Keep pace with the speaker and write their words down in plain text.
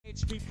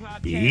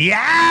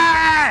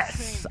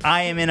Yes!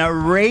 I am in a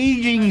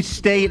raging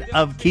state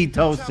of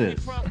ketosis.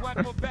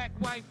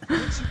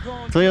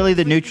 Clearly,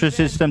 the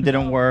Nutrisystem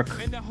didn't work.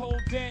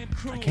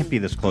 I can't be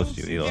this close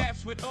to you, Ela.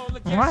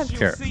 What?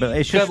 Here, but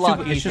it's just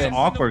it's just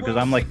awkward because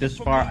I'm like this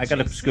far. I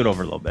gotta scoot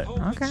over a little bit.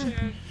 Okay.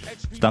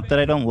 It's not that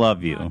I don't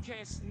love you.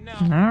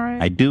 All right.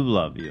 I do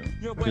love you.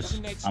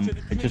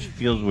 It just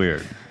feels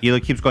weird. Ela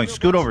keeps going,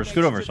 scoot over.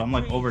 So I'm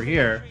like over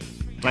here.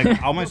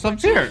 Like, all my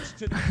stuff's here.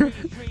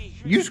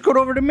 You scoot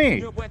over to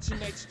me.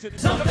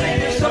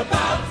 Something is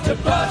about to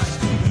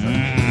bust.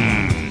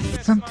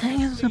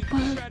 Something is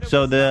about.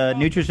 So the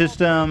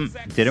Nutrisystem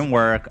didn't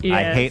work. Yes.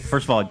 I hate.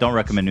 First of all, I don't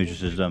recommend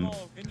Nutrisystem.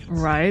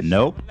 Right.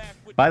 Nope.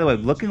 By the way,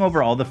 looking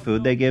over all the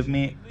food they give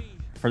me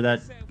for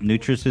that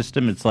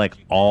Nutrisystem, it's like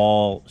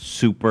all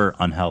super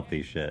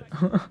unhealthy shit.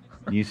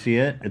 You see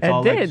it? It's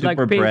all like super like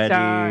pizza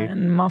bready.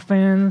 and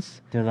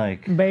muffins, They're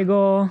like,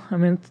 bagel. I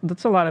mean,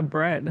 that's a lot of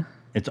bread.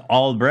 it's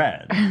all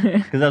bread.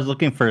 Because I was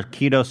looking for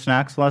keto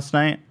snacks last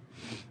night,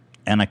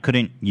 and I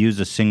couldn't use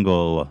a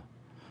single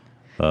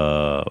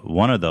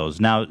one of those.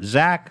 Now,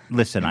 Zach,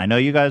 listen, I know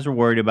you guys are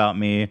worried about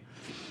me,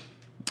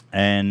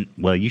 and,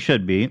 well, you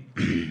should be.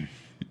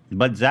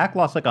 But Zach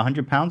lost like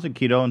 100 pounds in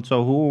keto, and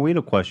so who are we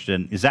to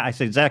question? I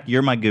said, Zach,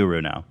 you're my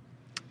guru now.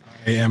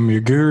 I am your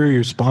guru,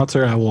 your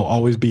sponsor. I will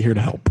always be here to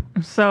help.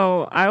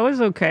 So I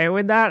was okay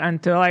with that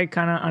until I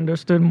kind of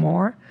understood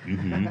more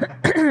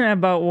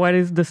about what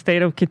is the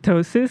state of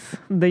ketosis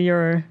that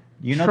you're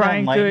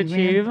trying to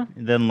achieve.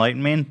 The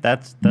enlightenment,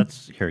 that's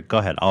here. Go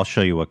ahead. I'll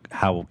show you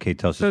how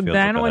ketosis So feels.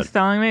 Dan Go was ahead.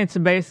 telling me it's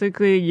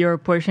basically you're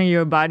pushing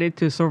your body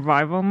to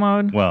survival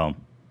mode. Well,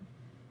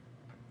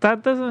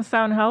 That doesn't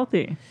sound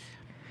healthy.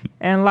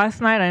 And last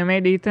night I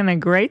made Ethan a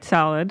great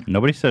salad,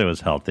 nobody said it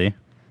was healthy.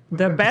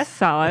 the best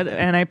salad,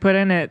 and I put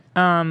in it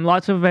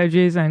lots of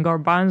veggies and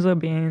garbanzo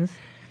beans.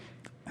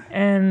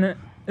 And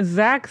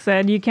Zach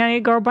said you can't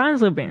eat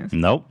garbanzo beans.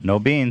 Nope, no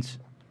beans.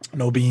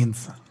 No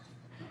beans.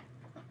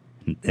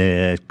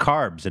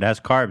 Carbs. It has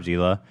carbs,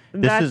 Ela.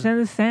 That's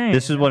insane.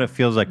 This is what it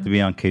feels like to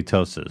be on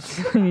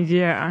ketosis.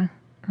 Yeah,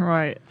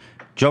 right.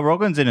 Joe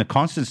Rogan's in a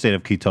constant state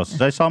of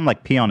ketosis. I saw him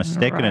like pee on a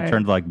stick and it Right.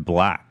 turned like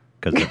black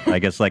because I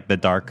guess like the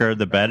darker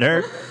the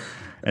better.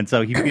 And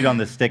so he peed on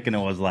the stick and it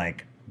was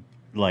like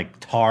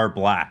tar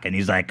black. And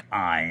he's like,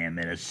 I am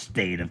in a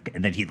state of,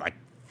 and then he like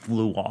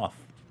flew off.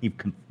 He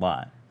can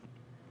fly.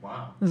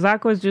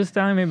 Zach was just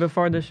telling me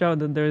before the show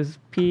that there's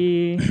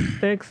pee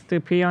sticks to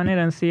pee on it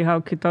and see how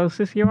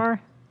ketosis you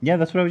are. Yeah,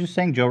 that's what I was just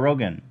saying. Joe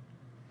Rogan.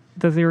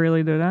 Does he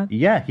really do that?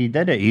 Yeah, he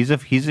did it.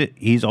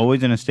 He's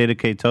always in a state of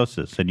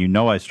ketosis, and you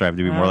know I strive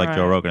to be more like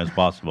Joe Alright. Rogan as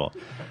possible.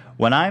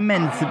 When I'm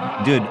in,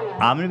 dude,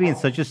 I'm gonna be in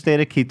such a state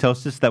of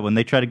ketosis that when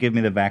they try to give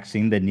me the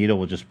vaccine, the needle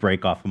will just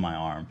break off of my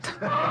arm.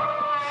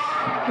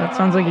 That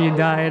sounds like you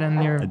died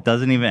and you're. It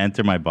doesn't even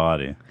enter my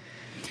body.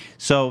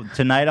 So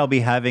tonight I'll be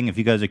having, if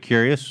you guys are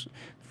curious,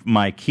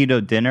 my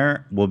keto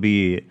dinner will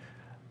be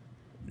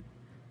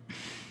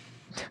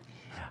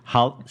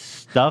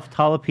stuffed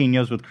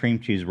jalapenos with cream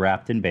cheese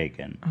wrapped in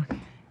bacon. Okay.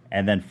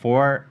 And then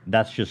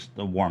that's just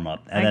the warm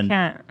up. And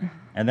can't.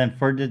 And then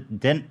for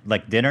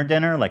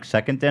dinner, like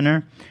second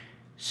dinner,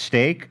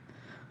 steak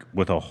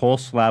with a whole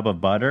slab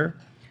of butter.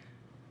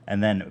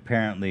 And then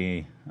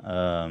apparently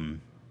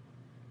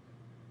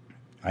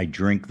I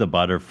drink the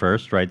butter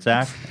first, right,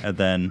 Zach? And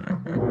then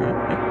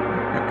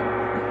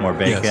more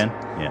bacon.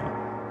 Yes. Yeah.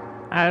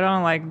 I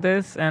don't like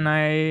this, and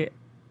I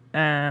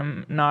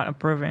am not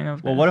approving of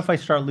this. Well, what if I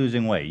start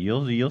losing weight?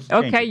 You'll change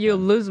Okay, it you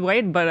then. lose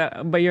weight,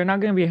 but you're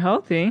not going to be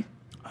healthy.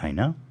 I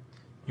know.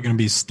 You're going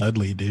to be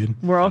studly, dude.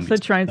 We're also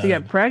trying to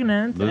get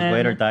pregnant. Lose and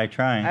weight or die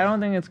trying. I don't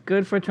think it's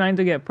good for trying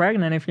to get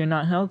pregnant if you're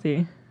not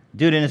healthy.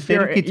 Dude, in a state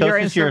of You're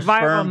in ketosis, your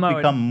survival sperm mode.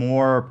 become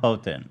more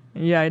potent.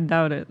 Yeah, I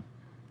doubt it.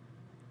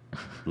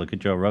 Look at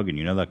Joe Rogan.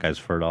 You know that guy's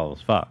fertile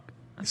as fuck.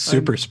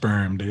 Super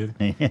sperm, dude.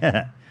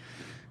 Yeah.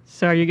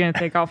 So are you going to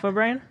take Alpha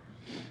Brain?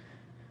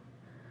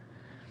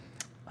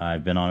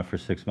 I've been on it for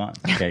 6 months.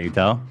 Can't you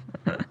tell?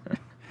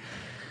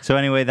 So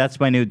anyway, that's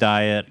my new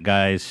diet,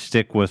 guys.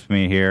 Stick with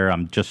me here.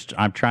 I'm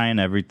trying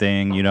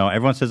everything. You know,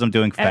 everyone says I'm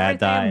doing fad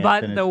diets.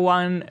 But and the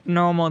one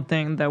normal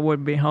thing that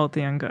would be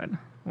healthy and good,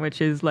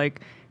 which is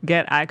like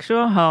get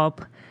actual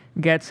help,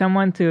 get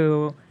someone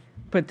to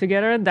put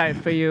together a diet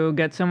for you,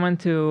 get someone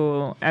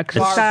to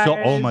exercise.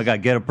 oh my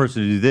God, get a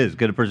person to do this,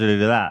 get a person to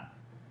do that.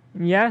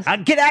 Yes.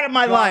 Get out of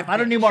my life. I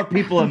don't need more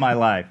people in my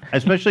life,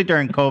 especially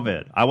during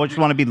COVID. I just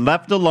want to be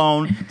left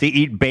alone to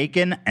eat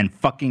bacon and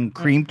fucking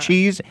cream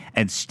cheese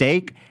and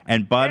steak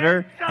and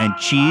butter and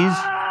cheese.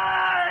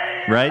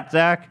 Right,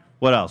 Zach?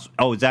 What else?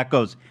 Oh, Zach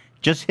goes,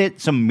 just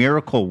hit some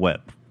Miracle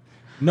Whip.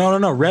 No.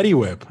 Ready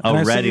Whip. Oh, and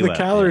I Ready see the Whip,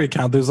 calorie yeah.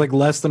 count. There's like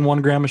less than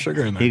 1 gram of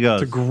sugar in there. He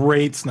goes- It's a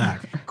great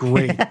snack.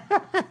 Great.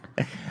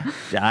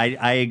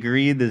 I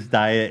agree. This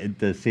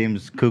diet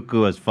seems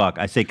cuckoo as fuck.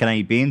 I say, can I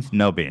eat beans?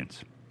 No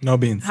beans. No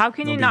beans. How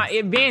can No you beans. not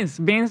eat beans?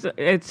 Beans,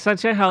 it's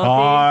such a healthy.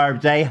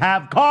 Carbs. They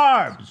have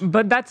carbs.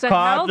 But that's a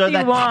Carbs are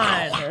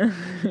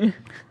healthy the- one.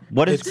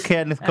 What does It's-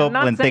 Kenneth I'm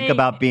Copeland not think saying-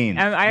 about beans?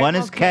 I'm What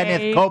does okay.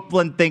 Kenneth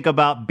Copeland think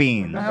about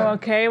beans? I'm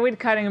okay with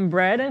cutting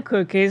bread and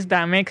cookies.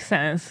 That makes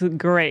sense.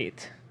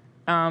 Great.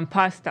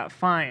 Pasta,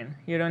 fine.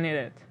 You don't need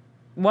it.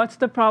 What's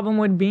the problem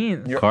with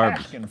beans? You're Carbs.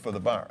 asking for the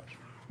virus.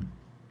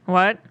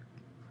 What?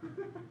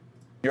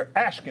 You're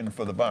asking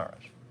for the virus.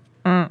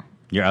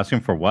 You're asking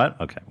for what?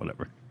 Okay,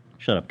 whatever.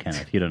 Shut up,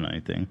 Kenneth. You don't know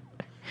anything.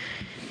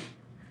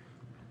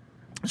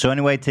 So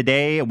anyway,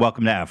 today,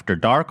 welcome to After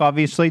Dark,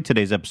 obviously.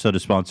 Today's episode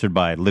is sponsored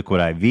by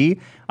Liquid IV.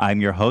 I'm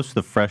your host,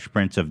 the Fresh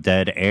Prince of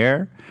Dead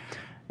Air,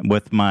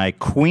 with my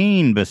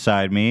queen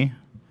beside me.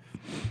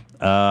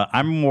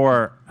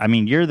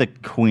 You're the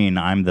queen,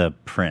 I'm the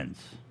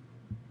prince,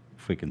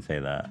 if we can say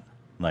that.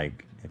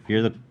 Like, if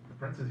you're the...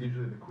 Prince is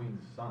usually the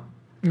queen's son.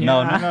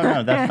 No,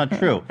 that's not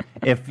true.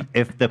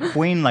 If the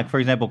queen, like, for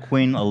example,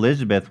 Queen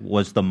Elizabeth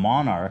was the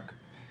monarch,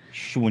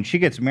 when she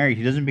gets married,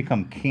 he doesn't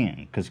become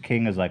king, because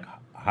king is, like,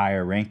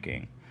 higher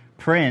ranking.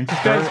 Prince,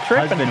 her guy's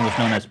tripping. husband was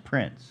known as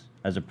prince,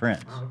 Okay.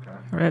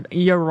 Right.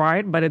 You're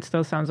right, but it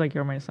still sounds like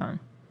you're my son.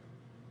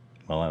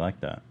 Well, I like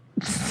that.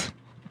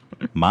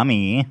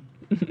 Mommy.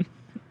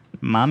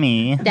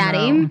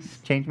 Daddy.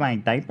 Change my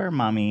diaper,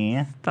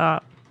 mommy.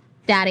 Stop.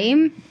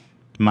 Daddy.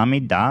 Mommy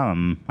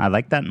dumb. I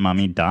like that,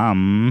 mommy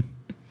dumb.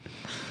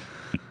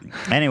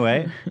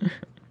 Anyway,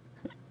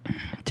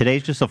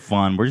 today's just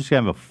we're just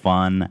gonna have a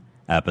fun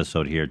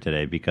episode here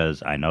today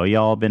because I know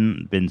y'all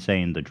been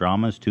saying the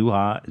drama's too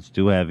hot, it's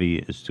too heavy,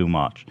 it's too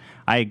much.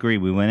 I agree.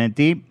 We went in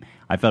deep.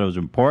 I felt it was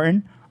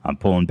important. I'm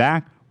pulling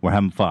back. We're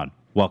having fun.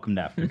 Welcome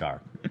to After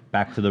Dark.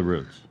 Back to the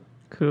roots.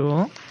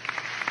 Cool.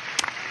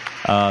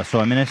 So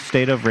I'm in a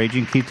state of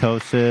raging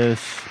ketosis.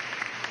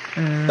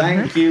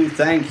 Thank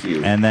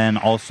you. And then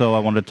also I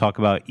wanted to talk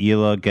about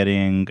Hila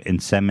getting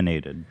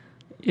inseminated.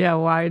 Yeah,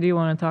 why do you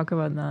want to talk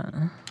about that?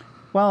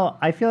 Well,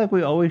 I feel like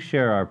we always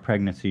share our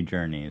pregnancy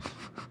journeys.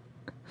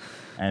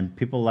 And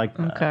people like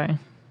that. Okay.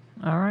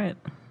 All right.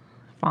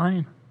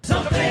 Fine.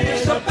 Something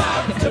is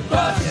about to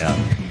bust.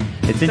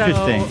 Yeah. It's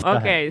interesting. So, Go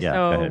ahead. okay, Yeah,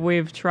 go so ahead.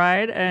 we've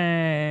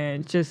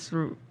tried just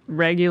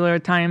regular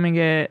timing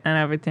it and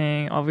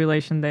everything,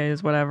 ovulation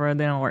days, whatever, it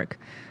didn't work.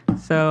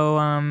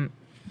 So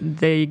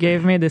they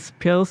gave me these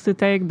pills to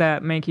take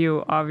that make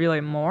you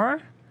ovulate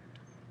more.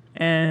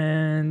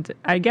 And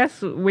I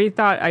guess we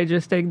thought I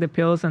just take the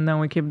pills and then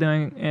we keep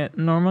doing it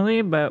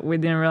normally, but we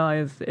didn't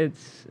realize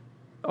it's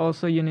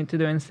also you need to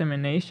do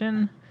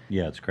insemination,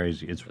 Yeah, it's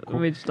crazy. It's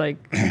which like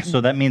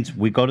so that means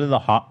we go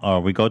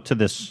to we go to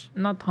this.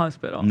 not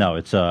hospital. No,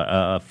 it's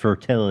a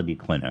fertility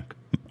clinic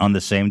on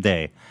the same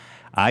day.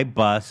 I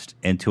bust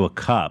into a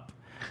cup,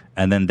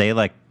 and then they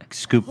like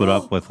scoop it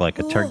up with like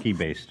a turkey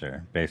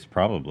baster,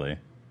 probably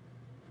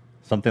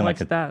something What's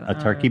like that? a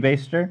turkey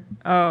baster.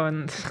 Oh,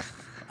 and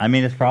I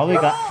mean, it's probably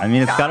got. I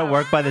mean, it's got to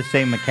work by the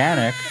same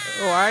mechanic.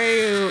 why are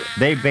you?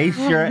 They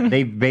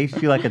base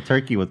you like a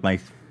turkey with my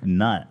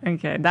nut.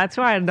 Okay, that's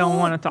why I don't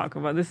want to talk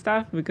about this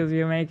stuff because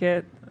you make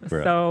it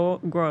Bro.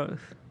 so gross.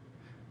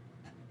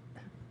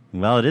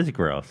 Well, it is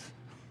gross.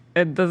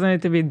 It doesn't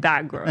need to be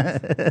that gross.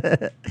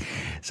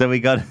 So we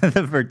go to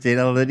the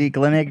fertility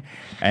clinic,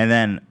 and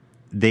then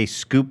they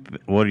scoop.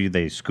 What do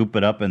they scoop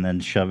it up and then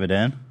shove it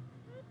in?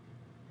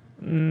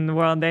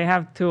 Well, they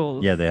have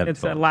tools. Yeah, they have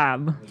It's tools. a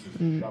lab.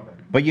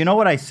 But you know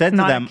what I said to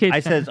Not a them? I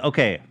kitchen. says,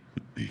 okay,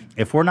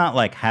 if we're not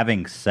like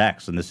having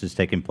sex and this is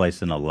taking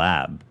place in a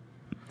lab,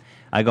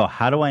 I go,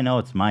 how do I know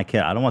it's my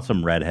kid? I don't want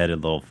some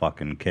redheaded little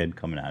fucking kid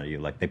coming out of you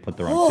like they put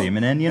the wrong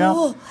semen in, you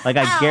know? Like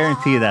I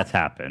guarantee that's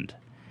happened.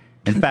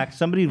 In fact,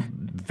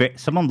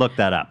 someone looked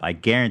that up. I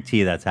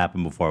guarantee that's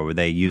happened before where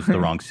they used the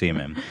wrong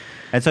semen.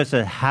 And so I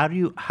said, how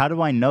do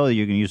I know that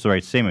you can use the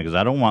right semen? Because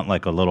I don't want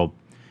like a little,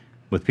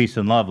 with peace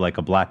and love, like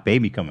a black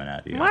baby coming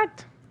at you.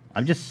 What?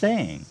 I'm just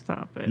saying.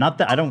 Stop it. Not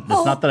that I don't.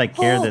 It's not that I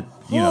care that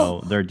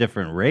they're a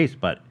different race,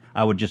 but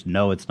I would just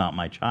know it's not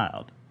my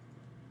child.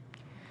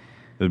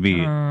 It would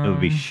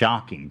be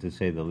shocking to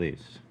say the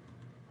least.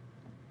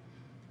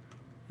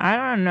 I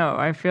don't know.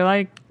 I feel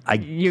like I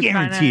you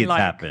guarantee kinda, it's like,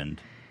 happened.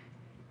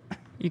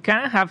 You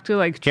kind of have to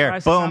like Here,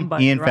 trust boom,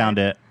 somebody, Ian right? found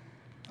it.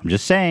 I'm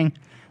just saying.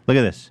 Look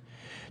at this.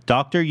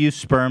 Doctor used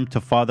sperm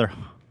to father.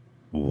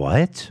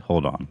 What?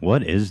 Hold on.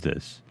 What is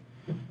this?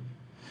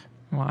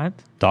 What?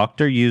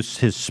 Doctor used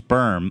his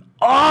sperm.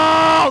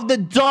 Oh, the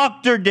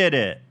doctor did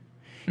it.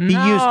 He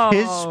used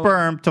his No.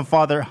 sperm to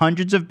father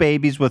hundreds of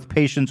babies with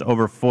patients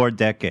over 4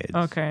 decades.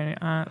 Okay.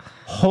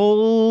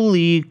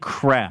 Holy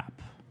crap.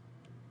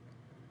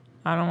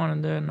 I don't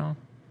want to do it. No.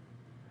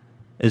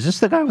 Is this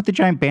the guy with the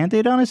giant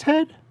Band-Aid on his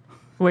head?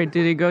 Wait,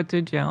 did he go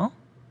to jail?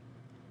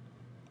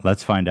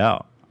 Let's find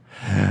out.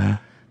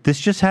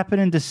 This just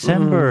happened in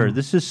December.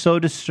 This is so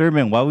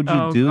disturbing. Why would you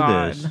Oh, do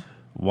God. this?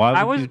 Why would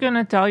I was you...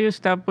 gonna tell you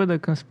stop with the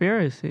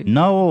conspiracy.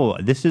 No,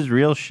 this is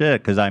real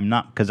shit because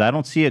I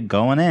don't see it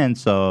going in,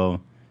 so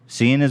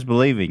seeing is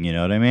believing, you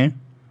know what I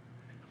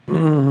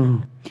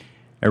mean?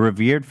 A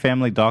revered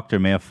family doctor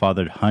may have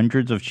fathered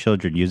hundreds of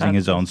children using That's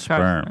his own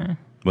disgusting. sperm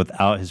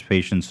without his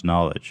patient's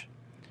knowledge.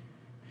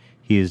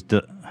 He is...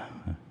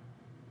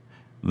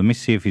 Let me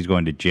see if he's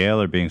going to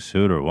jail or being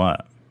sued or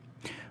what.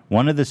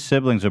 One of the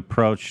siblings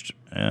approached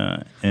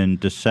in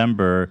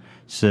December,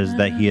 says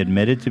that he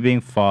admitted to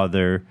being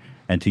father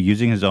and to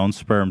using his own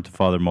sperm to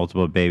father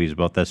multiple babies,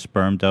 both as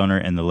sperm donor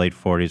in the late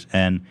 40s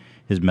and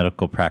his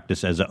medical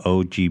practice as an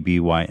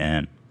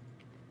OGBYN.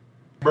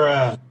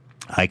 Bruh.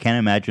 I can't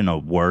imagine a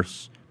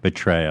worse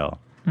betrayal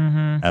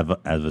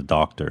as a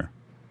doctor.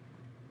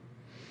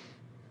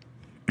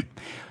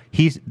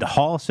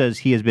 Hall says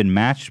he has been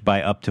matched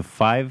by up to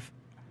 5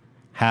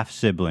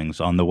 half-siblings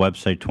on the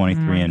website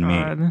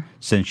 23andMe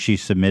since she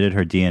submitted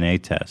her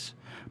DNA test,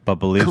 but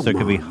believes there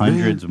could be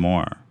hundreds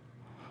more.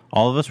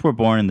 All of us were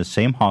born in the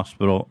same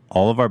hospital.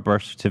 All of our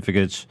birth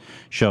certificates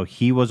show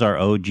he was our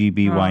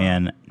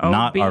OGBYN,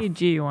 not our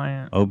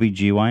OBGYN.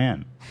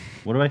 OBGYN.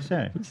 What do I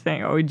say? You're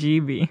saying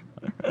OGB.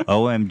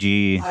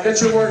 OMG.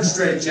 Get your words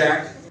straight,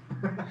 Jack.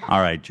 All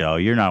right, Joe,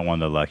 you're not one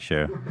to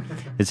lecture.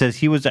 It says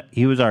he was our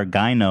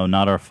gyno,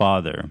 not our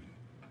father.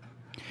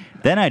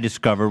 Then I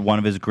discovered one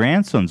of his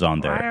grandsons on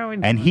there,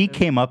 and he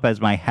came up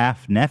as my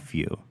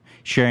half-nephew,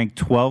 sharing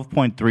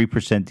 12.3%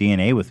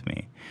 DNA with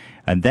me.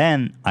 And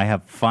then I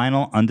have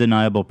final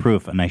undeniable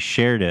proof, and I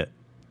shared it.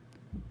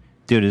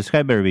 Dude, this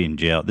guy better be in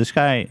jail. This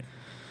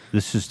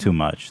is too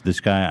much. This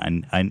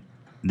guy,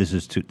 this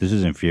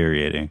is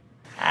infuriating.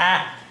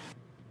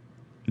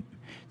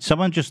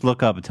 Someone just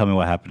look up and tell me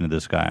what happened to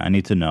this guy. I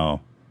need to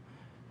know.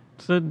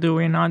 So do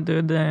we not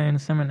do the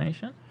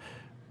insemination?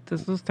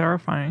 This is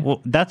terrifying.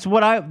 Well, that's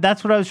what I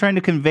was trying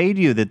to convey to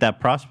you, that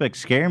prospect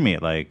scared me.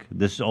 Like,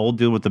 this old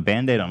dude with the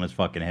Band-Aid on his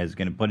fucking head is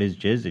going to put his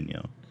jizz in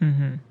you.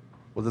 Mm-hmm.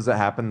 Well, does it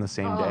happen the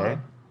same day?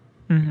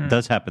 It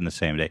does happen the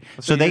same day.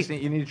 So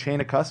you need a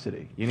chain of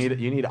custody. You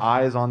need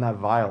eyes on that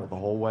vial the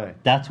whole way.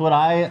 That's what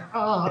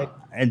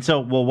and so,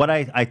 well, what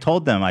I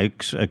told them, I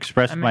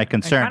expressed my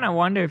concern. I kind of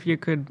wonder if you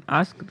could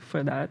ask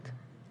for that.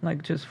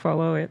 Like, just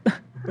follow it.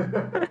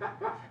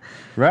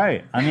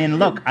 Right. I mean,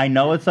 look, I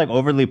know it's like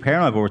overly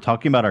paranoid, but we're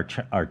talking about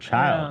our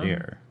child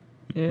here.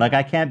 Yeah. Like,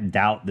 I can't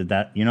doubt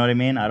that, you know what I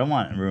mean? I don't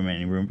want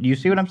any room. You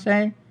see what I'm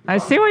saying? I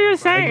see what you're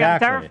saying.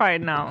 Exactly. I'm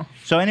terrified now.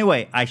 So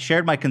anyway, I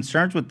shared my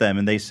concerns with them,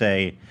 and they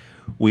say,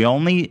 we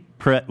only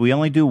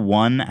do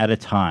one at a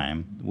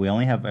time. We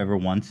only have ever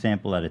one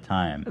sample at a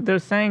time. They're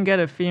saying get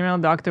a female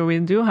doctor. We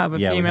do have a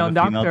female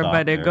doctor,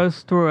 but it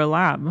goes through a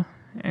lab.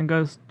 It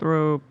goes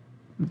through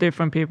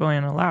different people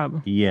in a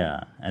lab.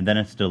 Yeah, and then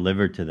it's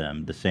delivered to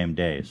them the same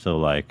day. So,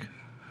 like,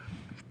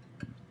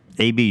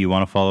 AB, you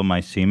want to follow my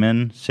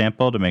semen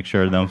sample to make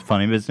sure no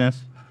funny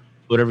business?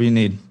 Whatever you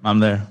need, I'm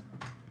there.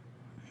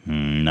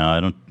 No, I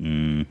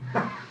don't.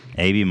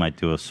 AB might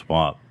do a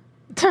swap.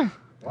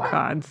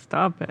 God,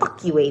 stop it.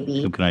 Fuck you,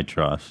 AB. Who can I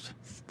trust?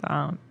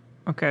 Stop.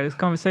 Okay, this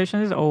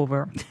conversation is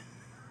over.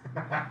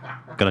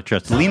 Gotta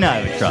trust Lena.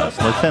 I would trust.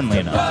 Let's send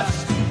Lena.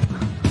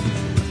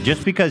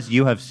 Just because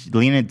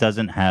Lena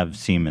doesn't have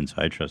semen, so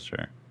I trust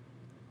her.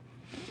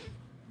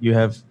 You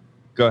have.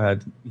 Go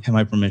ahead. You have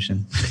my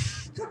permission.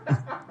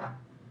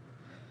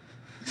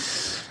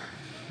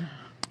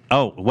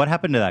 Oh, what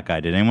happened to that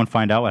guy? Did anyone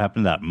find out what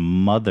happened to that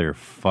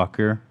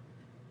motherfucker?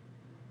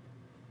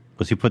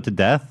 Was he put to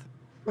death?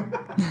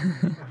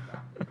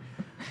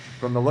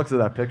 From the looks of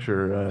that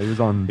picture, he was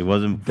on. He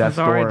wasn't. Death's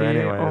door,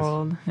 anyways.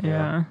 Old.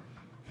 Yeah.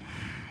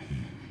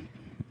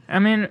 I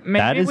mean,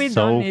 maybe we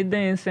don't need the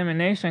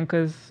insemination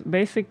because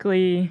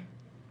basically,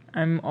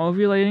 I'm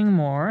ovulating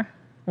more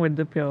with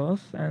the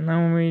pills, and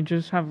then we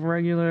just have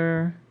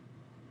regular.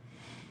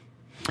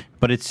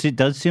 But it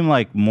does seem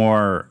like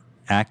more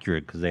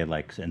accurate because they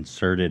like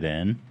insert it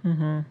in.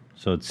 Mm-hmm.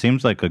 So it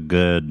seems like a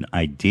good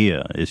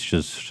idea. It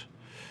just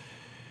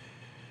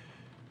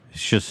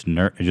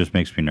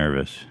makes me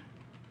nervous.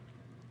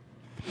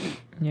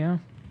 Yeah.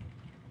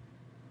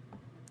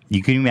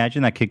 You can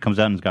imagine that kid comes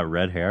out and has got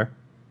red hair.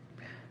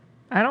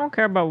 I don't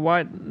care about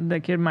what the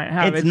kid might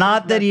have. It's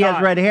not that he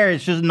has red hair.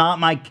 It's just not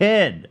my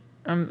kid.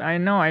 I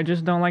know. I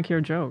just don't like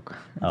your joke.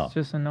 It's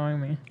just annoying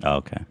me.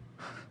 Okay.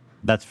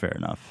 That's fair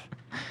enough.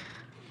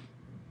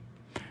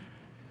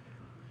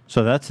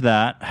 So that's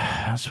that.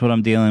 That's what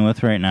I'm dealing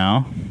with right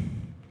now.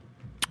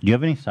 Do you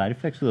have any side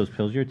effects of those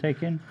pills you're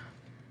taking?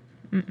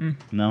 Mm-mm.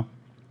 No?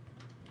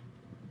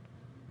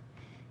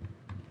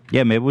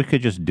 Yeah, maybe we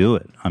could just do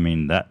it. I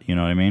mean, that, you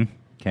know what I mean?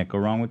 Can't go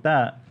wrong with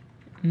that.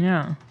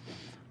 Yeah.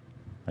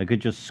 I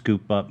could just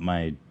scoop up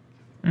my...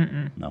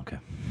 Mm-mm. Okay.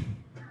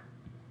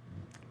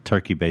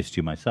 Turkey based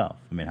you myself.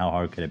 I mean, how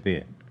hard could it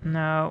be?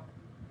 No.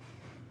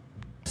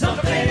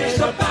 Something is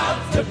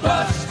about to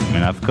bust. I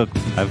mean, I've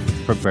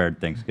prepared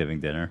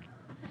Thanksgiving dinner.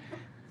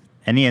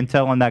 Any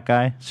intel on that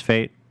guy's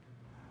fate?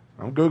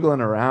 I'm Googling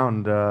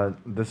around.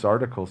 This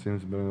article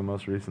seems to be the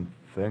most recent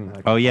thing.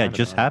 Oh, yeah, it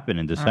just happened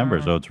in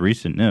December, so it's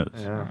recent news.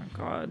 Yeah. Oh,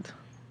 God.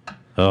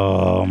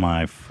 Oh,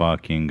 my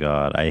fucking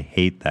God. I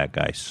hate that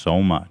guy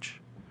so much.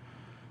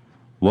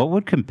 What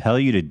would compel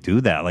you to do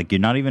that? Like, you're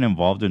not even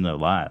involved in their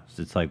lives.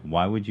 It's like,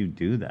 why would you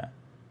do that?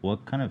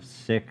 What kind of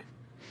sick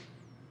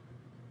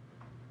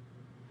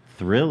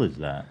thrill is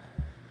that?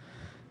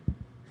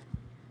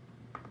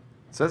 It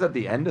says at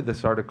the end of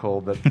this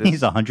article that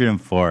He's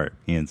 104,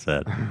 Ian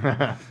said.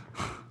 Yeah.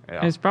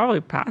 He's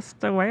probably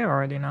passed away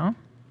already, no?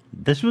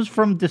 This was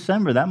from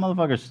December. That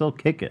motherfucker's still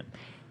kicking.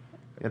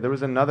 Yeah, there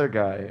was another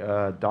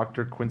guy,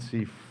 Dr.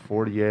 Quincy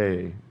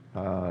Fortier,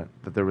 that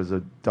there was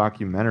a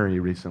documentary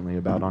recently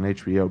about on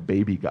HBO,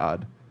 Baby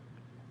God,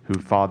 who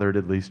fathered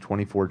at least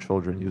 24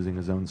 children using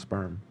his own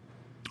sperm.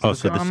 Oh,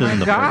 so this Oh my isn't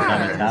the first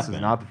time it's This happened.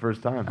 is not the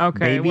first time.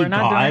 Okay, Baby we're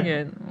not God? doing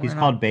it. He's We're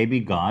called not. Baby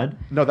God?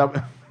 No, that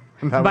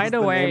By was the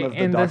name way, of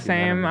in the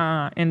same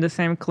documentary. in the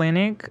same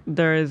clinic,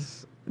 there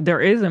is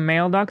a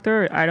male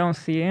doctor. I don't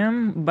see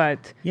him,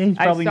 but Yeah, he's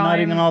I probably saw not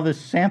him- even all the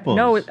samples.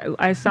 No,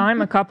 I saw him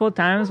a couple of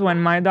times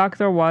when my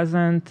doctor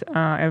wasn't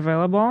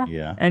available.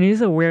 Yeah. And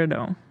he's a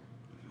weirdo.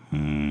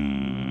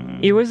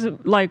 He was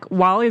like,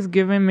 while he's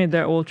giving me the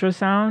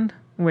ultrasound,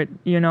 with,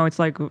 it's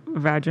like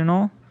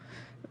vaginal,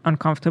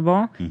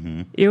 uncomfortable,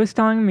 he was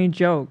telling me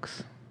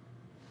jokes.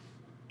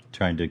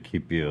 Trying to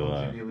keep you...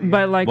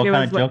 But like, what it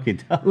kind was of joke he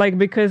tell? like,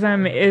 because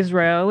I'm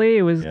Israeli,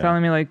 he was Yeah.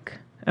 telling me like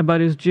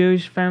about his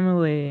Jewish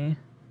family,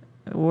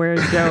 weird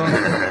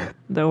jokes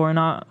that were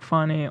not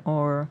funny,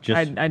 or Just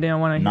I didn't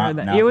want to hear not-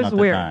 that. not- It was not the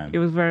weird. time. It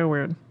was very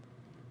weird.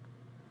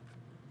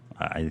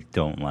 I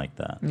don't like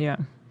that. Yeah.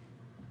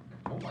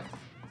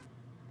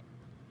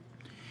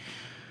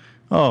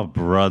 Oh,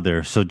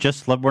 brother. So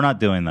we're not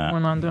doing that. We're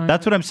not doing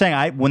That's what I'm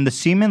saying. When the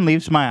semen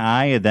leaves my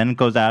eye, it then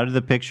goes out of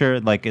the picture.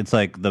 Like, it's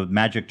like the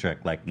magic trick.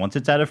 Like, once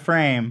it's out of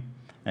frame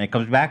and it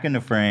comes back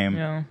into frame,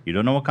 Yeah. you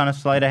don't know what kind of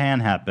sleight of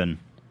hand happened.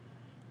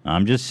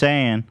 I'm just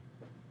saying.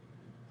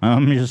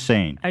 I'm just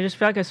saying. I just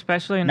feel like,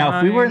 especially Now,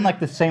 if we were in in- like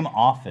the same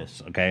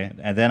office, okay,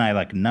 and then I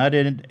like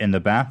nutted in the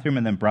bathroom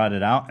and then brought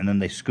it out and then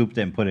they scooped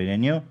it and put it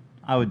in you,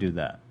 I would do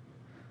that.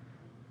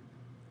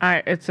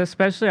 It's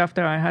especially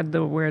after I had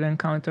the weird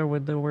encounter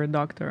with the weird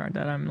doctor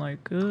that I'm like,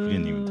 You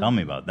didn't even tell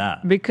me about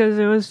that. because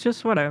it was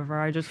just whatever.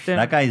 I just didn't.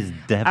 That guy's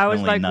definitely I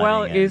was like, well,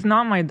 nutting in. he's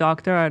not my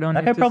doctor. I don't.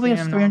 That need guy to probably see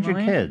has him 300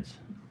 normally. kids.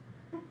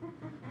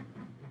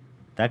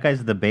 That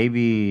guy's the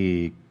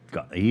baby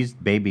god. He's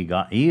baby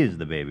god. He is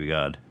the baby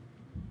god.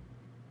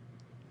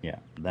 Yeah,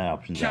 that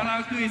option's Shout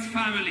out. out to his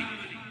family.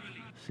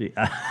 See,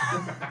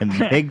 and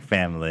big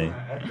family.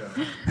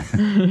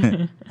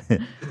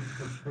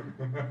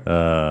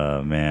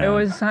 Oh man. It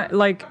was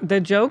like the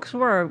jokes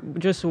were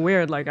just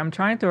weird. Like I'm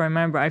trying to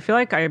remember. I feel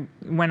like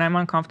when I'm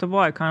uncomfortable,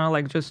 I kind of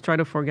like just try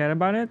to forget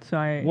about it. So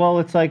I Well,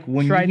 it's like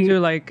when try you to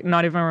like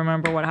not even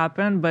remember what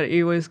happened. But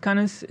it was kind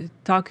of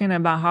talking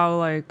about how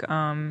like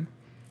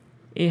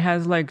he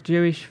has like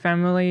Jewish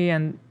family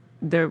and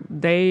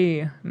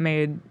they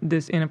made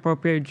this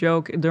inappropriate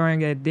joke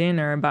during a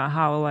dinner about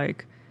how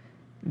like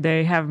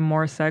they have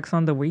more sex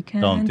on the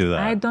weekend. Don't do that.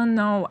 I don't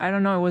know.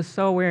 It was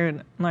so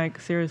weird. Like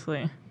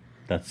seriously.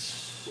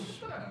 That's you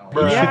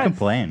should Yes.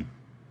 complain.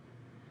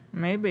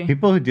 Maybe.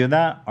 People who do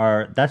that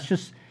that's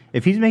just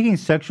if he's making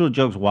sexual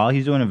jokes while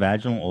he's doing a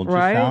vaginal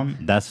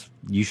ultrasound,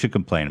 you should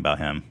complain about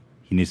him.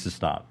 He needs to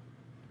stop.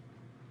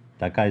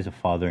 That guy's a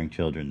fathering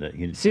children. That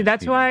he See,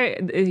 that's why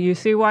you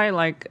see why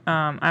like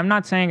I'm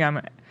not saying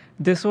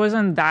this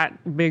wasn't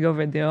that big of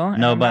a deal.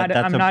 No, I'm but not,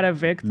 that's I'm a not a red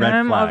victim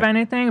flag. of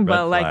anything. Red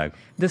But like flag.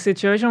 the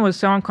situation was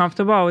so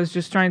uncomfortable, I was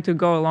just trying to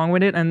go along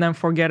with it and then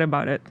forget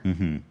about it.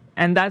 Mm-hmm.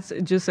 And that's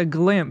just a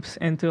glimpse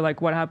into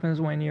like what happens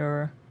when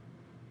you're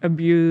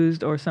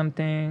abused or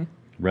something.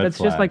 Red That's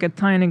flag. just like a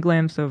tiny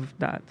glimpse of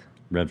that.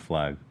 Red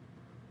flag.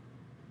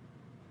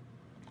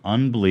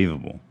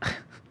 Unbelievable.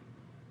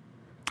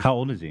 How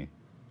old is he?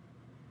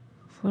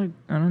 It's like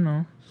I don't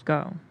know.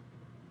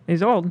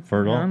 He's old.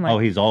 Fertile? you know, like Oh,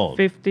 he's old.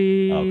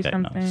 50 Okay,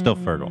 no, something. still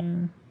fertile.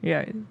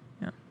 Yeah.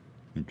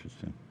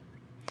 Interesting.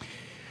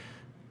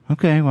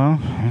 Okay, well,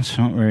 that's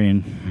not very. I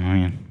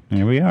mean,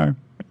 here we are.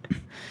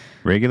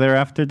 Regular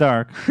after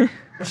dark.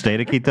 State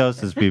of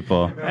ketosis,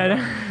 people. I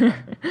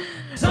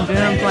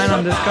didn't plan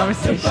on this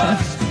conversation.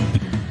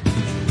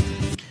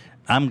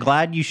 I'm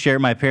glad you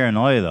shared my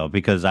paranoia though,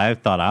 because I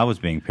thought I was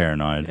being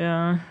paranoid.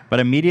 Yeah. But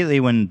immediately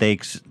when they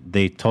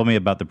told me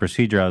about the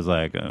procedure, I was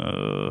like,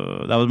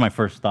 that was my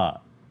first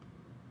thought.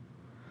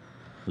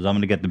 Was I'm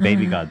going to get the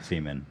baby god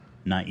semen,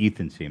 not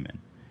Ethan semen.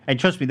 And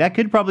trust me, that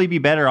could probably be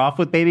better off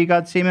with baby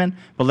god semen.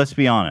 But let's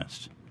be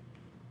honest,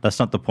 that's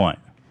not the point.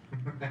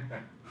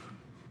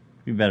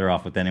 Be better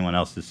off with anyone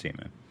else's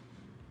semen.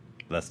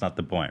 That's not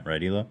the point,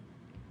 right, Elo?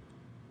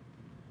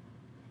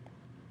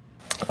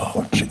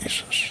 Oh,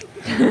 Jesus.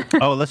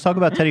 Oh, let's talk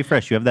about Teddy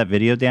Fresh. You have that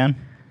video, Dan?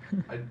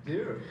 I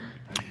do.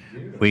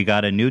 We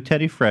got a new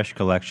Teddy Fresh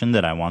collection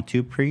that I want to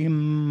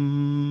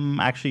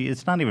actually,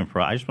 it's not even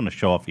I just want to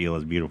show off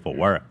Elo's beautiful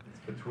work.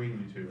 It's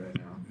between you two right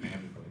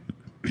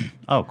now.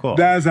 Oh, cool.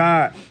 That's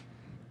hot.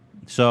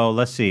 So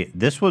let's see.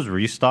 This was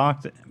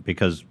restocked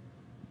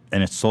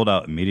and it's sold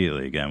out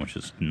immediately again, which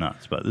is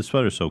nuts. But this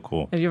sweater's so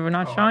cool. You're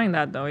not showing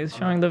that though. He's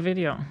showing the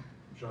video.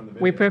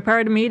 We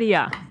prepared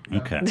media.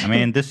 Okay. I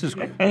mean, this is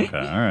okay.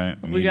 All right.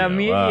 We got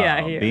media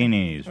Wow. here.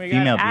 Beanies, We got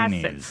female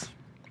assets.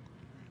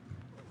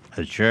 beanies,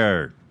 a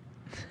shirt,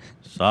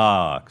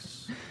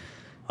 socks,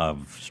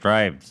 of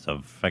stripes,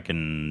 of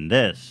fucking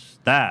this,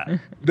 that,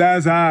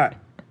 That's hot.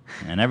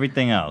 and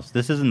everything else.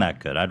 This isn't that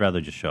good. I'd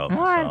rather just show it What?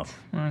 myself.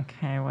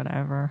 Okay,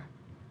 whatever.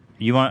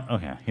 You want?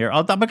 Okay, here.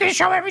 I'm gonna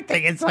show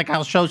everything. It's like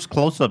I'll show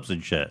close-ups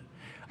and shit.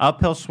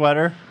 Uphill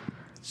sweater,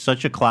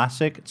 such a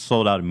classic. It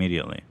sold out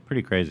immediately.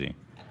 Pretty crazy.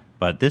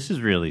 But this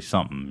is really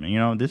something. You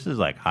know, this is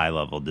like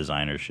high-level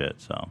designer shit.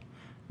 So,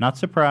 not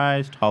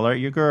surprised. Holler at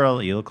your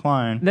girl, Ela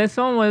Klein. This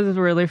one was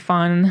really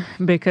fun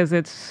because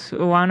it's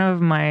one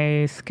of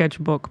my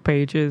sketchbook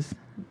pages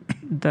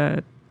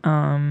that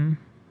I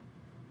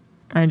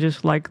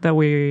just like that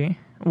we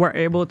were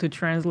able to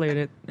translate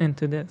it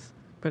into this.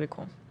 Pretty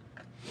cool.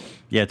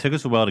 Yeah, it took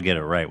us a while to get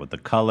it right with the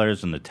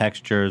colors and the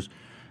textures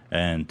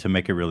and to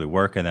make it really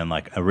work. And then,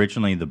 like,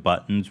 originally the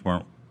buttons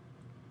weren't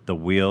the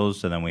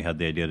wheels, and then we had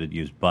the idea to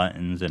use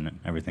buttons, and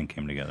everything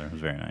came together. It was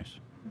very nice.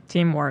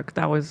 Teamwork.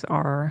 That was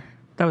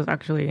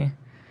actually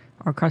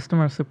our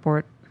customer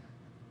support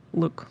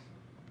look.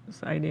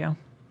 This idea.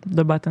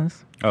 The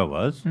buttons. Oh, it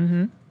was?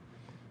 Mm-hmm.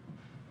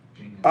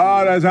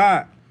 Oh, that's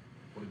hot.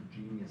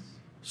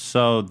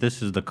 So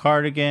this is the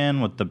cardigan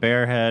with the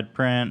bear head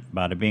print.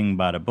 Bada bing,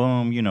 bada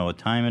boom. You know what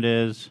time it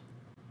is.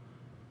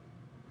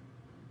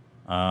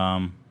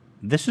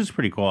 This is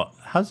pretty cool.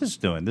 How's this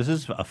doing? This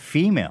is a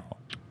female.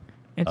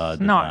 It's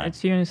design. not.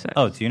 It's unisex.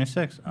 Oh, it's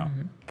unisex? Oh,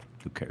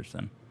 who cares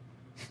then?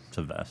 It's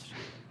a vest.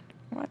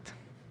 What?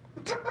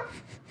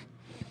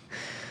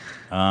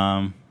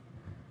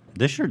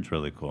 This shirt's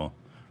really cool.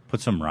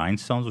 Put some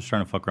rhinestones. I was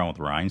trying to fuck around with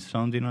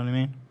rhinestones. You know what I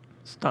mean?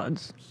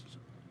 Studs.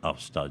 Oh,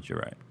 studs. You're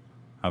right.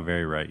 How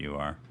very right you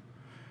are.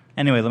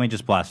 Anyway, let me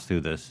just blast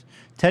through this.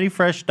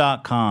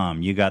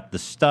 TeddyFresh.com. You got the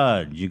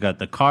studs. You got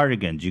the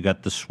cardigans. You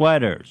got the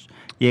sweaters.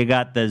 You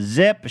got the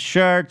zip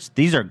shirts.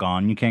 These are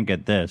gone. You can't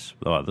get this.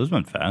 Oh, those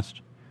went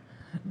fast.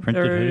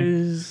 Printed hoodie.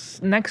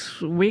 There's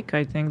next week,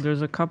 I think,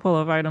 there's a couple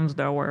of items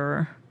that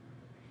were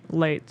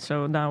late,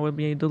 so that would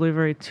be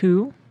delivery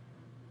 2.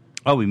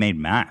 Oh, we made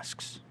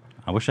masks.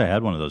 I wish I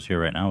had one of those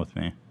here right now with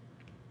me.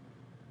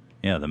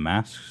 Yeah, the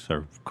masks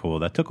are cool.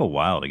 That took a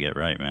while to get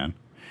right, man.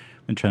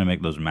 Been trying to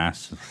make those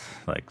masks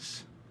like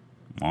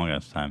long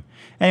ass time.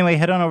 Anyway,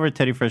 head on over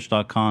to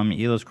teddyfresh.com.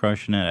 Ela's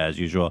crushing it as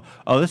usual.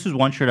 Oh, this is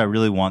one shirt I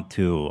really want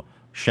to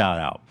shout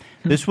out.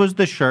 This was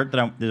the shirt that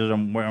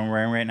I'm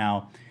wearing right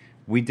now.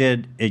 We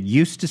did. It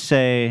used to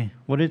say,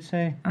 what did it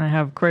say? I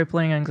have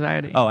crippling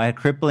anxiety. Oh, I had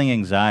crippling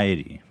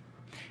anxiety,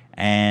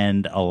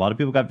 and a lot of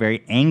people got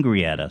very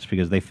angry at us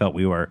because they felt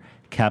we were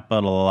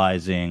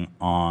capitalizing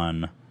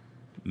on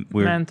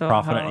Mental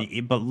health.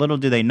 But little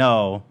do they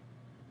know.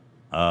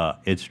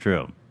 It's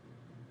true,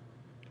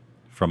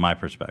 from my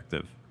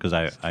perspective, because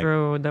It's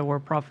true that we're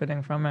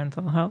profiting from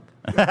mental health.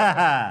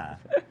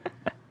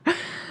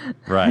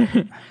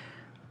 Right.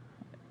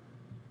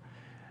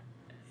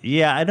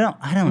 Yeah, I don't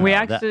know. We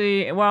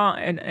actually,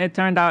 it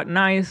turned out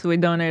nice. We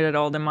donated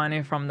all the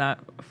money from that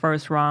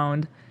first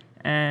round,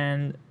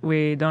 and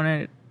we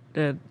donated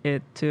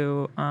it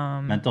to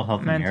Mental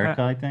Health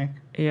America, I think.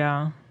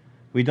 Yeah.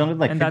 We donated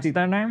like and 50, that's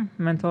their name,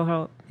 Mental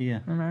Health Yeah.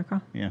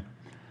 America. Yeah.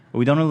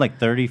 We donated like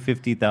 30,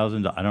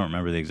 50,000. I don't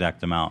remember the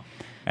exact amount.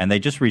 And they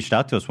just reached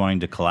out to us wanting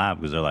to collab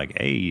because they're like,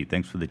 hey,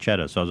 thanks for the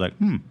cheddar. So I was like,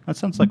 that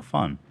sounds like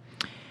fun.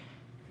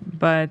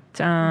 But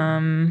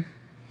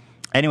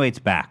anyway, it's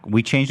back.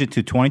 We changed it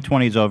to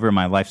 2020 is over.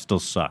 My life still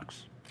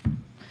sucks.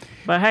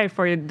 But hey,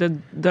 for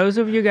those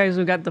of you guys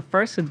who got the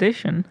first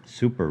edition,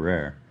 super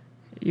rare.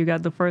 You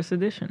got the first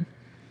edition.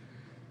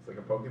 It's like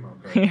a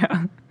Pokemon card.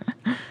 Yeah.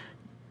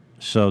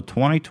 So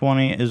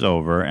 2020 is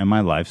over and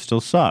my life still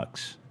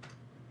sucks.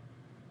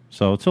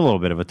 So it's a little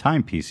bit of a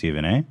timepiece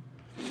even, eh?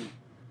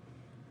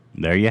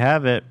 There you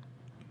have it.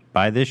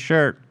 Buy this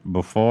shirt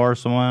before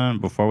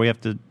we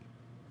have to...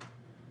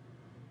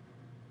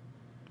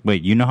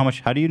 Wait, you know how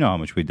much? How do you know how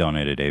much we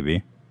donated,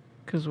 AB?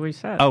 Because we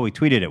said. Oh, we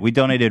tweeted it. We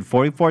donated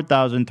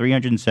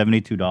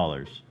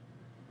 $44,372.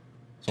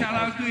 Shout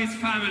out to his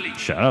family.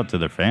 Shout out to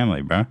their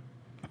family, bro.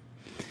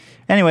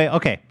 Anyway,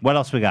 okay. What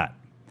else we got?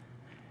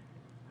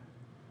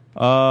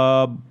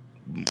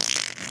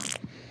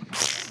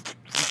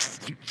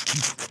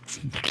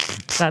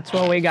 That's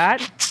what we got.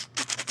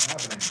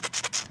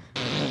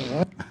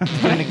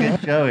 Doing a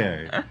good show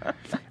here.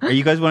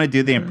 You guys want to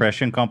do the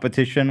impression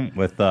competition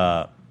with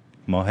Mohesa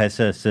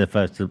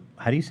Sifa?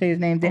 How do you say his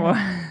name,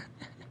 Dan?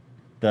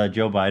 The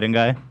Joe Biden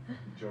guy?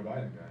 Joe Biden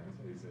guy. That's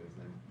how you say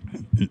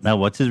his name. Now,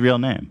 what's his real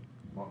name?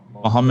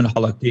 Muhammad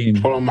Halakim.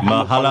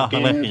 Mahala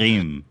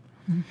Halakim.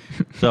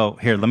 So,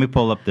 here, let me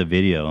pull up the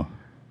video.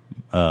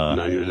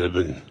 Now you're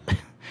living.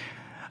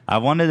 I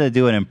wanted to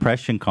do an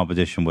impression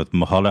competition with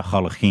Mahala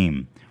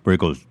Halakim, where he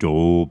goes,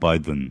 Joe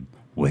Biden,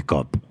 wake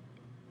up.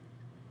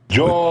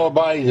 Joe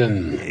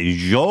Biden.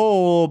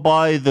 Joe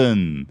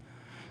Biden.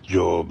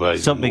 Joe Biden.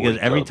 So, because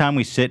every time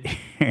we sit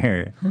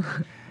here,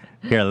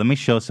 let me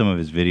show some of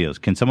his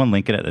videos. Can someone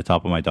link it at the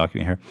top of my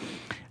document here?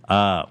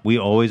 We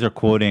always are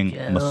quoting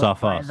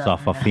Mustafa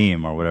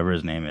Safafim or whatever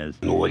his name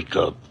is. Wake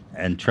up.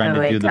 And trying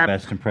to do the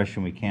best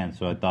impression we can.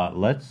 So I thought,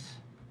 let's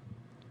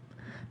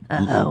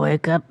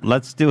wake up.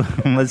 Let's do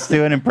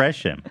an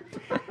impression.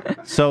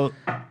 So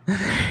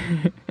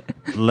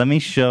let me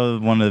show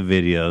one of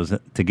the videos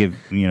to give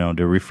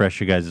to refresh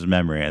you guys'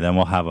 memory, and then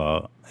we'll have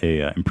a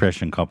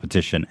impression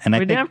competition. And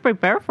We didn't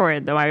prepare for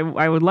it though.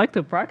 I would like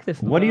to practice.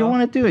 What do you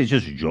want to do? It's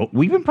just Joe.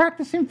 We've been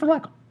practicing for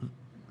like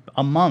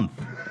a month.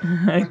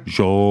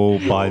 Joe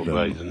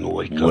Biden,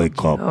 wake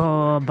up.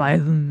 Oh,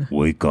 Biden.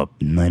 Wake up,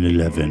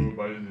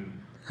 9/11.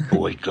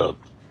 Wake up.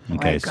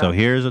 Okay, Wake so up.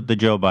 here's the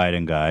Joe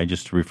Biden guy,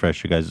 just to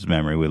refresh you guys'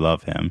 memory. We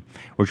love him.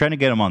 We're trying to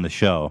get him on the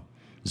show.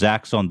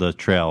 Zach's on the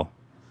trail.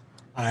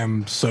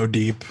 I'm so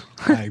deep.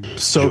 I'm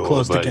so Joe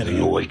close to Biden, getting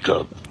it. wake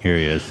up. Here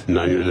he is.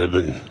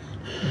 9/11.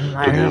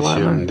 Today's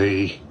same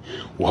day.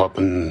 What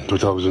happened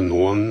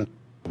 2001?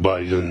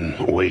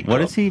 Biden, wake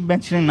What up. is he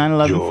mentioning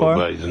 9/11 Joe for?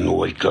 Biden,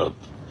 wake up.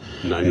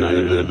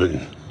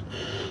 9/11.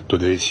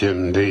 Today's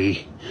same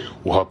day.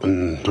 What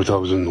happened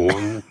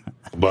 2001?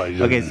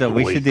 Biden, Okay, so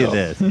we should wake do up.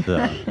 this.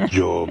 So,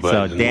 Joe so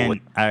Biden, Dan,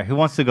 wake who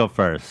wants to go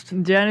first?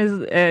 Dan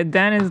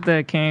is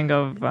the king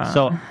of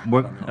So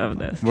we're of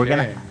this. we're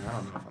gonna Dang, I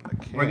don't know if I'm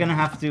the king. we're gonna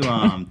have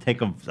to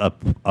take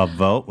a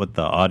vote with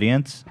the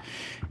audience.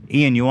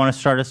 Ian, you want to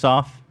start us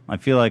off? I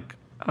feel like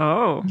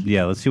Oh.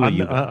 yeah. Let's see what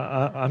you.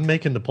 I'm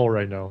making the poll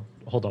right now.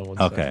 Hold on one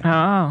second. Okay.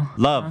 Oh.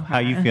 Love, how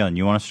you feeling?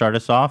 You want to start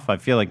us off? I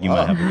feel like you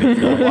might have a good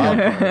shot. Wild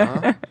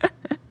card,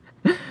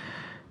 huh?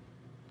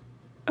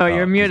 Oh,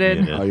 you're he's muted.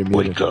 muted. Oh, you're muted.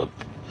 Wake up.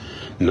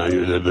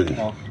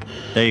 9/11.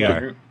 There you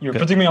go. You're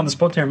putting me on the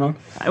spot here, Mo.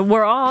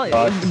 We're all.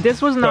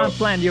 This was not so-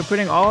 planned. You're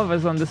putting all of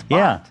us on the spot.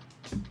 Yeah.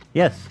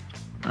 Yes.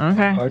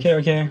 Okay.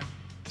 Okay.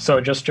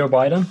 So just Joe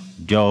Biden?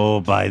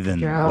 Joe Biden,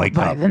 Joe wake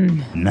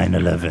Biden. up.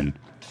 9/11.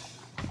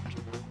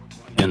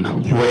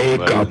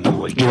 Wake up.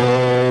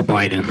 Joe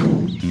Biden.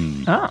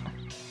 Oh.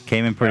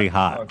 Came in pretty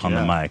hot on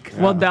the mic.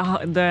 Well, the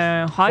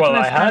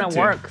hotness had kind of to.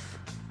 works.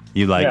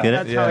 You liked Yeah. it?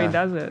 That's how he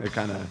does it. It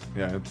kind of,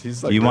 yeah.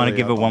 He's like You want to really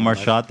give up it on one more the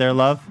mic. shot there,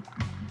 love?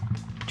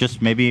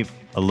 Just maybe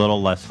a little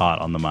less hot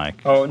on the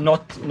mic. Oh,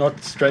 not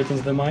straight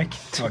into the mic?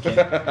 Okay.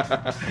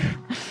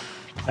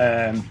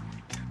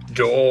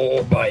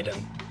 Joe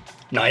Biden.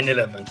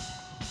 9/11.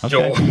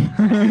 Joe. Okay.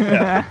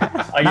 Yeah.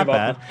 I Not give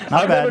bad. up.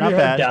 Not I've bad, already not heard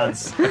bad.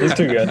 Dance. It's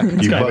too good.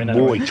 It's You gonna bad win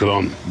anyway. boy,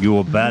 Tom. You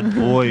a bad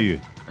boy.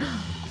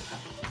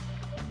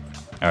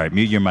 All right,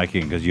 mute your mic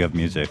because you have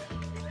music.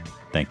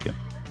 Thank you.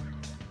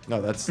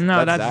 No, that's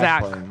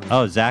Zach. playing.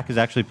 Oh, Zach is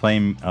actually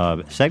playing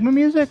segment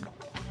music?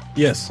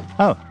 Yes.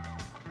 Oh.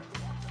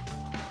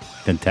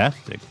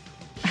 Fantastic.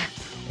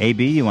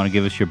 AB, you want to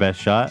give us your best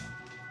shot?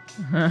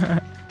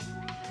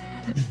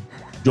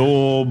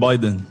 Joe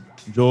Biden.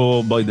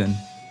 Joe Biden.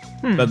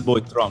 Bad boy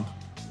Trump.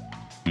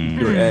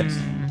 Your ass.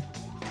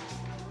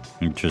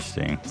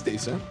 Interesting. It's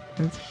decent.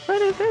 It's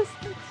pretty this.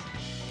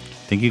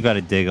 Think you got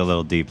to dig a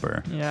little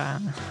deeper. Yeah.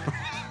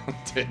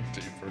 Dig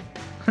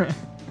deeper.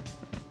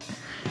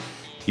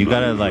 You got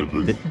to like...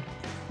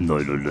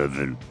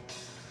 9/11.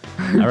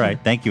 All right,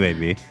 thank you,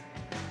 AB.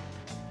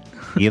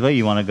 Hila,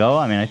 you want to go?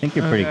 I mean, I think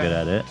you're pretty Okay. good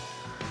at it.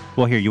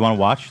 Well, here, you want to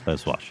watch?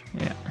 Let's watch.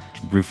 Yeah.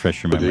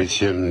 Refresh your memory. Today's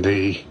same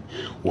day.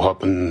 What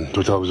happened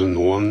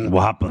 2001?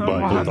 What happened?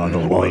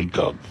 Biden, wake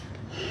up.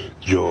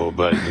 Joe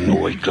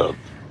Biden, wake up.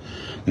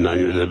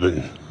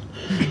 9/11.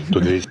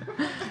 Today's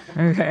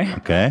Okay.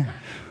 Okay.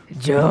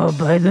 Joe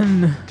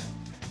Biden,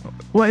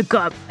 wake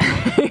up.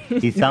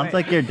 He sounds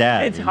like your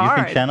dad. It's You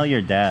hard. can channel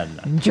your dad.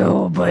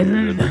 Joe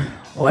Biden,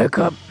 wake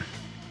up.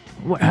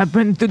 What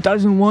happened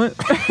 2001?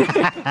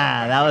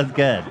 Ah, that was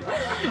good.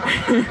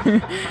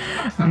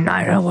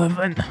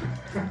 9/11.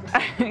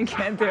 I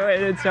can't do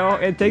it.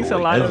 It takes a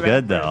lot That's of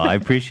good effort. though. I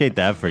appreciate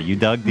the effort. You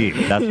dug deep.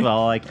 That's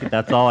all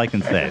I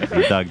can say.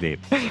 You dug deep.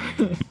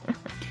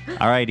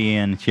 All right,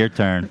 Ian, it's your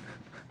turn.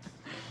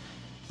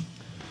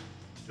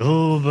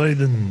 Joe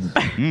Biden.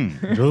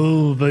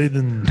 Joe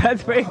Biden.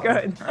 That's pretty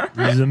good.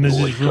 This is a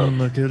message from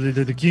Kelly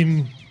to the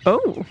Kim.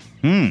 Oh,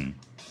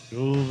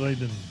 Joe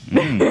Biden.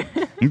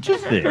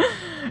 Interesting.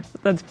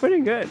 that's pretty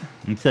good.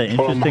 It's an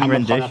interesting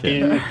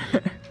rendition.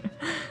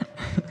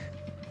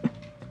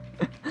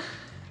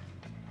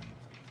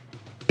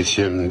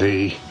 same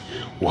day.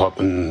 What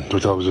happened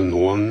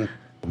 2001?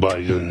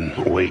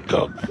 Biden, wake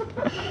up.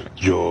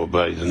 Joe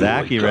Biden,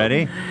 Zach, wake you up.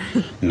 ready?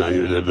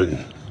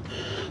 9/11.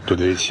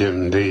 Today's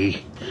same day.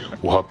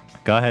 What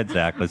Go ahead,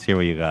 Zach. Let's hear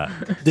what you got.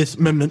 This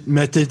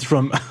message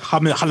from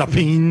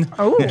Jalapeno.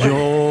 Oh.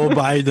 Joe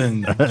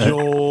Biden.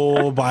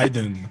 Joe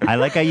Biden. I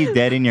like how you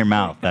dead in your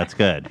mouth. That's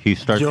good. He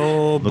starts.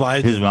 Joe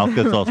Biden. His mouth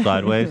gets all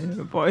sideways.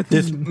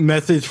 This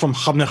message from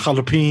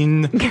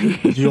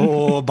Jalapeno.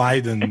 Joe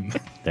Biden.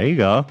 There you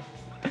go.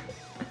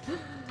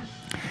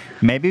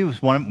 Maybe it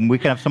was we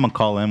could have someone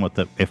call in with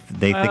if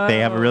they think they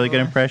have a really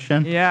good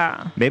impression.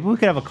 Yeah. Maybe we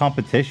could have a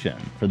competition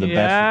for the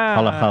Yeah.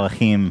 best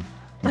Halachim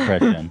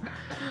impression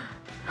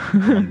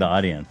among the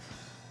audience.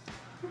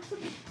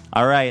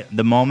 All right,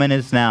 the moment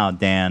is now,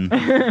 Dan.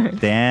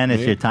 Dan,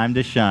 it's your time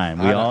to shine.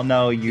 We all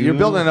know you. You're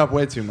building it up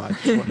way too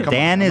much. Come on,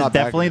 Dan I'm is not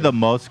that definitely good. the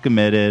most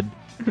committed.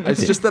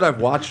 It's just that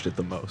I've watched it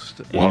the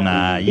most.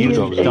 Nah, you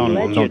don't.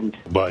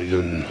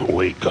 Biden,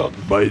 wake up.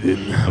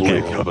 Biden,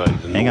 Okay. wake up.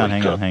 Biden, Hang on,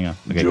 wake hang on, up. hang on.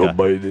 Okay, Joe go.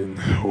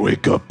 Biden,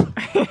 wake up.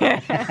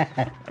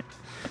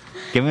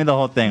 Give me the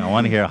whole thing. I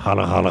want to hear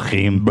hala hala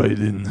khim.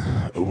 Biden,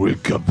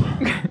 wake up.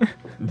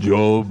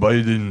 Joe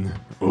Biden,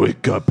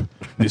 wake up.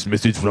 This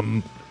message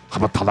from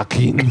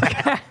Hamatalakin.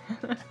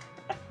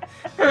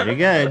 Pretty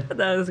good.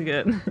 That was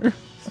good.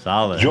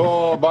 Solid.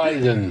 Joe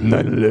Biden.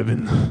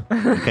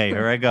 9/11. Okay,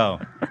 here I go.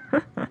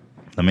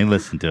 Let me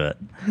listen to it.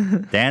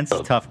 Dan's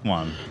a tough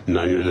one.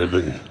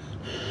 9/11.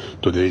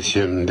 Today's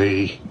same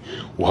day.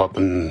 What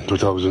happened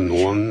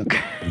 2001?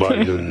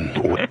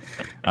 Biden.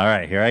 All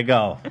right, here I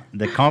go.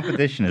 The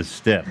competition is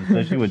stiff,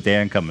 especially with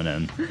Dan coming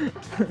in.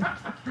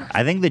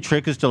 I think the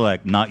trick is to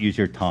like not use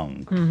your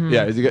tongue.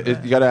 Yeah, you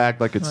got to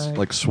act like it's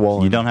like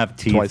swollen. You don't have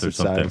teeth twice or its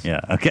something. size. Yeah.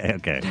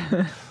 Okay.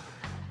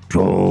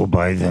 Joe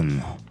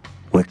Biden,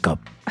 wake up.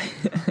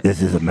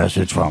 This is a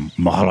message from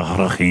Mahala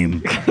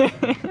Harahim.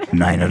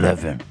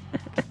 9/11.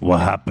 What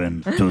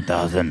happened?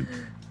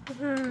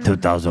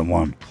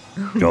 2001.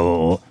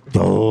 Joe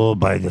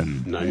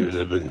Biden.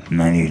 9/11.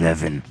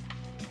 9/11.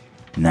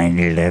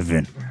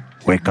 9/11.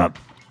 Wake up.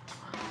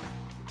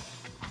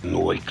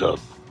 Wake up.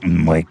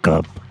 Wake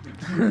up.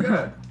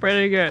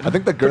 Pretty good. I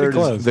think the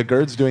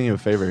GERD's doing you a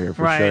favor here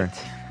for right. sure.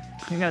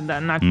 You got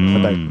that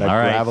natural. That All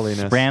right.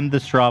 graveliness. Spam the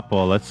straw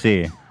poll. Let's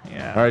see.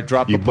 Yeah. All right,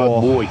 drop You the bad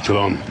ball. boy,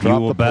 John.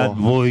 You a bad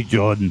boy,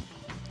 Jordan.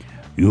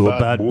 You a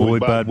bad boy,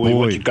 bad boy.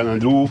 What you gonna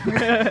do?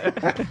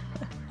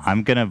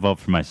 I'm gonna vote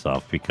for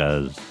myself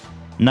because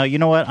no, you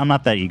know what? I'm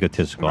not that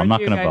egotistical. I'm Weren't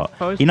not you gonna guys vote.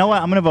 supposed You know to?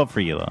 what? I'm gonna vote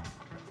for Hila.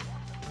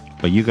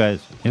 But you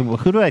guys,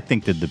 who do I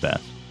think did the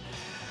best?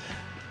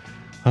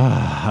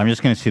 I'm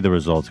just gonna see the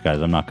results, guys.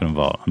 I'm not gonna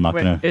vote. I'm not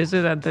Wait, gonna. is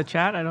it at the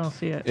chat? I don't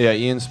see it. Yeah,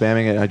 Ian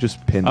spamming it. I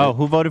just pinned Oh, it.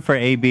 who voted for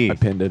AB? I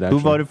pinned it, Who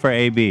actually. voted for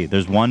AB?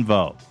 There's one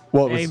vote.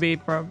 Well, it was, AB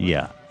probably.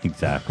 Yeah,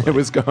 exactly. it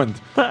was going.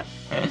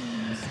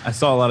 I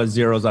saw a lot of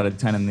zeros out of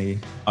 10 in the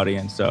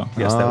audience, so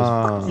yes, that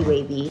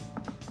was.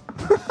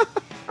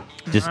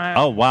 Just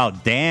oh wow,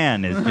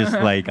 Dan is just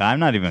like I'm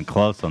not even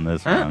close on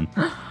this one.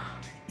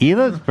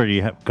 Hila's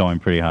going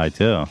pretty high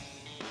too.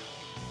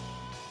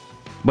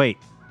 Wait,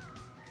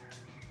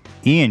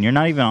 Ian, you're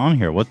not even on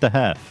here. What the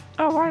heck?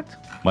 Oh, what?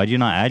 Why'd you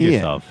not add Ian.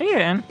 yourself?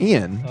 Ian.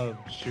 Ian, Oh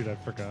shoot, I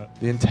forgot.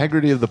 the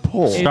integrity of the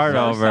poll. Start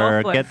so over.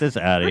 selfless. Get this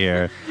out of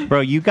here,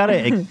 bro. You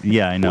gotta.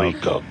 Yeah, I know.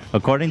 Wake up.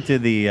 According to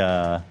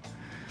the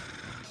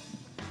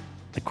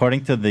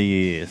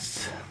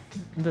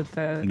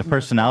the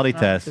personality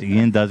test,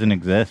 Ian doesn't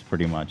exist.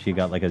 Pretty much, he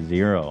got like a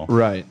 0.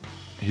 Right.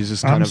 He's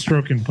just kind I'm of.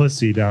 stroking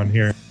pussy down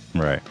here.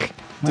 Right.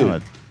 Dude,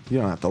 Well, you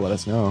don't have to let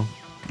us know.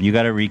 you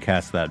got to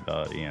recast that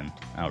vote, Ian.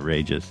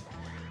 Outrageous.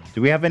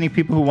 Do we have any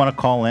people who want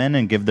to call in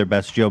and give their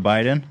best Joe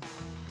Biden?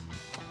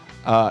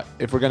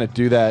 If we're gonna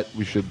do that,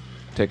 we should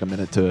take a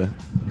minute to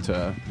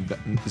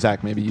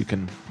Zach. Maybe you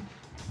can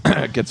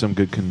get some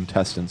good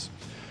contestants.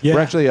 Yeah,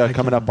 we're actually I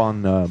coming can. up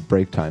on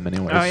break time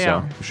anyway, Oh,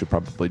 yeah. so we should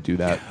probably do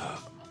that.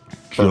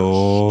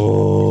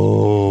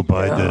 Joe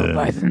Biden.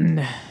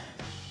 Biden.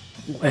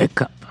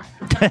 Wake up.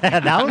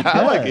 That was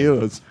I like good.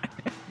 Elo's.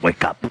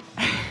 Wake up.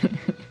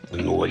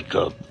 And wake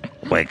up.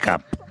 Wake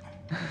up.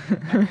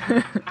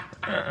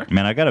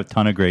 Man, I got a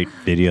ton of great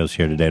videos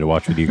here today to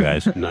watch with you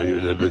guys.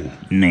 9/11.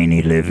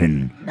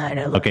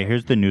 9/11. Okay,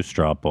 here's the new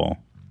straw poll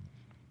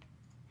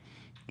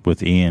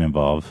with Ian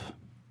involved.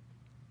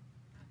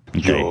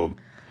 Okay, Joe.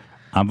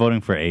 I'm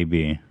voting for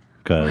AB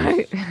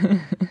because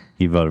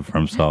he voted for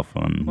himself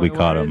when we Wait,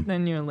 caught where is him. the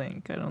new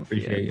link? I don't see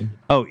Appreciate it. you.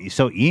 Oh,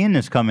 so Ian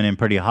is coming in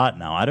pretty hot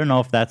now. I don't know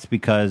if that's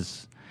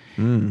because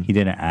he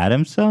didn't add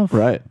himself.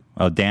 Right.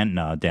 Oh,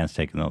 Dan's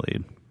taking the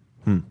lead.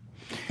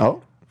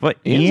 Oh, But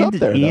Ian's Ian, up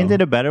there, Ian though.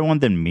 did a better one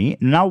than me.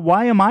 Now,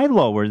 why am I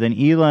lower than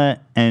Ela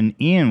and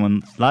Ian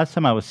when last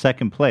time I was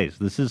second place?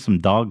 This is some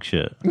dog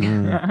shit. He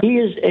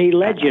is a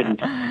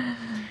legend.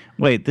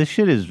 Wait, this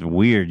shit is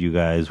weird, you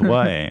guys.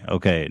 Why?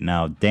 Okay,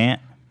 now Dan.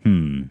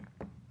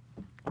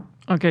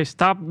 Okay,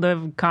 stop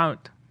the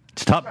count.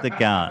 Stop the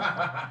count.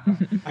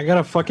 I got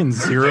a fucking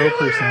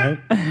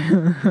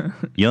 0%.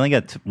 You only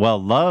got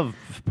Love,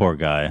 poor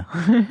guy.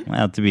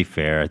 Well, to be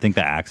fair, I think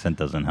the accent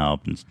doesn't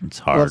help. It's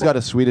hard. Love's got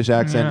a Swedish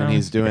accent, and Yeah.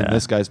 he's doing Yeah.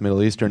 this guy's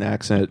Middle Eastern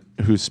accent,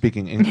 who's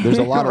speaking English. There's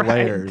a lot of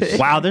Right. layers.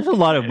 Wow, there's a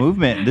lot of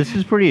movement. This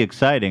is pretty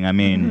exciting. I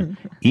mean,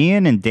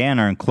 Ian and Dan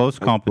are in close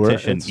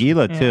competition. it's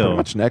Ela Yeah. too. Pretty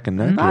much neck and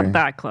neck Not here.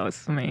 that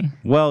close to me.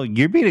 Well,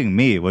 you're beating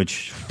me,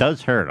 which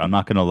does hurt. I'm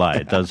not gonna lie,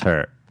 it does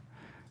hurt.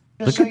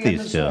 Just Look so at you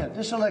these two. understand,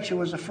 this election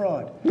was a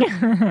fraud.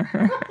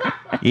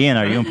 Ian,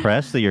 are you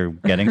impressed that you're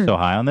getting so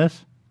high on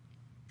this?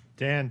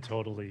 Dan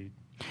totally.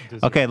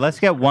 deserves Okay, let's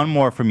get one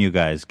more from you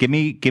guys. Give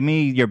me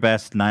your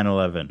best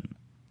 9/11.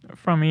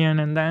 From Ian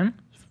and Dan.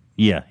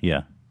 Yeah.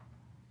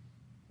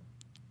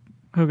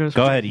 Who goes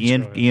Go first? ahead,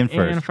 Ian. Ian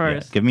first. Ian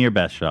first. Yeah, give me your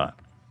best shot.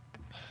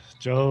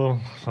 Joe.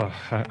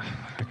 I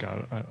got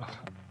it.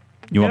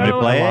 You want me to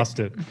No. play I it? lost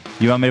it.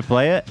 You want me to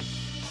play it?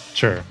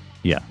 Sure.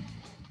 Yeah.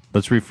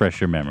 Let's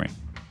refresh your memory.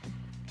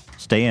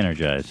 Stay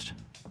energized.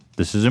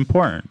 This is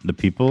important. The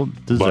people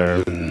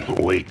deserve Biden,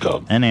 wake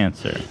up. an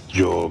answer.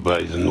 Joe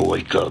Biden,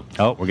 wake up.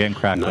 Oh, we're getting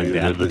crackling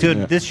down. 9/11.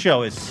 Dude, this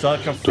show is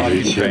such a fucking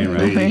Today's train same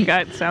wreck. day. We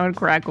got sound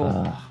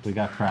crackle. We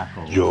got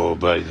crackle. Joe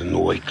Biden,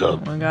 wake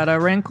up. We got a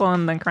wrinkle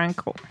and then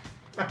crankle.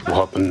 What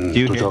happened Do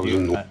you to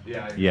hear?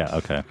 Yeah.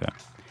 Okay.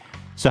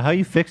 So how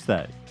you fix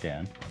that,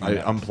 Dan? I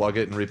unplug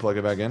it and replug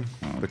it back in.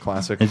 The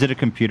classic. Is it a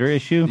computer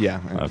issue? Yeah.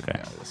 Okay.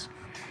 Yeah, it is.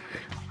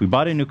 We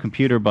bought a new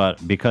computer,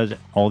 but because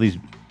all these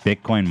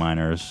Bitcoin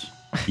miners,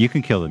 you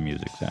can kill the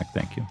music, Zach.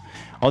 Thank you.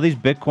 All these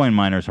Bitcoin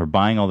miners are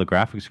buying all the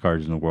graphics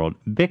cards in the world.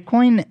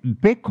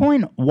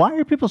 Bitcoin. Why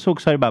are people so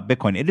excited about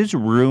Bitcoin? It is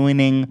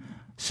ruining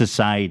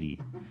society.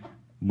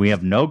 We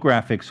have no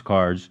graphics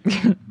cards.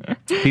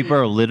 People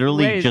are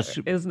literally Wait, just.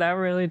 Is that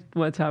really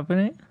what's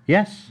happening?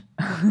 Yes.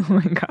 Oh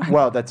my god.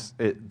 Well, that's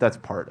it. That's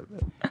part of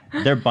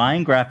it. They're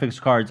buying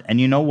graphics cards,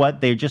 and you know what?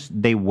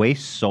 They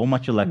waste so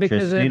much Because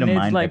electricity it to needs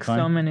mine like Bitcoin.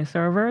 so many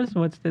servers.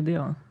 What's the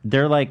deal?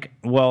 They're like,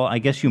 well, I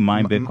guess you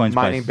mine Bitcoins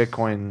by Mining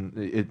Bitcoin,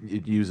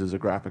 it uses a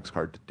graphics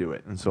card to do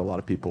it, and so a lot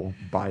of people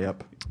buy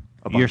up.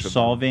 A bunch You're of them.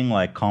 solving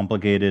like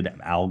complicated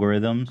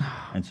algorithms,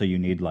 and so you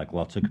need like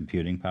lots of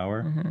computing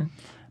power. Mm-hmm.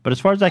 But as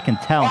far as I can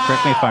tell,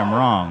 correct me if I'm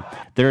wrong,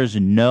 there's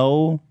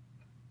no.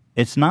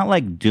 It's not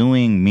like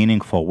doing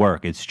meaningful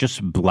work. It's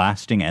just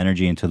blasting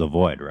energy into the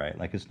void, right?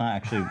 Like it's not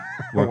actually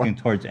working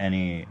towards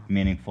any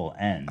meaningful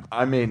end.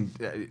 I mean,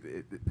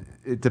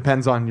 it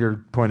depends on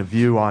your point of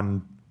view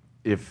on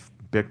if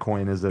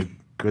Bitcoin is a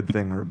good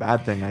thing or a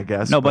bad thing, I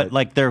guess. No, but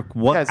like, they're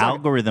what Yeah, it's not-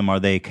 algorithm are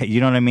they? You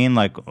know what I mean?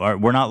 Like,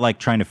 we're not like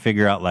trying to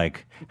figure out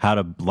like how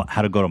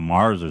to go to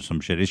Mars or some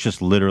shit. It's just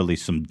literally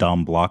some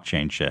dumb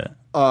blockchain shit.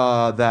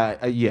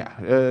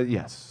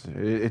 Yes.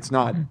 It's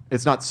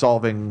not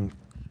solving.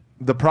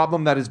 The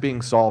problem that is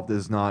being solved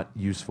is not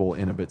useful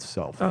in of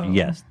itself. Oh,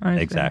 Yes, I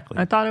see. exactly.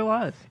 I thought it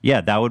was.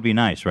 Yeah, that would be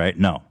nice, right?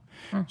 No.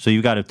 So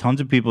you've got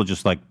tons of people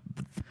just like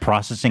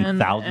processing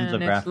thousands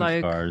of it's graphics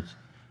like, cards.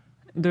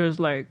 There's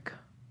like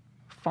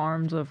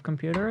farms of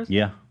computers.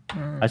 Yeah.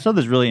 I saw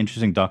this really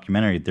interesting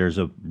documentary. There's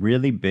a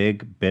really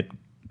big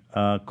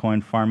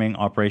Bitcoin farming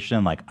operation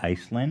in like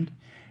Iceland.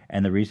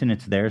 And the reason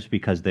it's there is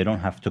because they don't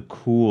have to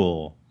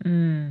cool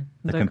the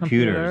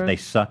computers. They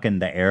suck in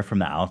the air from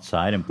the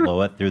outside and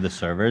blow it through the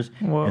servers.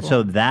 Whoa, and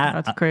so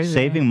that's crazy.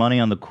 saving money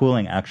on the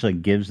cooling actually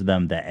gives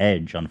them the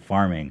edge on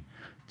farming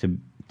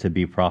to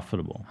be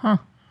profitable. Huh.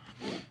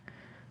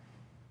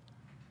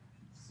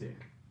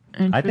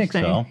 I think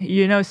so.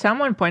 You know,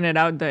 someone pointed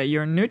out that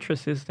your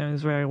Nutrisystem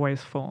is very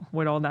wasteful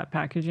with all that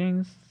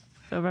packaging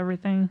of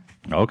everything.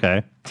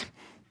 Okay.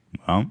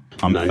 Well,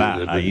 I'm No, fat.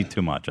 you're I eat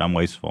too much. I'm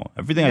wasteful.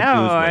 Everything I do No, is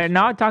wasteful. I'm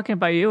not talking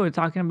about you. We're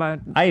talking about.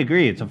 I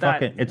agree. It's a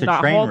that- it's a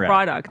that train whole wreck.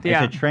 product,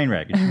 yeah. It's a train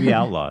wreck. It should be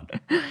outlawed.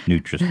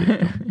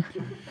 Nutrisystem.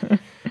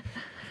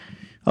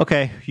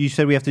 Okay, you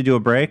said we have to do a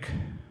break?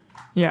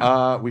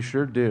 Yeah. We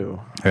sure do.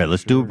 All right,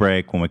 let's do a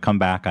break. When we come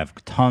back, I have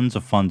tons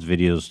of fun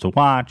videos to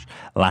watch,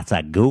 lots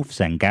of goofs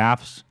and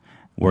gaffs.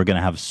 We're going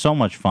to have so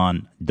much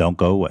fun. Don't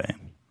go away.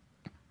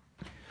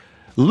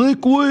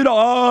 Liquid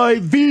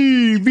IV,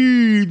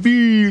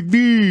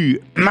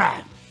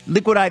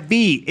 Liquid IV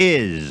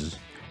is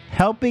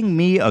helping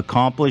me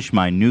accomplish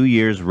my New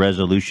Year's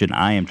resolution.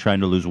 I am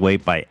trying to lose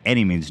weight by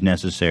any means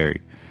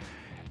necessary.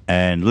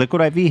 And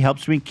Liquid IV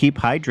helps me keep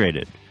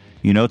hydrated.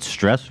 You know, it's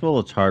stressful,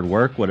 it's hard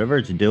work, whatever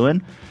it's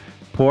doing.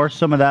 Pour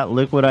some of that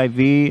Liquid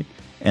IV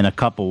in a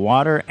cup of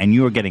water, and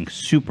you are getting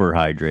super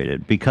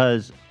hydrated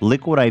because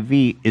Liquid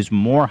IV is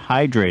more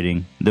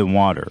hydrating than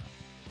water.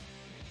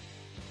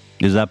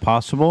 Is that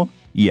possible?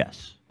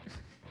 Yes.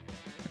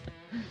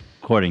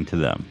 According to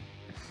them.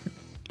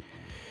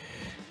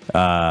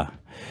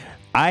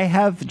 I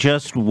have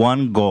just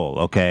one goal,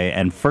 okay?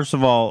 And first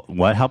of all,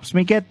 what helps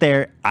me get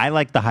there, I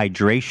like the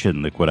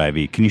hydration Liquid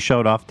IV. Can you show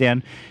it off,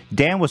 Dan?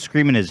 Dan was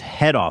screaming his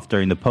head off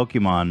during the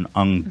Pokemon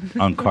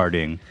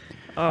uncarding,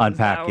 unpacking. Is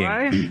that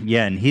why?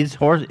 Yeah, and his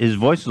voice is a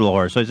little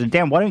hoarse. So I said,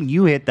 Dan, why don't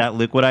you hit that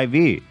Liquid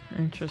IV?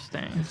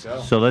 Interesting.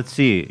 So let's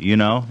see, you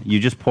know,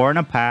 you just pour in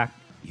a pack,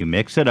 you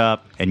mix it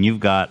up, and you've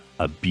got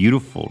a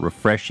beautiful,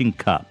 refreshing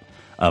cup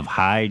of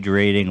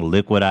hydrating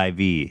Liquid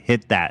IV.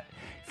 Hit that.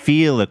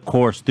 Feel it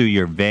course through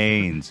your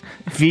veins.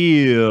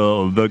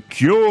 Feel the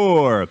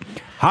cure.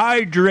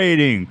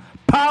 Hydrating.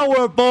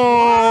 Powerful.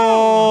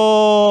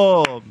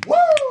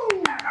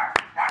 Woo!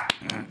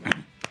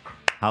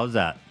 How's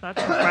that?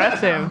 That's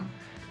impressive.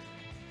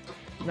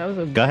 That was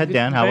a Go ahead,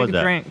 Dan. How big was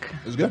that? drink.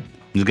 It was good.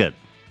 It was good.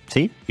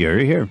 See? You're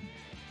here.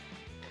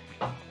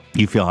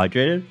 You feel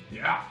hydrated?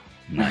 Yeah.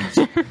 Nice.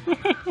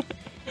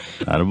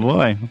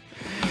 Attaboy.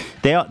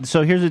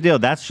 So here's the deal.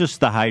 That's just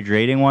the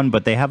hydrating one,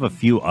 but they have a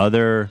few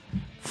other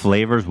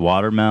flavors: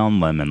 watermelon,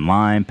 lemon,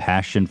 lime,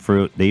 passion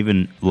fruit. They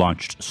even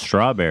launched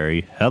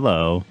strawberry.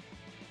 Hello.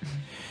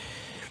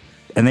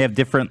 And they have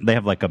different. They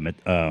have like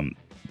a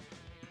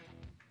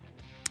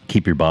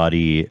keep your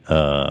body.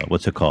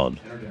 What's it called?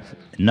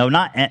 No,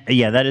 not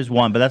yeah. That is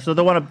one, but that's not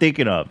the one I'm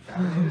thinking of.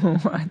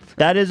 What?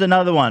 That is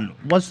another one.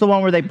 What's the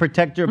one where they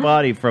protect your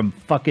body from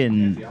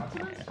fucking?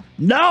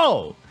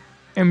 No.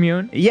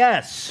 Immune?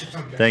 Yes.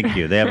 Thank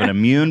you. They have an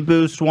immune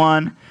boost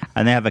one,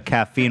 and they have a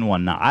caffeine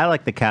one. Now, I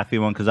like the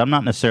caffeine one because I'm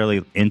not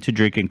necessarily into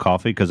drinking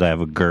coffee because I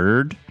have a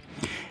GERD,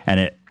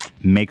 and it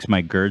makes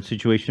my GERD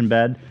situation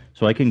bad.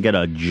 So I can get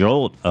a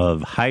jolt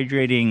of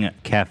hydrating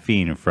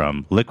caffeine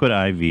from Liquid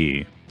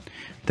IV.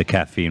 the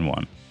caffeine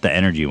one, the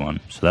energy one.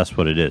 So that's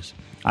what it is.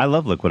 I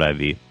love Liquid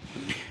IV.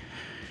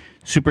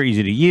 Super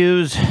easy to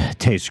use.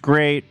 Tastes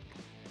great.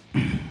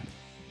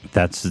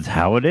 That's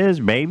how it is,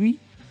 baby.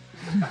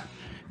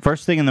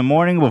 First thing in the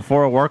morning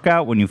before a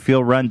workout, when you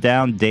feel run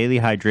down, daily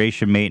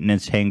hydration,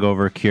 maintenance,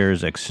 hangover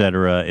cures,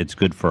 etc. It's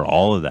good for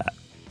all of that.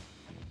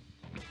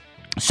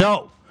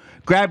 So,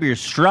 grab your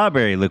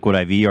strawberry Liquid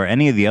IV or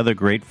any of the other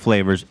great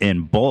flavors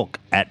in bulk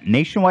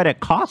nationwide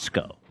at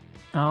Costco.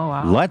 Oh,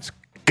 wow. Let's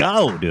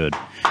go, dude.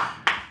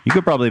 You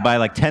could probably buy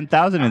like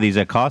 10,000 of these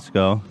at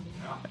Costco.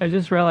 I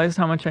just realized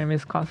how much I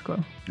miss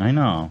Costco. I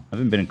know. I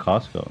haven't been in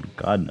Costco in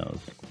God knows.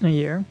 A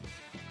year.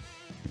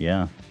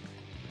 Yeah.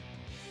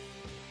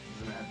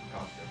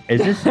 Is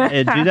this?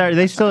 Are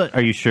they still?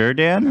 Are you sure,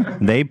 Dan?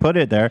 They put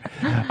it there.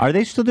 Are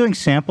they still doing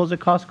samples at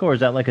Costco, or is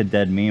that like a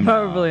dead meme?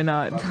 Probably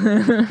not.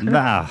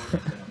 Nah,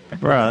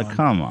 bro,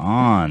 come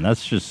on.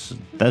 That's just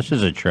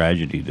a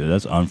tragedy, dude.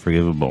 That's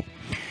unforgivable.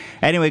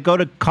 Anyway, go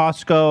to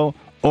Costco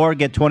or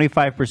get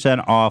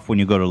 25% off when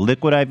you go to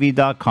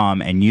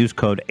liquidiv.com and use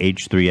code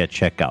H3 at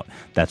checkout.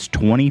 That's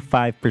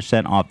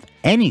 25% off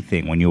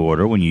anything when you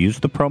order when you use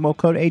the promo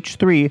code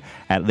H3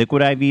 at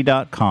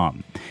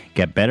liquidiv.com.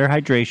 Get better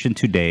hydration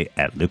today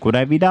at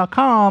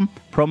liquidiv.com.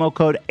 Promo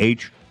code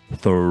H3.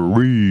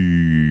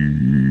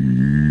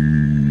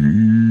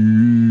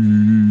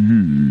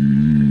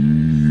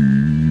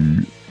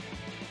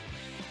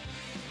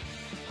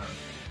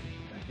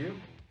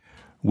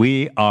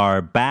 We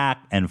are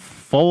back and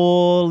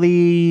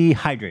fully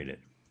hydrated.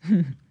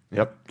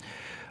 Yep.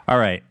 All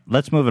right,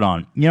 let's move it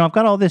on. You know, I've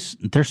got all this.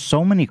 There's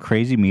so many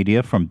crazy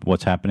media from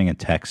what's happening in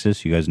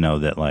Texas. You guys know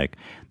that, like,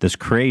 this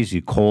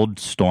crazy cold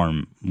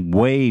storm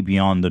way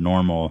beyond the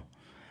normal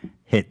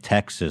hit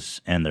Texas,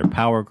 and their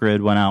power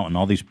grid went out, and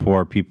all these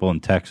poor people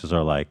in Texas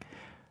are like,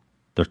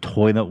 their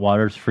toilet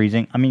water's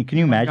freezing. I mean, can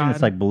you imagine?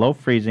 It's like below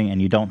freezing,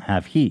 and you don't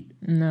have heat.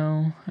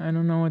 No, I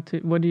don't know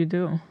what do you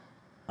do?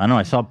 I know.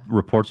 I saw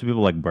reports of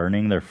people like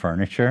burning their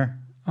furniture.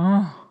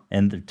 Oh.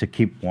 And to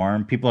keep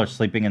warm. People are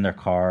sleeping in their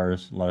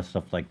cars, a lot of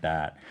stuff like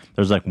that.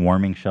 There's like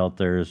warming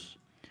shelters.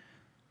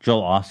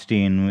 Joel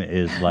Osteen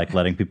is like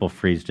letting people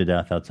freeze to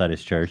death outside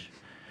his church.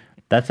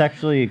 That's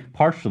actually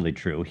partially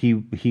true.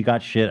 He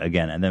got shit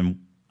again. And then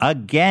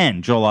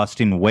again, Joel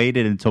Osteen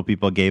waited until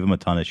people gave him a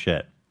ton of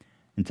shit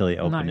until he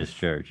opened his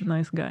church.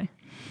 Nice guy.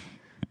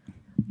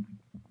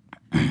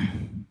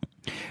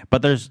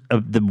 But there's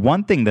the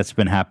one thing that's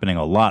been happening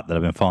a lot that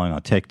I've been following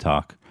on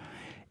TikTok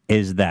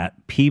is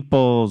that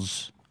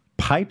people's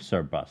pipes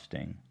are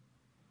busting.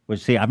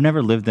 Which, see, I've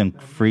never lived in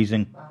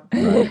freezing.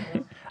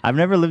 I've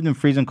never lived in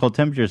freezing cold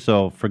temperatures,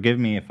 so forgive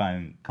me if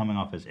I'm coming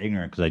off as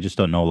ignorant because I just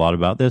don't know a lot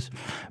about this.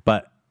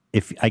 But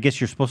I guess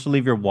you're supposed to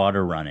leave your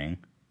water running.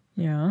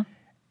 Yeah.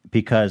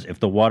 Because if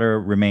the water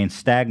remains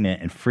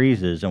stagnant, it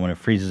freezes, and when it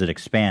freezes, it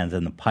expands,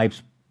 and the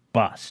pipes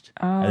bust,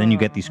 and then you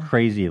get these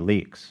crazy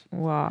leaks.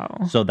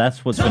 Wow. So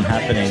that's what's been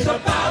happening. Oh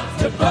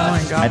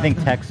my God. I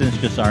think Texans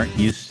just aren't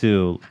used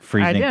to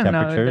freezing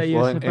temperatures.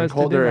 Well, in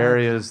colder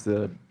areas,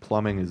 the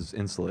plumbing is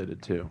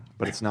insulated too,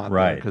 but it's not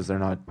Right. because they're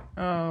not.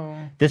 Oh.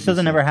 This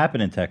doesn't ever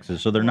happen in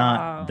Texas, so they're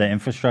not. The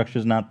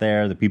infrastructure's not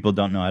there. The people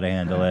don't know how to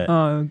handle it.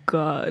 Oh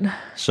God.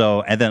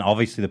 So, and then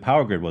obviously the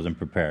power grid wasn't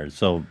prepared.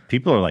 So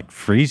people are like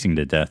freezing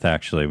to death.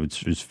 Actually,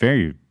 which is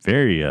very,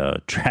 very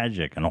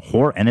tragic and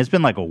and it's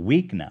been like a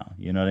week now.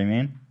 You know what I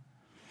mean?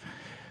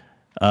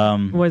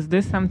 Was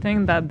this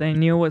something that they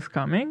knew was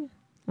coming?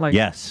 Like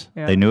Yes,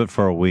 they knew it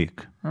for a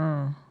week.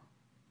 Oh.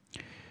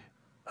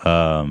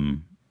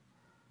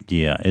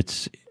 Yeah,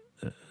 it's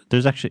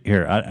there's actually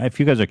here. If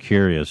you guys are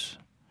curious,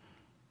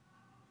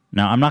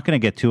 now I'm not going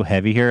to get too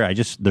heavy here.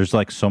 There's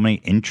like so many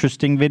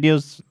interesting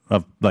videos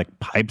of like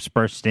pipes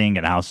bursting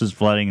and houses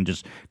flooding and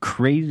just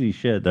crazy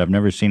shit that I've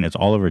never seen. It's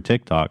all over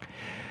TikTok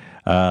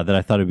that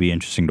I thought it'd be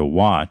interesting to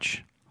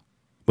watch.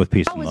 With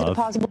peace and How is love. it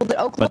possible that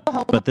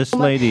Oklahoma But this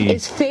lady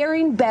is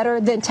faring better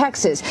than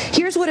Texas?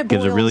 Here's what it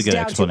gives boils a really good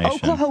down to. explanation.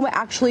 Oklahoma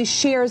actually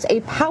shares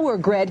a power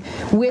grid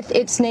with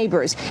its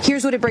neighbors.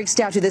 Here's what it breaks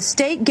down to. The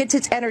state gets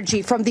its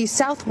energy from the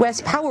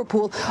Southwest Power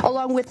Pool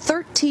along with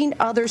 13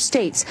 other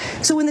states.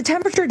 So when the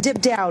temperature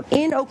dipped down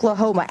in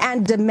Oklahoma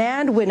and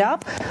demand went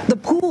up, the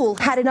pool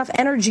had enough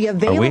energy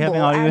available. Are we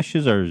having audio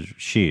issues or is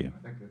she?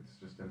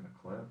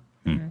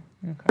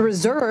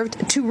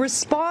 Reserved to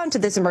respond to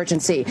this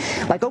emergency.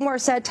 Like Omar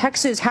said,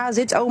 Texas has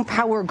its own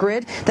power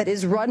grid that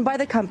is run by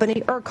the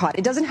company ERCOT.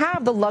 It doesn't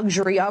have the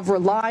luxury of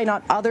relying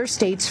on other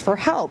states for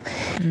help.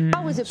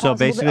 How is it So possible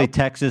basically,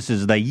 Texas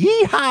is the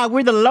yeehaw,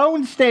 we're the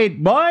lone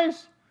state,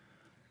 boys.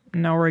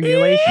 No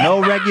regulation.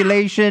 No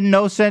regulation,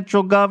 no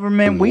central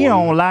government. We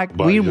don't like,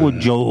 we will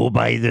Joe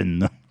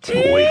Biden.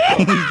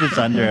 He's just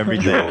under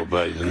everything. Joe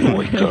Biden,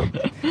 wake up.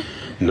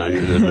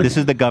 This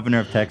is the governor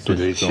of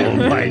Texas. Joe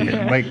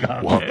Biden, wake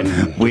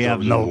up. We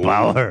have no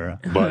power.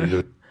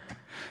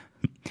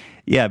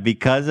 Yeah,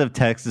 because of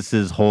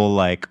Texas's whole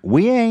like,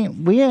 we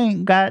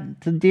ain't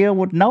got to deal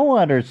with no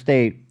other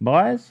state,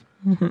 boys.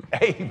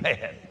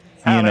 Amen.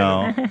 You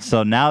know,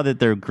 so now that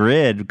their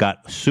grid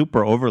got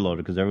super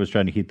overloaded because everyone's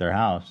trying to heat their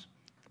house,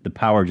 the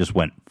power just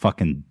went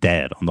fucking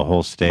dead on the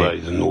whole state.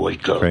 Biden,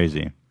 wake up.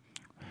 Crazy.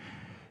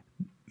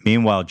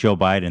 Meanwhile, Joe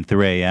Biden,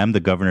 3 a.m., the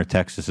governor of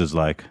Texas is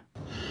like,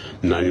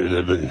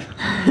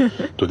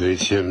 9/11.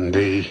 Today's same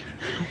day.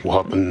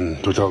 What happened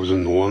in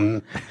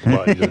 2001?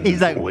 Biden,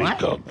 he's like, wake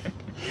what? up.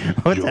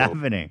 What's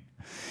happening?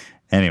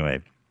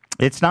 Anyway,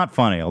 it's not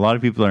funny. A lot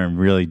of people are in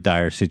really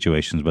dire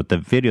situations, but the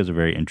videos are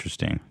very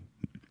interesting.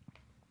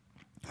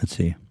 Let's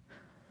see.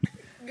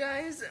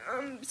 Guys,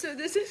 so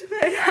this is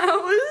my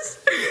house.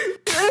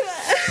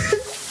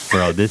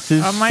 Bro, this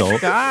is Oh my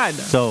God.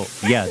 So,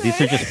 yeah, these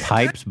are just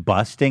pipes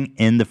busting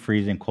in the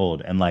freezing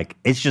cold. And, like,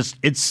 it's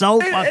so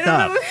fucked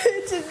up.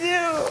 What to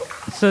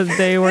do? So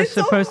they were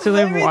supposed to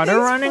leave water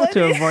running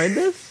to avoid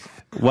this?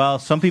 Well,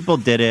 some people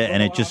did it,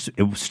 and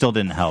it still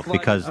didn't help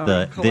because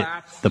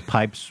the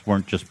pipes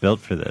weren't just built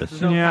for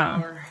this. No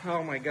power.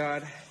 Oh my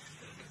god.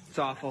 It's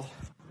awful.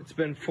 It's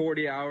been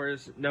 40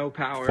 hours, no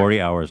power.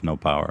 40 hours, no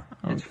power.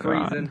 It's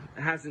freezing.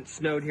 It hasn't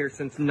snowed here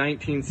since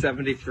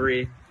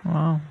 1973.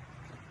 Wow.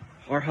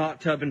 Our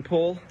hot tub and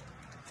pool,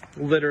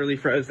 literally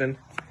frozen.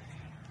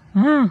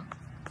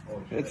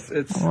 It's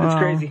Wow.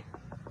 crazy.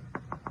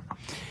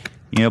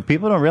 You know,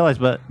 people don't realize,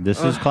 but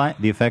this is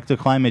the effect of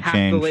climate Half the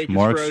change, lake is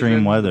more frozen.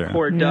 extreme weather.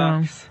 Poor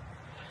ducks.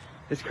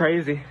 It's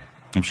crazy.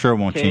 I'm sure it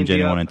won't Can't change be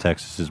anyone up. in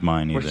Texas's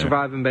mind We're either.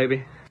 surviving,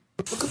 baby.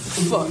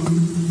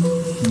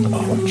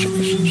 Oh,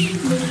 Jesus.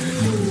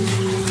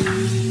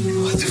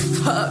 What the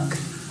fuck?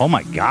 Oh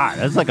my God,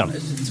 that's like a.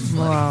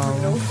 Wow.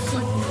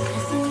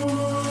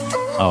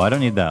 Oh, I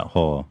don't need that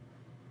whole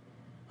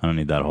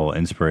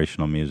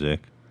inspirational music.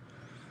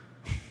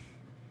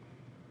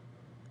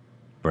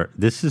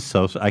 This is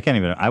so. I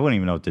wouldn't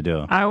even know what to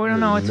do. I wouldn't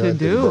know what to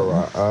do.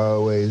 Bro, I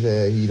always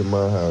had heat in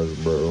my house,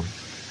 bro.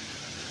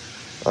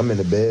 I'm in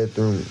the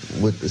bathroom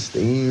with the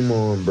steam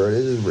on, bro.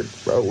 This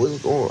is, bro,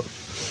 what's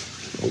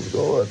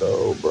going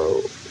on,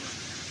 bro?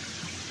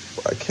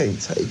 I can't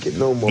take it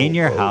no more. In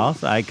your bro.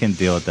 house, I can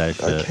deal with that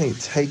shit. I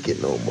can't take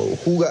it no more.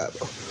 Who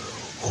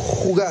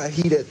got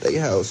heat at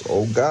their house?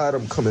 Oh God,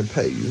 I'm coming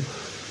pay you.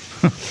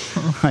 I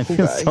Who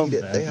feel got so heat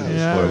at bad. their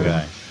house? Poor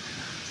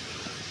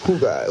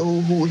bro? guy.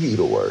 Who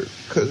heater work?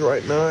 Cause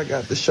right now I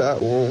got the shower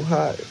on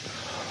hot.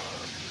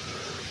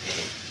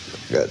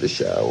 Got the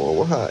shower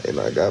on hot, and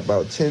I got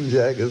about 10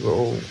 jackets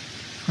on.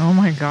 Oh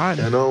my God.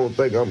 And I don't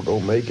think I'm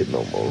gonna make it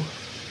no more.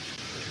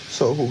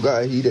 So who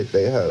got heat at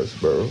their house,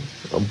 bro?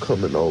 I'm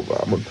coming over.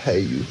 I'm gonna pay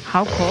you.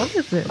 How cold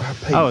is it?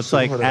 Oh, it's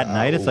like at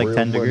night. It's like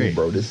 10 degrees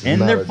bro. This is in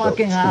not their a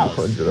fucking house.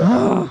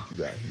 $200 you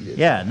got heat at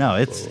Yeah, no,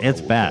 it's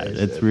bad.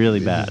 It's really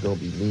bad. It's gonna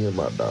be me and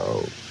my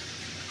dog.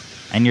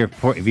 And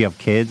if you have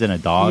kids and a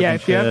dog, Yeah,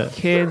 and if you shit, have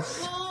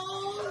kids,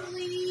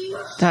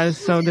 that is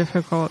so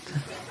difficult.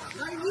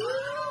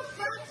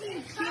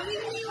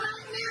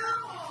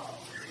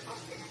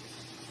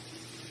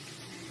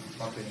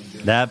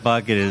 that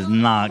bucket is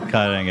not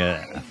cutting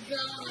it.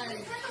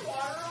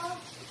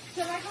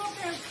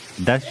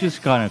 That's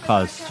just gonna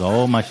cause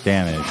so much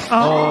damage.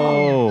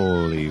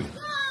 Holy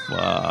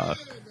fuck!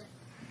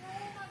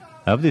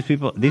 I hope these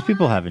people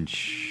have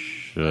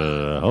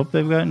hope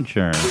they've got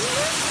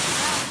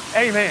insurance.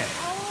 Amen.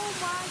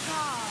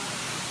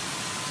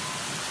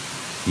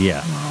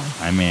 Yeah,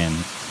 I mean,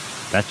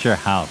 that's your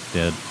house,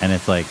 dude, and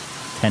it's like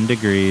 10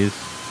 degrees.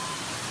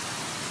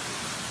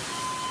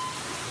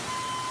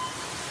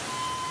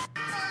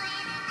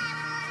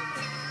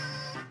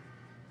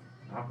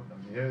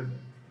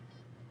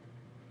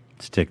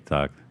 It's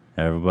TikTok.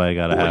 Everybody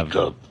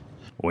gotta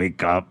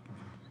wake up.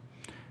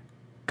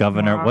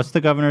 Governor, Wow. what's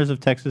the governors of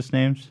Texas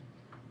names?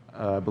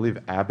 I believe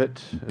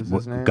Abbott is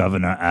his name.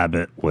 Governor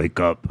Abbott, wake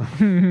up.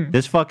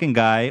 This fucking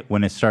guy,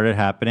 when it started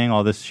happening,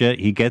 all this shit,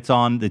 he gets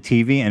on the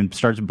TV and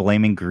starts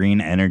blaming green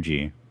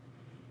energy.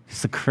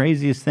 It's the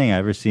craziest thing I've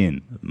ever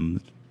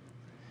seen.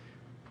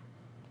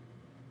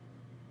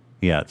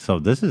 Yeah, so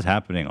this is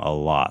happening a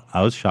lot.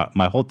 I was shocked.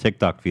 My whole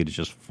TikTok feed is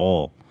just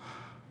full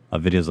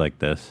of videos like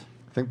this.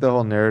 I think the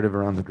whole narrative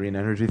around the green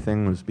energy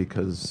thing was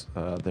because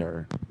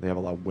they have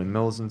a lot of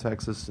windmills in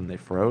Texas and they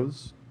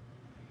froze,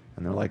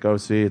 and they're like, oh,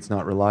 see, it's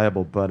not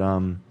reliable. But I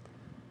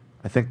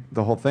think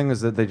the whole thing is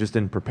that they just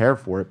didn't prepare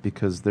for it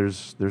because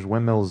there's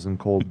windmills in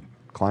cold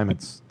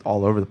climates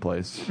all over the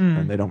place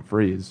and they don't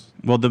freeze.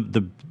 Well,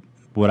 the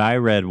what I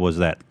read was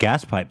that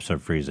gas pipes are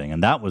freezing,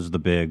 and that was the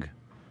big.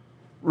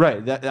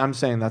 Right, I'm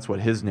saying that's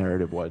what his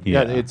narrative was.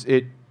 Yeah.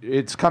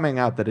 It's coming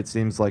out that it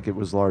seems like it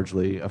was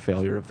largely a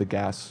failure of the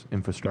gas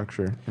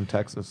infrastructure in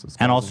Texas.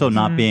 And also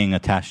not being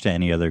attached to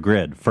any other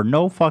grid for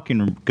no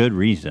fucking good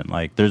reason.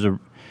 Like there's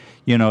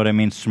you know what I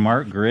mean?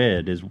 Smart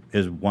grid is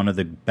one of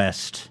the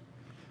best.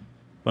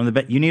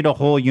 You need a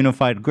whole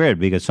unified grid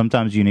because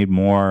sometimes you need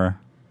more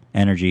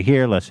energy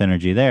here, less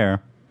energy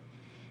there.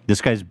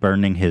 This guy's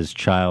burning his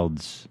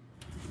child's.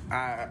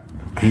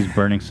 He's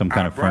burning some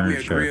kind of brought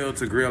furniture. me a grill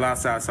to grill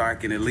outside so I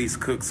can at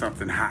least cook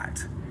something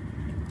hot.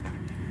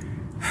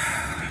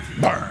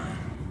 Burn.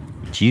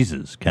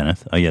 Jesus,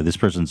 Kenneth. Oh yeah, this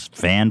person's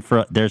fan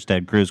for. There's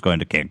Ted Cruz going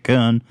to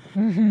Cancun.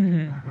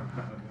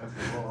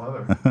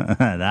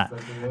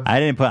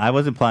 I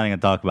wasn't planning to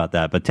talk about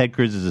that, but Ted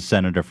Cruz is a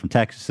senator from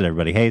Texas that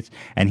everybody hates,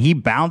 and he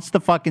bounced the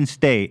fucking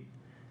state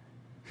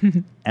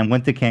and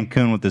went to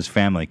Cancun with his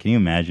family. Can you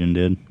imagine,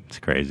 dude? It's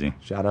crazy.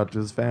 Shout out to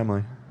his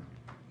family.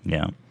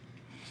 Yeah.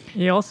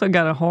 He also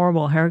got a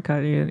horrible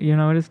haircut. You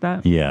noticed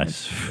that?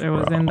 Yes. It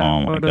was bro. in that Oh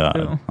my photo god.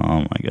 too. Oh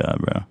my god,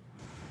 bro.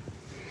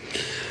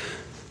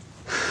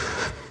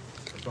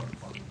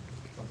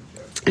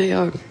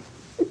 I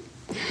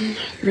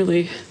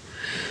really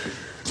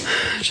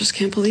I just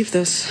can't believe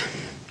this.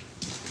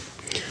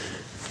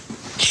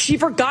 She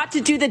forgot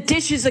to do the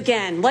dishes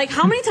again. Like,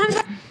 how many times?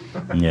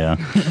 Yeah.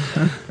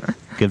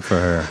 Good for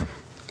her.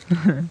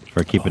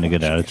 For keeping a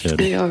good attitude.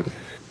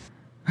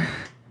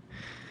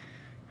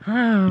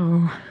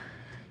 Oh.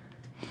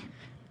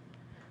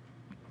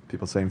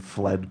 People saying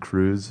fled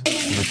Cruz in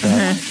the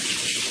chat.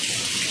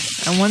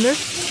 I wonder,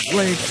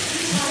 like,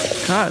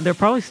 God, they're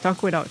probably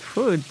stuck without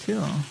food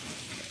too.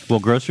 Well,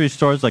 grocery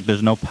stores, like,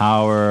 there's no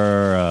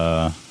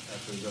power.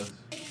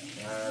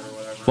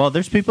 Well,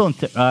 there's people in.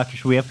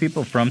 We have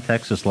people from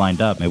Texas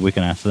lined up. Maybe we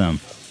can ask them.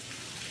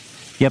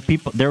 Yeah,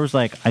 people. There was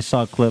like, I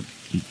saw a clip.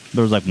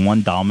 There was like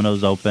one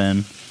Domino's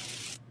open,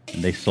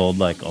 and they sold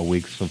like a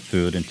week's of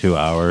food in 2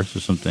 hours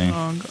or something.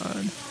 Oh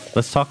God.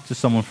 Let's talk to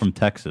someone from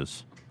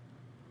Texas.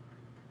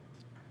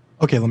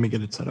 Okay, let me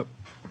get it set up.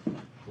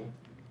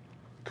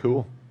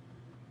 Cool.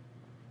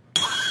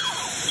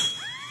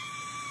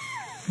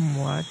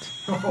 What?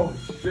 Oh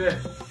shit.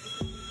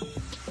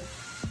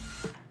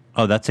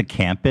 Oh, that's a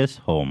campus?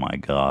 Oh my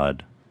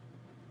god.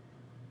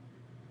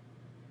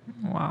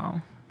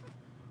 Wow.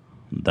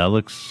 That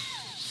looks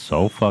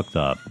so fucked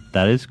up.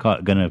 That is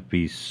gonna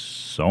be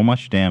so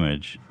much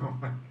damage. Oh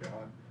my god.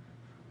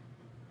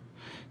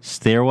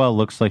 Stairwell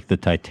looks like the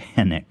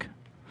Titanic.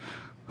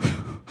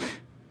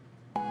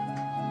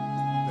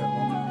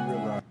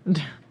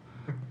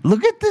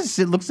 Look at this.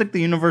 It looks like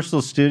the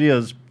Universal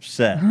Studios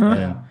set,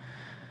 man.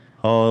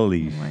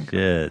 Holy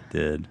shit,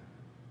 dude.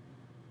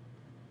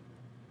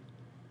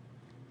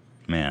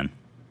 Man.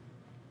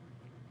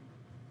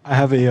 I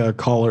have a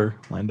caller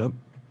lined up.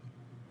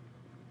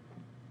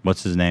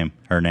 What's his name?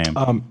 Her name?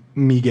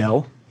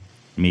 Miguel.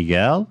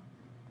 Miguel?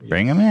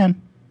 Bring him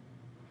in.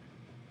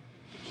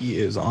 He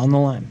is on the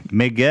line.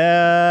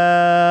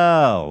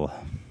 Miguel.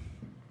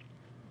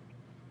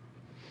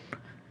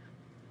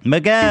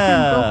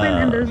 Miguel. Open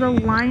and there's a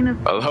line of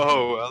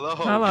Hello.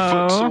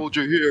 Hello. Foot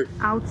soldier here.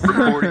 outside.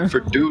 Reporting for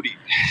duty.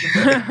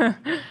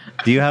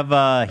 Do you have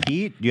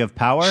heat? Do you have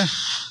power?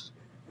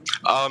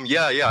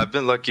 Yeah. I've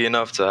been lucky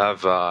enough to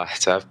have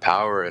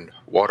power and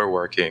water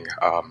working.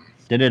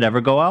 Did it ever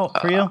go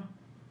out for you?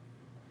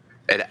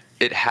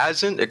 It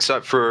hasn't,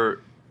 except for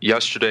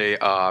yesterday.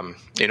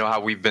 You know how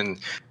we've been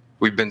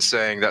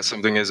saying that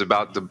something is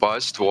about to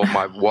bust. Well,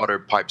 my water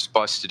pipes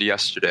busted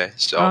yesterday.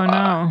 So. Oh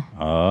no.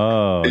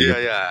 Oh.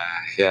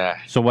 Yeah.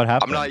 So what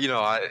happened? I'm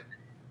not.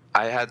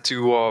 I had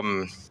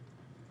to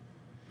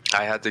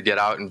get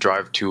out and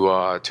drive to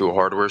a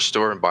hardware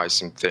store and buy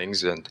some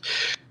things, and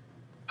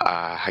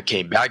I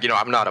came back.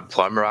 I'm not a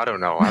plumber. I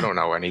don't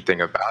know anything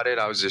about it.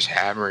 I was just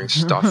hammering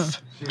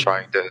stuff,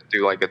 trying to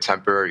do like a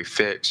temporary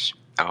fix.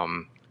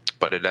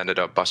 But it ended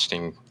up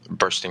bursting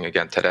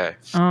again today.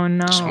 Oh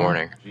no. This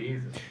morning.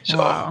 So,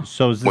 Wow.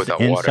 So is this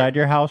without inside water.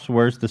 your house?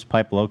 Where's this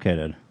pipe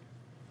located?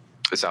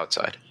 It's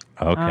outside.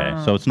 Okay,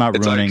 Oh. so it's not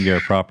It's ruining like-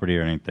 your property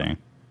or anything.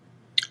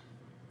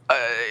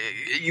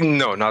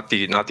 No, not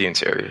the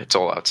interior. It's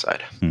all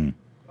outside.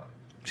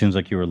 Seems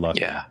like you were lucky.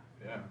 Yeah.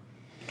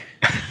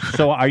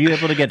 So are you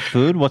able to get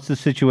food? What's the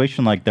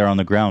situation like there on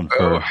the ground?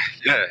 For...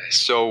 Yeah.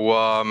 So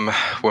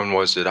when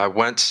was it? I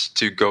went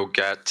to go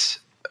get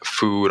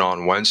food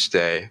on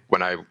Wednesday.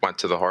 When I went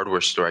to the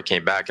hardware store, I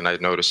came back and I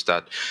noticed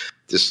that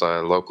this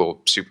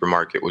local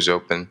supermarket was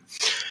open.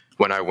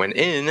 When I went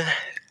in,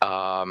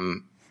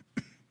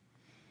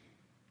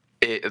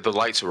 the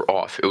lights were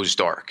off. It was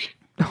dark.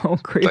 Oh,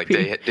 creepy. Like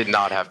they did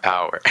not have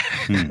power.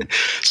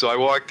 So I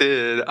walked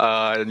in,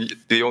 and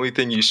the only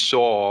thing you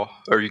saw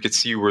or you could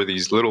see were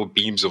these little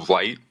beams of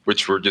light,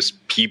 which were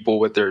just people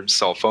with their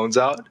cell phones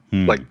out,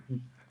 like Oh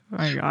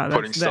my God,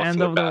 putting that's the stuff end in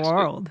the of the basket.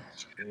 world.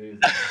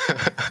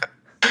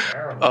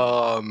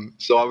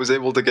 So I was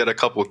able to get a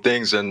couple of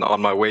things, and on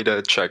my way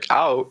to check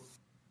out,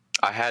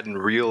 I hadn't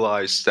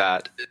realized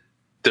that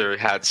there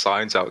had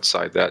signs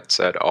outside that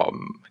said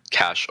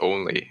cash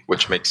only,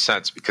 which makes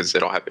sense because they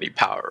don't have any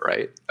power,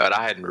 right? And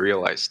I hadn't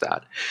realized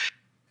that.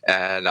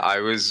 And I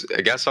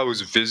guess I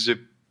was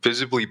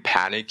visibly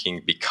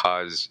panicking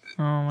because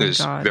Oh my this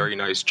God. very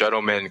nice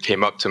gentleman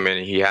came up to me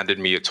and he handed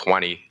me a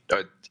 20.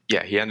 He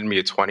handed me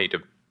a 20 to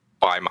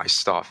buy my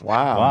stuff.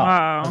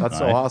 Wow. That's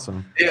so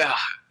awesome. Yeah.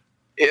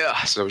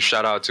 So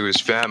shout out to his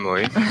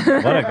family.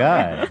 What a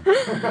guy.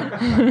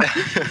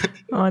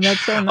 Oh, that's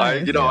so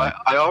nice.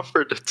 I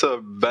offered to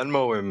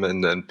Venmo him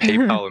and then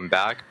PayPal him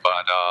back,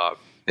 but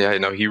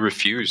he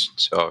refused.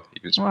 So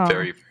he was Wow.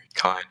 very, very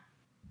kind.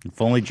 If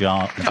only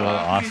Joel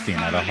Osteen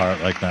had a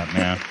heart like that,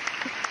 man.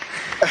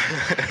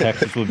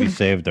 Texas would be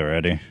saved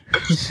already.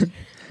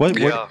 Where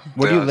do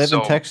you live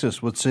so- in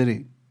Texas? What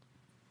city?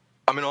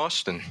 I'm in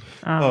Austin.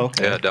 Oh,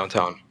 okay. Yeah,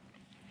 downtown.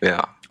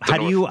 Yeah. How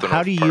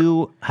do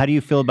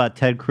you feel about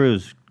Ted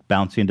Cruz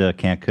bouncing to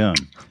Cancun?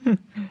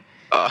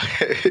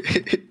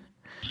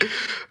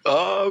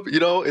 You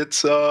know,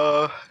 it's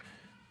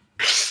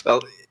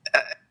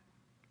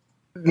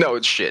no,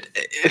 it's shit.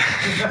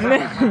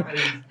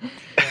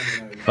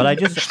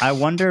 But I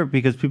wonder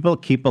because people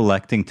keep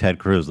electing Ted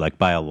Cruz like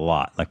by a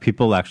lot. Like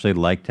people actually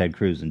like Ted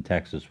Cruz in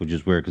Texas, which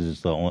is weird because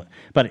it's the only.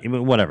 But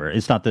whatever,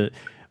 it's not the.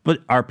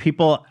 But are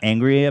people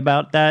angry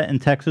about that in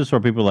Texas, or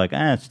are people like,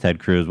 it's Ted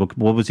Cruz? What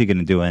was he going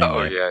to do anyway?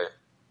 Oh yeah,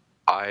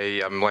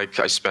 I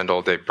spend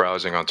all day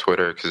browsing on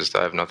Twitter because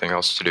I have nothing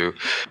else to do,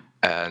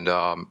 and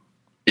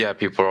yeah,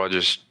 people are all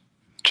just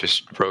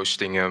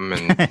roasting him,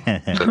 and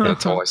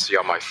that's all I see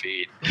on my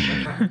feed.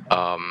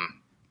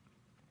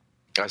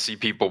 I see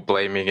people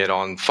blaming it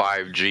on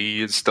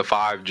 5G. It's the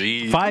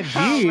 5G. 5G?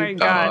 Oh my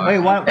God. Wait,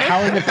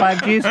 how is it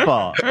 5G's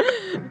fault?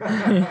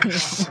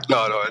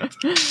 No,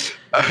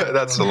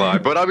 that's a lie.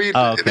 But I mean,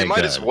 they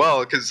might as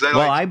well because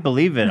I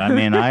believe it. I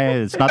mean,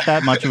 it's not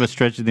that much of a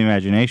stretch of the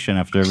imagination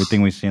after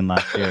everything we've seen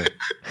last year.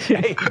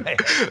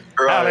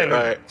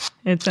 Right.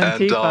 It's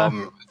Antifa.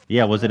 And,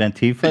 yeah, was it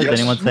Antifa? Is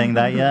anyone saying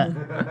that yet?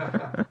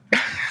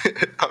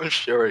 I'm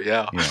sure,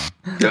 yeah.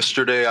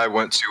 Yesterday, I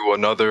went to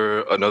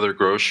another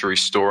grocery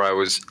store. I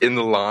was in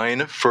the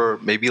line for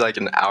maybe like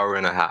an hour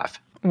and a half.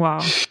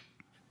 Wow.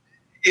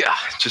 Yeah,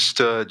 just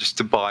to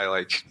buy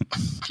like,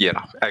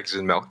 eggs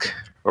and milk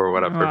or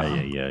whatever.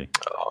 Yeah.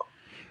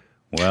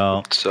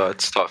 Well, so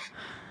it's tough.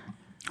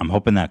 I'm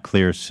hoping that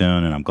clears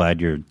soon, and I'm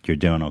glad you're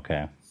doing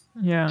okay.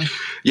 Yeah.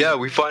 Yeah,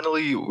 we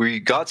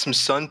got some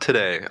sun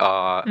today.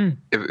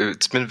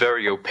 It's been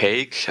very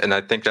opaque, and I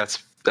think that's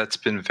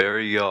been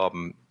very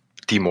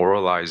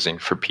demoralizing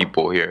for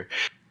people here.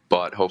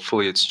 But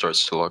hopefully it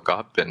starts to look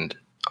up, and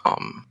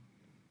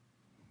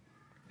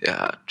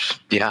yeah.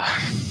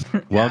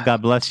 Well,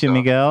 God bless you,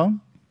 Miguel.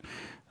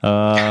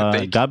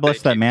 God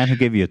bless that man who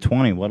gave you a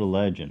 20. What a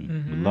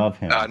legend. We love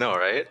him. I know,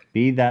 right?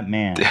 Be that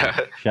man.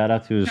 Shout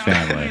out to his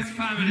family.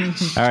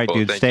 All right,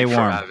 dude, stay warm. Thank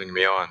you for having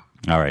me on.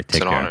 All right,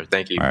 take care. It's an honor.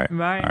 Thank you. All right.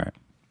 Bye. All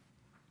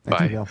right.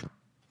 Bye.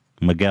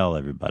 Miguel,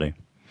 everybody.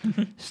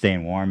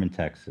 Staying warm in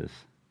Texas.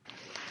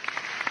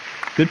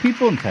 Good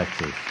people in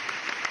Texas.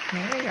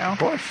 There you go. Of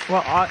course.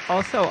 Well,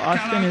 also,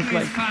 Austin is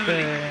like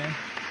the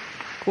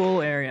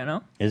cool area,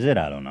 no? Is it?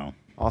 I don't know.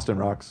 Austin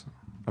rocks.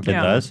 It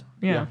does?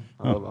 Yeah.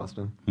 I love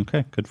Austin.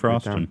 Okay, good for Great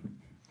Austin. town.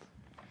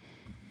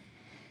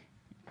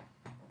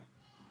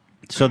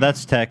 So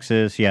that's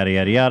Texas, yada,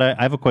 yada, yada.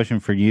 I have a question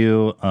for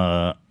you,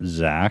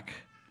 Zach.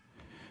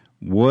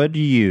 Would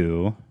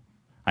you...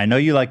 I know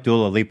you like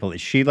Dua Lipa.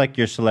 Is she like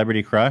your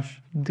celebrity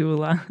crush?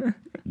 Dua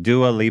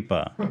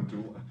Lipa.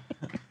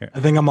 I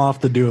think I'm off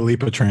the Dua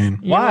Lipa train.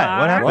 Why?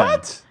 What happened?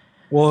 What?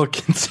 Well,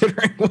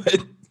 considering what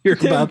you're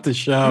about to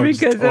show, it's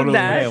Because of totally,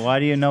 that. Hey, why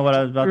do you know what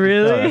I was about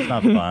Really? to show?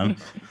 That's not fun.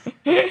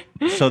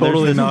 So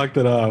totally knocked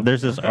it up.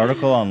 There's this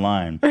article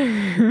online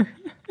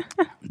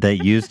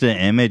that used the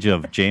image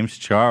of James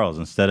Charles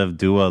instead of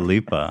Dua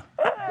Lipa.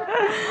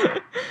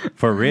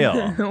 For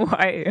real.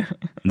 Why?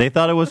 They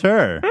thought it was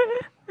her.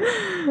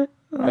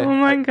 Oh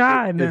my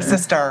God.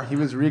 Sister. He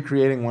was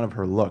recreating one of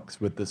her looks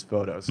with this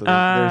photo. So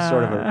there's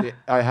sort of a.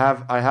 I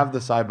have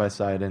the side by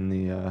side in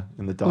the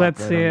doc.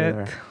 Let's right see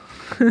under it.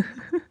 there.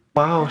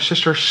 Wow,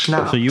 sister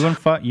snap. So you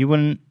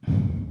wouldn't.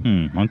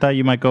 I thought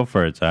you might go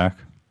for it, Zach.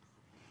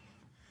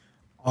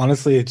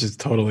 Honestly, it just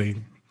totally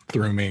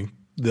threw me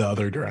the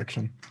other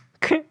direction.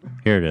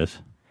 Here it is.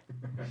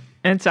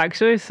 It's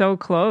actually so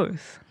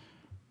close.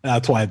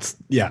 That's why it's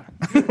Oh,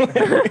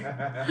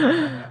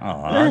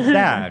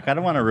 Zach, I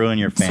don't want to ruin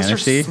your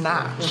fantasy.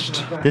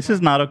 This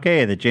is not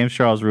okay that James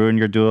Charles ruined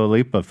your Dua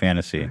Lipa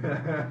fantasy.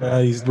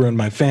 He's ruined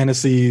my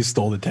fantasy,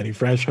 stole the Teddy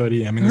Fresh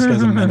hoodie. I mean, this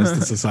guy's a menace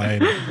to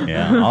society.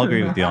 Yeah, I'll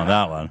agree with you on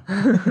that one.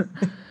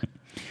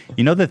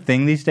 You know the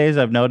thing these days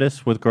I've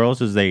noticed with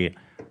girls is they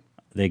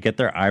get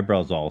their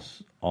eyebrows all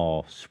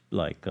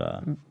like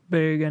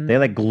big, and they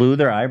like glue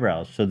their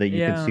eyebrows so that you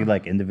Yeah. can see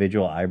like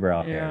individual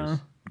eyebrow hairs.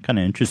 Kind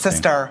of interesting.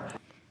 Sister.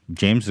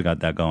 James has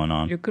got that going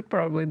on. you could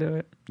probably do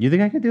it. You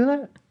think I could do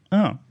that?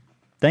 Oh,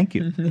 thank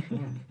you. The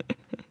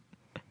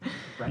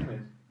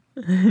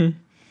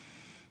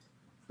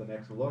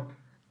next look.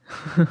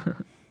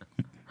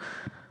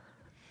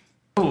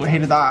 Oh,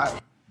 hated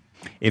that.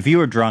 If you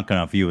were drunk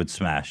enough, you would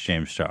smash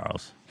James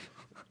Charles.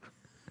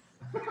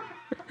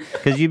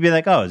 Because you'd be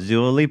like, oh, it's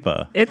Dua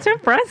Lipa. It's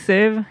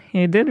impressive.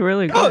 He did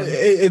really good. Oh,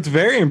 it's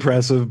very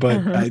impressive,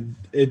 but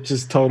it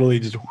just totally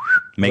just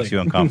makes you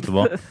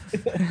uncomfortable.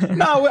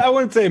 No, I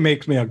wouldn't say it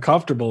makes me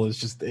uncomfortable. It's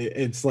just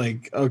it's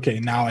like, okay,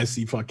 now I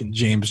see fucking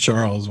James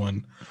Charles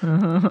when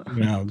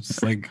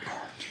it's like.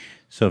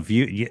 So if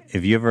you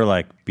ever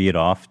like beat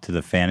off to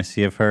the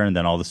fantasy of her and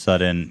then all of a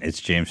sudden it's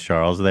James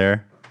Charles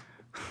there.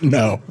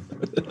 No.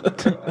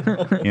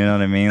 You know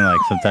what I mean? Like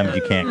sometimes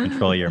you can't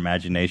control your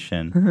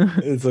imagination.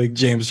 It's like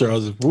James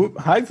Charles is, whoop,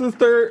 hi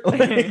sister.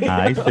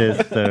 Hi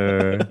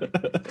sister.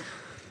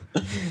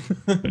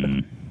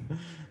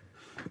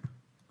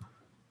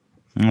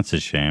 That's a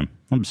shame.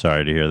 I'm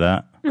sorry to hear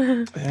that.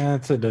 Yeah,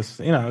 it's it's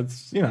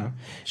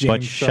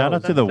But James shout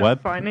out Charles. to the That's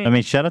so funny. I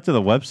mean, shout out to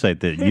the website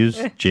that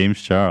used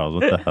James Charles.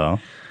 What the hell?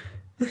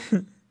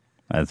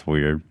 That's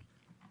weird.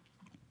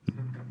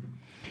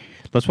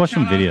 Let's watch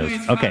some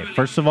videos. Okay,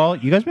 first of all,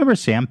 you guys remember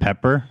Sam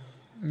Pepper?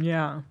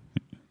 Yeah.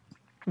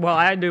 Well,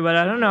 I do, but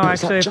I don't know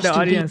actually if the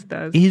audience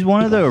does. He's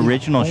one of the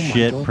original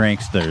shit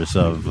pranksters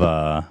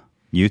of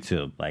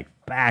YouTube, like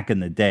back in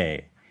the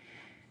day.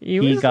 He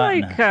was got-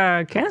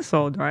 like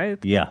canceled, right?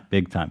 Yeah,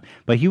 big time.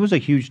 But he was a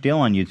huge deal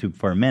on YouTube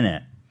for a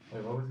minute.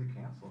 Wait, what was he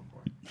canceled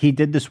for? He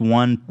did this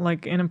one.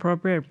 Like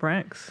inappropriate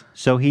pranks.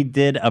 So he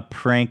did a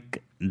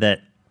prank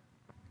that.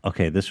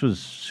 Okay, this was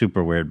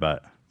super weird,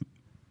 but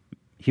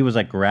he was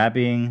like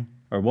grabbing,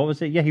 or what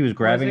was it? Yeah, he was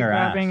grabbing Was it her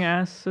grabbing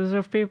ass. asses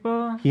of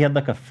people. He had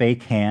like a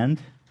fake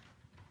hand,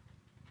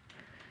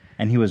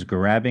 and he was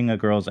grabbing a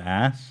girl's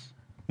ass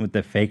with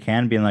the fake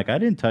hand, being like, "I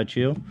didn't touch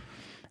you,"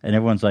 and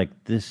everyone's like,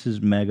 "This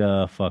is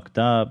mega fucked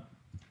up."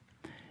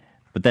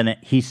 But then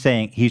he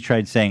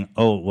tried saying,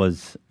 "Oh, it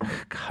was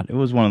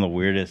one of the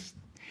weirdest."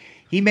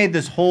 He made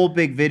this whole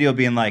big video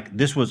being like,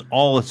 "This was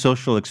all a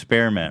social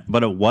experiment,"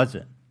 but it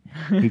wasn't.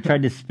 He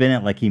tried to spin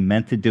it like he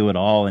meant to do it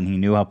all, and he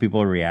knew how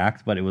people would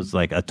react, but it was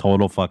like a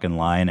total fucking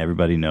lie, and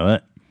everybody knew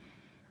it.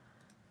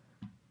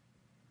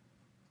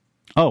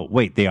 Oh,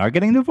 wait, they are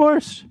getting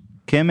divorced?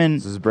 Kim and...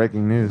 This is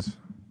breaking news.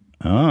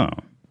 Oh.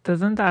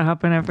 Doesn't that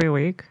happen every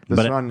week?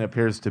 This one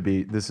appears to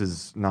be. This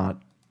is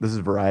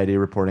Variety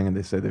reporting, and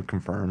they say they've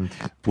confirmed.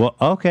 Well,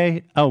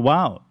 okay. Oh,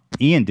 wow.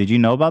 Ian, did you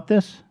know about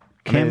this?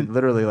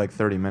 Literally like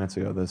 30 minutes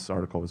ago, this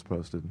article was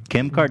posted.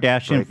 Kim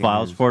Kardashian Breaking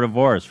files news. for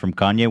divorce from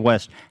Kanye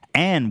West.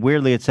 And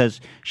weirdly, it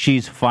says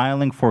she's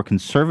filing for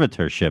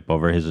conservatorship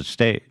over his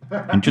estate.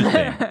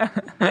 Interesting.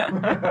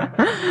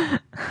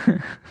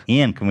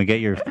 Ian, can we get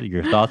your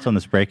thoughts on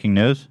this breaking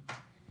news?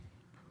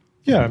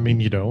 Yeah, I mean,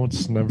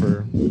 it's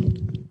never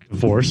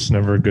divorce,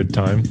 never a good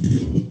time.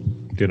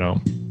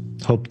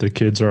 Hope the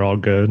kids are all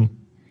good.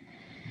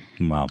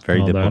 Wow, very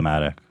All that.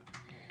 diplomatic.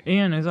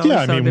 Ian is always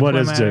Yeah, I so mean, what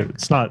is diplomatic. it?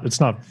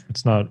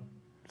 It's not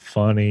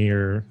funny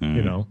or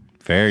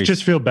very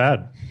just feel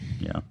bad.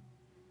 Yeah,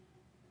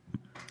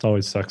 it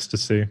always sucks to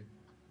see.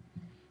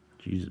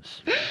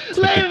 Jesus,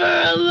 Leave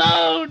her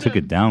alone. took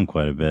it down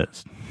quite a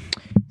bit.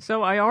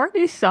 So I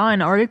already saw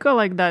an article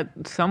like that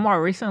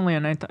somewhere recently,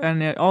 and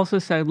it also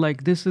said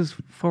like this is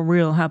for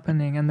real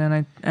happening, and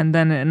then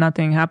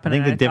nothing I happened.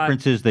 think the and I thought,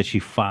 difference is that she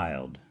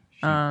filed.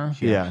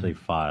 She actually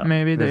filed.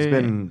 Maybe There's they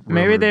been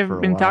maybe rumored they've for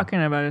a been while.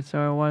 talking about it,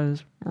 so it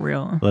was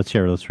real. Let's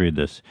read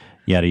this.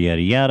 Yada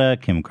yada yada.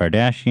 Kim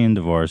Kardashian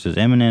divorce is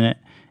imminent.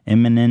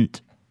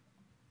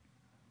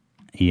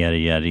 Yada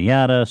yada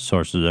yada.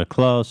 Sources are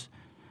close.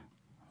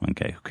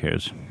 Okay, who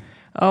cares?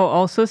 Oh,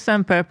 also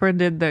Sam Pepper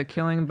did the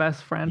killing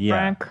best friend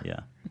prank. Yeah.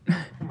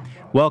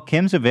 Well,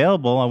 Kim's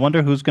available. I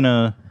wonder who's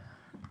gonna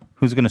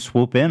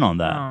swoop in on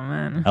that. Oh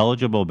man.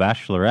 Eligible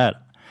bachelorette.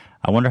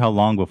 I wonder how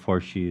long before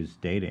she's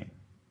dating.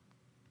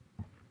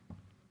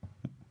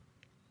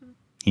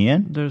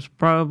 Ian? There's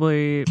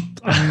probably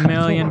a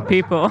million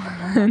people.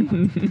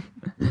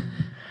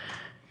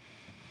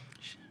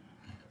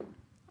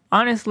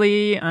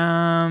 Honestly,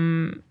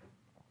 I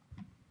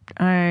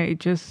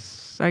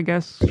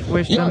guess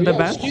wish them the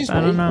best. I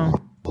don't know.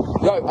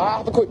 Yo, I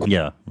have a quick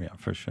Yeah,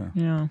 for sure.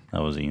 Yeah.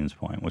 That was Ian's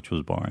point, which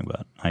was boring,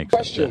 but I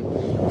accept it.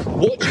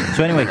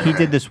 So anyway, he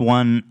did this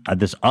one,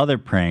 this other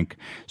prank.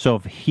 So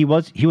if he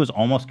was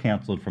almost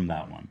canceled from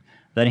that one.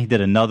 Then he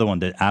did another one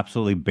that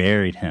absolutely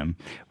buried him,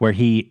 where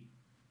he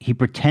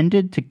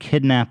pretended to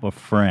kidnap a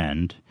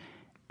friend,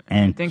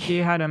 and I think he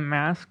had a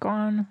mask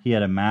on. he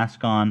had a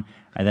mask on,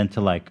 and then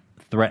to like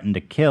threaten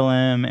to kill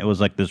him. It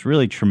was like this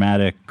really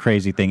traumatic,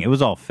 crazy thing. It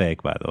was all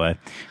fake, by the way.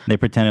 They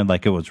pretended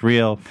like it was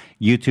real.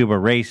 YouTube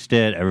erased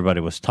it. Everybody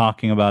was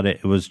talking about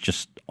it. It was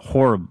just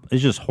horrible.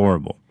 It's just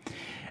horrible.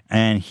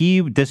 And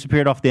he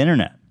disappeared off the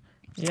internet.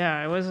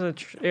 Yeah, it was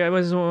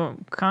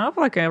kind of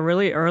like a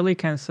really early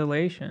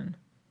cancellation.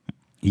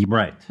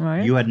 Right.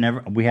 Right. We had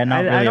not really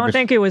I don't ever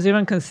think it was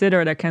even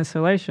considered a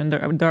cancellation.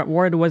 The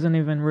word wasn't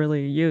even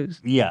really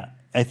used. Yeah,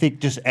 I think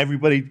just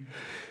everybody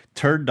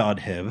turned on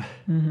him,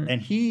 Mhm.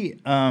 and he,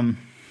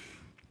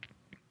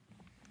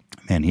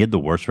 he had the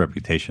worst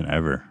reputation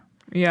ever.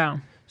 Yeah.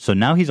 So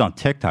now he's on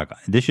TikTok.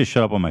 This just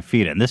showed up on my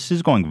feed, and this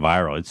is going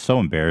viral. It's so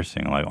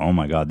embarrassing. Like, oh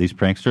my god, these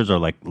pranksters are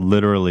like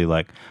literally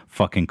like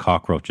fucking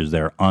cockroaches.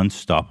 They're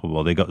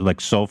unstoppable. They go like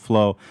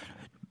SoFlo,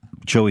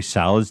 Joey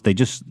Salads.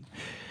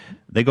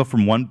 They go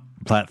from one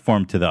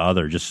platform to the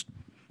other. Just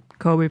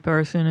Kobe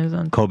Person is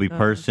on. Kobe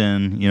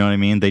Person. You know what I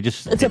mean?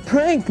 It's a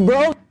prank,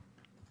 bro.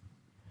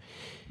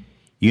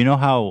 You know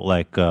how,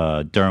 like,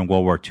 during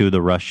World War II,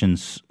 the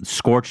Russians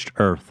scorched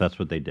earth. That's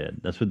what they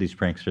did. That's what these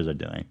pranksters are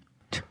doing.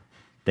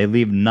 They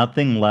leave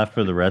nothing left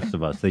for the rest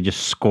of us. They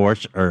just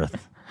scorch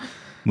earth,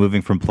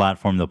 moving from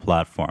platform to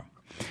platform.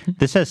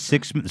 This has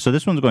so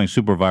this one's going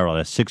super viral. It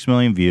has 6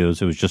 million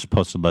views. It was just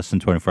posted less than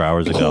 24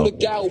 hours Call ago. a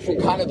gal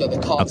from Canada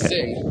that can't Okay.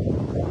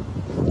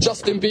 sing.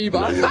 Justin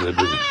Bieber.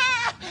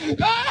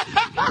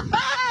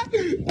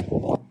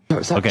 Yo,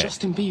 is that Okay.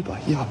 Justin Bieber?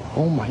 Yeah.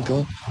 Oh my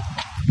god.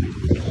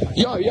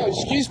 Yo,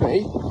 excuse me.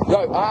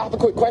 Yo, I have a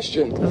quick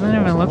question. Doesn't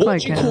even look what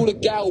like do you him. call a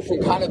gal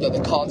from Canada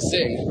that can't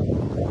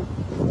sing?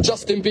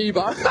 Justin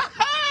Bieber.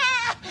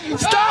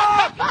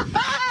 Stop!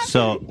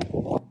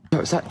 So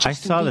I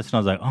saw this and I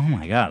was like, oh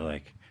my god!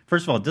 Like,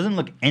 first of all, it doesn't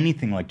look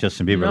anything like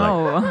Justin Bieber.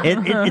 No. Like,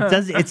 it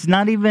does. It's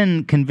not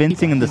even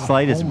convincing in the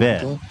slightest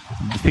bit.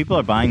 People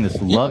are buying this,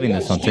 loving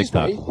this on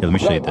TikTok. Here, let me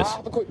show you this. I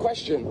have a quick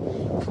question.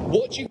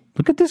 What do you...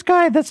 Look at this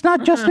guy. That's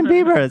not Justin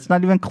Bieber. It's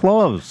not even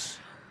close.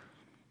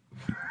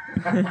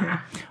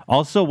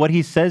 Also, what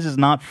he says is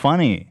not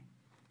funny.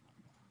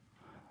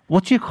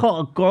 What you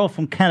call a girl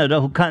from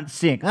Canada who can't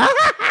sing?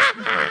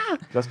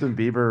 Justin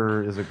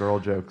Bieber is a girl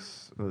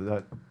jokes. Was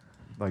that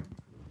like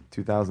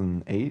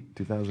 2008,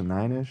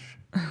 2009-ish?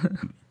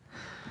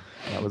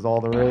 That was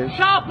all the rage.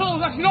 Sharpo,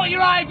 that's not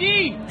your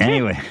ID!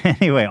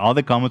 Anyway, all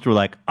the comments were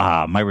like,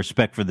 my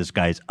respect for this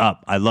guy's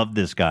up. I love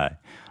this guy.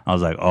 I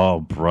was like, oh,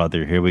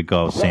 brother, here we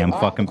go. Sam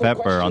fucking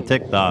Pepper on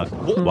TikTok.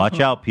 Watch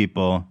out,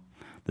 people.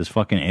 This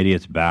fucking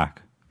idiot's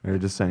back. I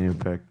just sent you a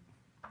pic.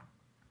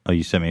 Oh,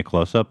 you sent me a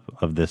close-up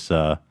of this?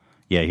 Yeah,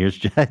 here's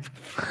Jeff.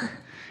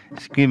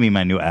 Just give me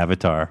my new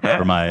avatar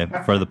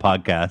for the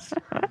podcast.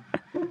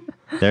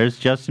 There's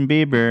Justin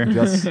Bieber.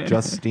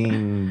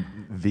 Justine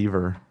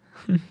Bieber.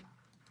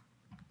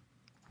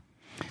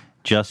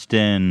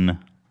 Justin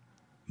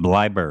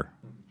Bleiber.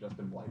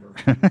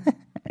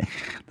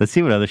 Let's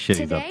see what other shit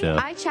he's up Today,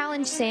 to. I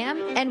challenged Sam,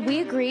 and we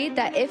agreed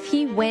that if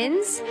he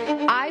wins,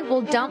 I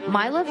will dump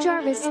My Love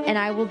Jarvis and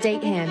I will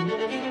date him.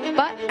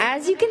 But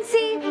as you can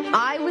see,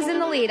 I was in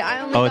the lead. I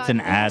only It's got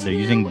an ad. They're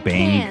using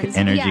Bang cans.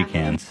 energy Yeah.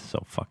 cans.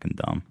 So fucking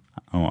dumb.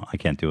 I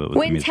can't do it with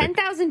Win music.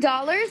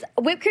 $10,000,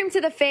 whipped cream to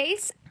the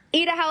face,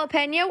 eat a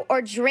jalapeno,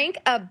 or drink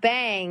a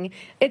Bang.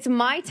 It's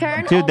my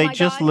turn. Dude, Oh they my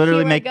just God, literally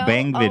here I make go.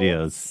 Bang Oh,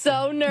 videos.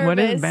 so nervous. What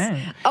is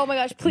Bang? Oh my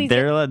gosh, please.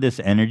 They're this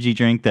energy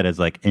drink that has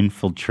like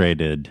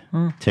infiltrated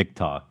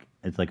TikTok.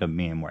 It's like a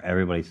meme where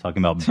everybody's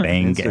talking about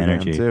Bang Instagram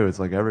energy. too. It's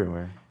like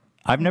everywhere.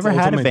 I've never It's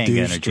had a ultimate Bang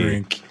douche energy.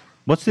 drink.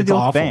 What's the It's deal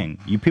with awful. Bang?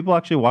 You people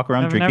actually walk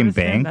around drinking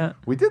Bang?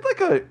 We did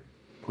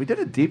we did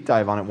a deep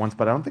dive on it once,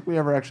 but I don't think we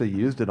ever actually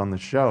used it on the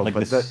show. Like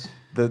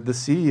but the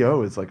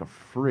CEO is like a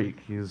freak.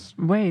 He's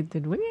Wait,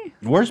 did we?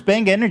 Where's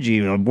Bang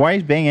Energy? Why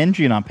is Bang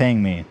Energy not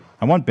paying me?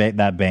 I want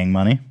that Bang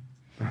money.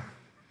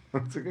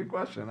 That's a good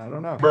question. I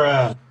don't know.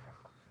 Bruh.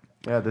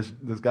 Yeah, this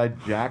guy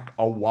Jack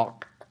a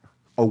walk.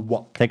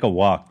 Take a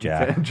walk,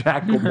 Jack.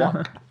 Jack a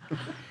walk.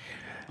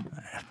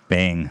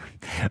 Bang.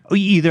 You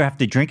either have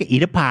to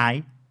eat a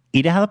pie,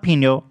 eat a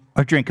jalapeno,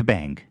 or drink a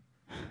Bang.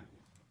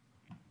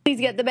 Please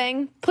get the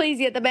Bang. Please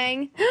get the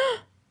Bang.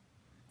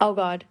 Oh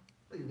God.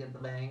 Please get the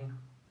Bang.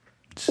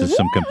 This is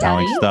some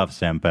compelling Daddy? stuff,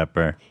 Sam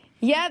Pepper.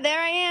 Yeah, there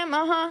I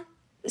am.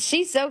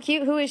 She's so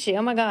cute. Who is she?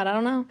 Oh my God, I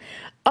don't know.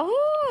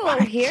 Oh,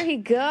 here he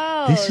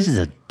goes. This is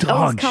a Oh,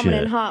 dog he's coming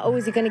shit. in hot. Oh,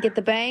 is he gonna get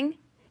the Bang?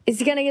 Is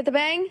he gonna get the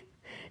Bang?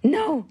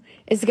 No.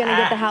 Is he gonna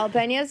get the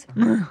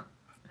jalapenos?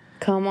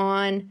 Come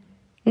on.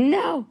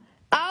 No.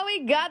 Oh,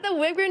 he got the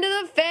whipped cream to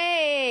the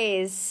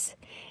face.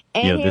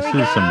 And Yo, here this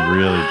we is go. some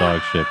really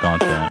dog shit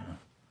content.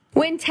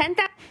 Win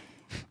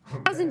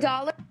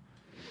 $10,000.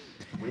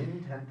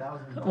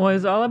 Well,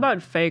 it's all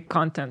about fake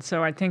content,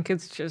 so I think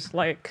it's just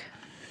like,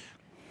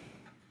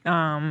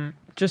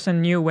 just a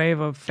new wave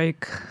of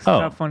fake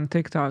stuff on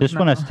TikTok. This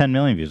one now. has 10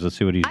 million views. Let's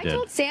see what he I did.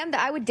 told Sam that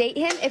I would date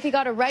him if he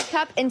got a red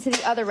cup into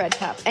the other red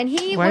cup. And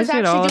he Why was is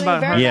it all actually doing a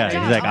about very her? Yeah, good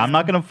job. he's like, I'm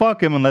not gonna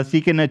fuck him unless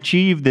he can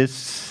achieve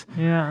this.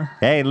 Yeah.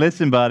 Hey,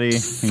 listen, buddy,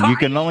 you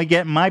can only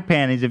get in my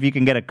panties if you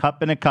can get a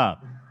cup in a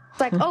cup. It's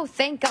like, oh,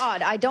 thank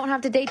God, I don't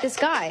have to date this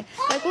guy.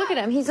 Like, look at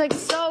him. He's like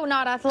so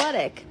not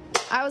athletic.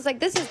 I was like,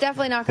 this is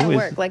definitely not going Who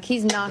to is- work. Like,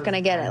 he's not going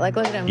to get it. Like,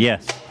 look at him.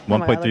 Yes, Oh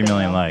my God, 1.3 look at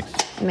million him.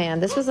 likes. Man,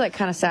 this was like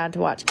kind of sad to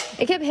watch.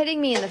 It kept hitting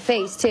me in the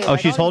face too. Oh, Like,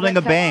 she's all these holding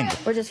a red bang.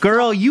 cups were just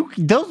Girl,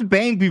 those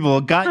bang people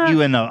got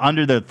you in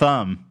under their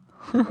thumb.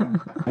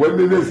 When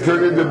did this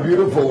turn into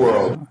beautiful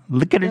world?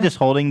 Look at her just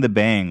holding the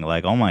bang.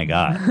 Like, oh my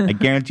God. I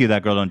guarantee you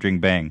that girl don't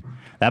drink bang.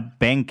 That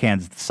bang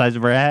can's the size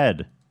of her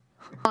head.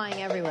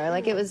 flying everywhere.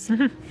 Like it was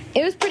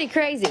pretty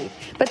crazy.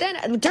 But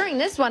then during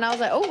this one, I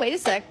was like, oh, wait a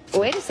sec.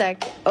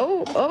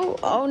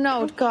 Oh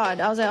no, God.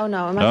 I was like, oh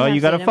no. Am I Oh, gonna you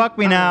have gotta to date him? fuck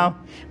me now.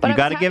 But You I'm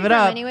gotta happy give it for him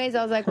up. Anyways,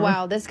 I was like,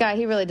 wow, this guy,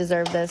 he really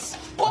deserved this.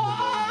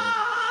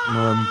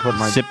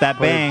 Sip that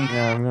bang.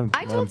 Yeah, I'm gonna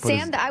I let told him put Sam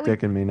his that I would-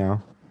 dick in me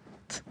now.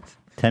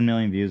 10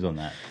 million views on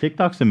that.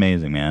 TikTok's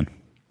amazing, man.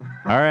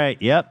 All right,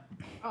 yep.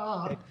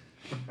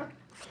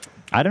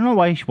 I don't know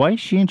why is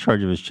she in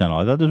charge of his channel?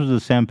 I thought this was the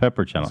Sam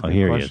Pepper channel. Oh,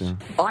 here he is.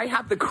 I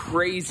have the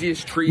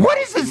craziest treat. What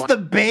is this, the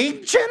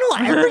Bang channel?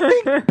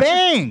 Everything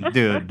Bang,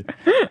 dude.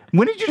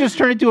 When did you just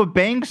turn into a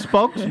Bang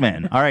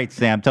spokesman? All right,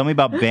 Sam, tell me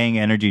about Bang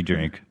energy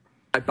drink.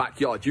 My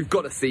backyard, you've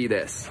got to see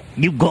this.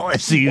 You gotta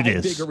see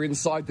It's this. bigger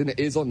inside than it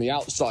is on the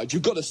outside.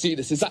 You've got to see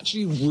this. It's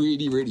actually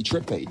really, really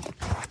trippy.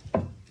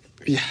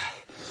 Yeah.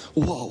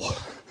 Whoa.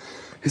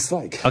 It's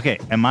like. Okay,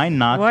 am I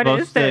not What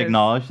supposed is to this?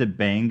 acknowledge that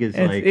Bang is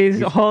like...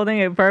 He's holding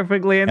it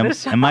perfectly in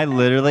this. Am I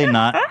literally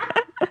not...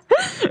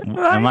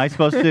 Am I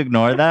supposed to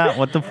ignore that?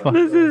 What the fuck?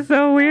 This is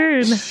so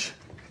weird.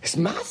 It's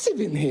massive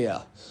in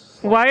here.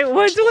 Why?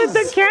 What's with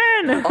the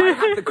can? I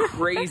have the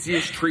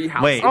craziest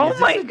treehouse. Wait, Oh is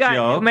this my a god!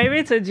 joke? Maybe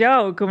it's a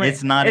joke.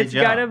 It's not a It's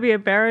joke. gotta be a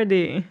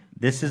parody.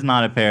 This is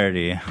not a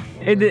parody.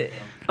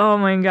 Oh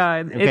my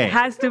god! Okay. It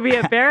has to be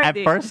a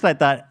parody. At first, I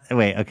thought,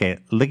 wait, okay,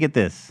 look at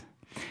this.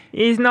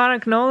 He's not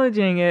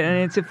acknowledging it, and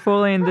it's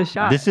fully in the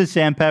shot. This is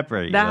Sam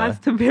Pepper. That has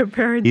to be a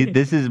parody.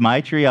 This is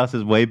my treehouse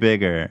is way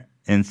bigger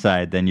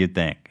inside than you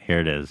think. Here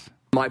it is.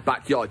 My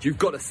backyard, you've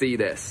got to see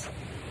this.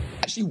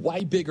 Actually,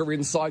 way bigger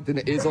inside than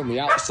it is on the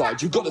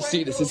outside. You've got to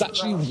see this. It's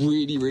actually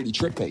really, really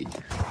trippy.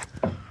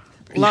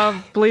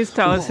 Love, please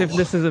tell us if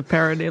this is a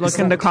parody. Look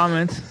in the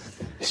comments.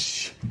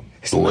 It's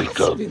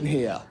massive in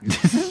here.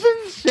 This is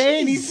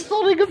insane. He's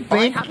holding a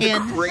bank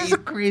can. This is the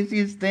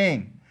craziest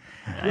thing.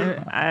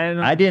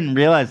 I didn't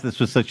realize this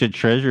was such a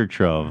treasure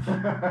trove.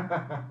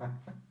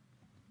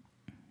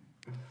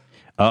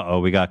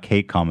 We got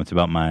Kate comments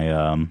about my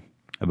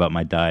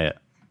diet.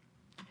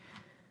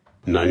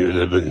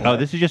 9/11. Oh,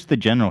 this is just the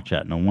general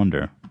chat. No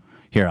wonder.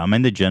 Here, I'm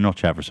in the general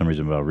chat for some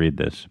reason, but I'll read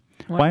this.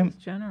 What is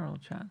general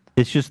chat?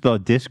 It's just the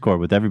Discord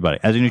with everybody.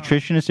 As a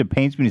nutritionist, it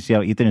pains me to see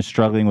how Ethan is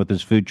struggling with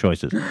his food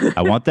choices.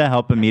 I want to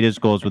help him meet his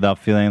goals without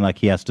feeling like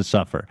he has to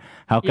suffer.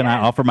 How can I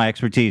offer my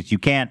expertise? You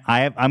can't.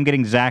 I'm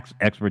getting Zach's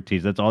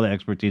expertise. That's all the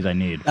expertise I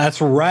need.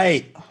 That's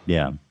right.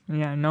 Yeah.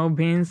 Yeah, no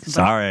beans. but-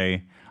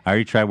 Sorry. I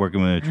already tried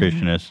working with a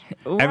nutritionist.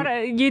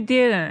 You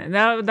didn't.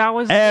 That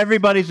was.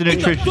 Everybody's a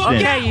nutritionist.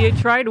 Okay, you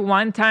tried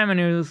one time and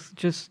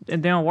it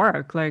didn't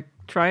work. Like,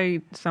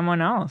 try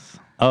someone else.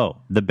 Oh,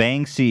 the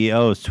Bang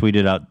CEOs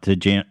tweeted out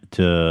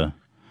to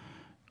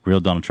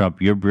real Donald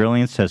Trump, your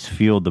brilliance has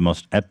fueled the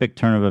most epic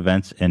turn of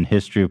events in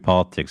history of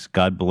politics.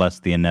 God bless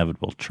the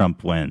inevitable.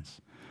 Trump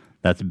wins.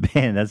 That's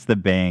the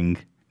Bang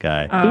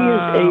guy. He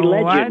is a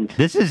legend. What?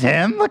 This is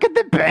him? Look at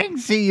the Bang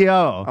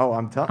CEO. Oh,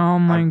 I'm telling. Oh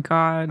my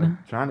god! I'm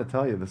trying to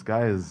tell you, this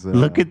guy is.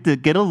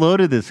 Get a load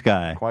of this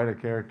guy. Quite a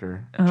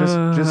character.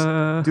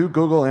 Just do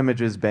Google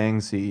images Bang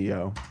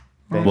CEO.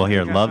 Bang Well,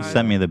 here, CEO. Love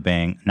sent me the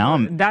Bang. Now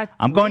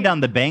I'm going down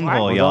the Bang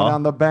hole, We're y'all. going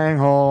down the Bang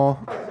hole.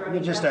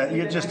 You're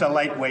just a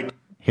lightweight.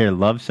 Here,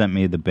 Love sent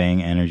me the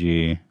Bang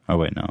Energy. Oh,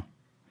 wait, no.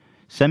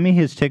 Send me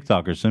his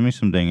TikTok or send me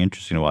something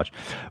interesting to watch.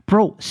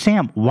 Bro,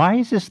 Sam, why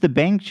is this the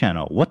Bang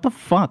channel? What the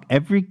fuck?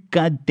 Every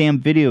goddamn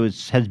video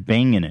has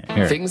Bang in it.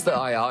 Here. Things that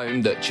I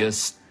own that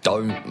just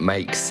don't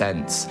make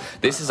sense.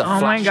 This is a Oh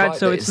my god! flashlight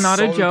So that it's is not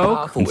a so joke.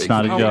 powerful, It's it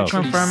not a can joke.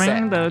 literally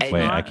Confirming set that.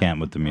 Wait, I can't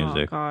with the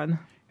music. Oh god.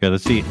 Here,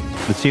 let's see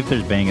if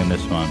there's Bang in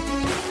this one.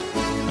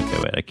 Okay,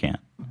 wait, I can't.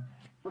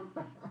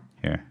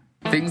 Here.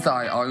 things that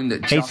I own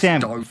that Hey, just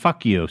Sam, don't.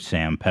 fuck you,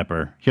 Sam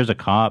Pepper. Here's a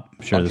cop.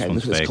 I'm sure this Okay,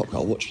 one's look at fake. this cop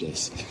car. Watch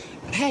this.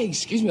 Hey,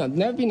 excuse me. I've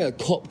never been in a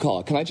cop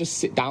car. Can I just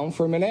sit down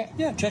for a minute?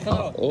 Yeah, check it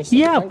out. Awesome.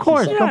 Yeah, of Thank you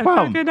course, so no much.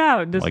 problem. Check it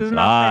out. This Like, is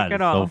not fake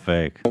at all. so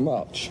fake. So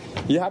much.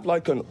 You have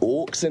like an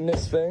aux in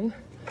this thing?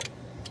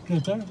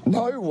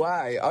 No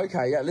way.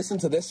 Okay, yeah. Listen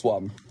to this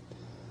one.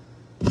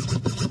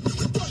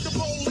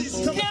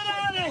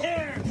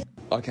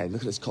 Okay,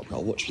 look at this cop car.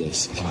 Watch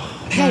this.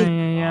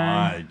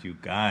 God, you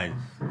guys.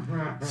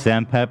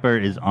 Sam Pepper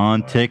is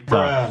on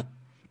TikTok.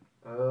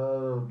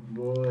 Oh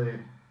boy.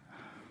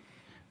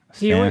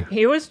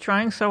 He was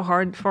trying so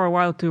hard for a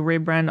while to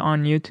rebrand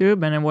on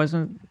YouTube, and it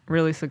wasn't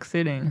really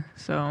succeeding.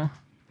 So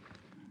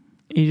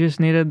he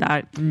just needed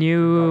that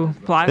new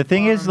platform. The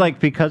thing is, like,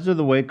 because of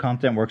the way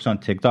content works on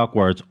TikTok,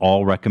 where it's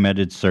all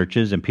recommended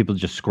searches and people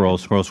just scroll,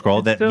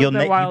 that still you the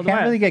can't Wild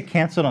really West. get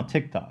canceled on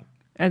TikTok.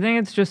 I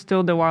think it's just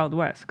still the Wild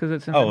West because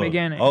it's in the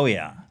beginning. Oh,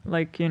 yeah.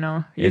 Like, It's-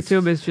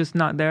 YouTube is just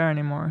not there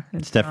anymore.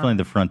 It's definitely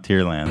the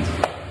frontier lands.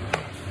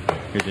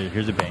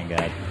 Here's a Bang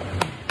ad.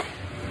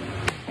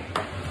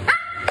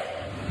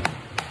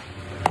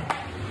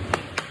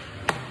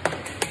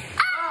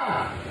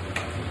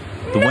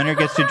 The winner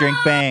gets to drink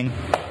Bang.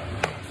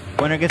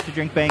 Winner gets to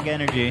drink Bang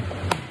Energy.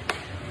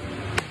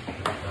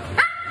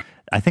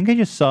 I think I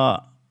just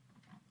saw.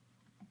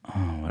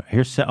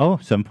 Here's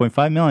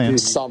 7.5 million.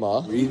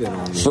 Summer.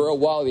 For a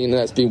while, the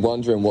internet's been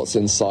wondering what's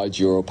inside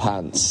your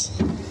pants.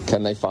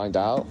 Can they find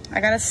out? I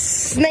got a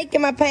snake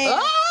in my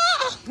pants.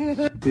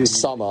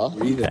 Summer.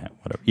 Okay,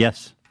 whatever.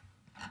 Yes.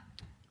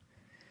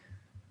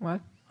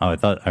 What? Oh,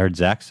 I heard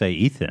Zach say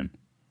Ethan.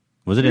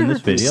 Was it in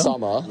this video?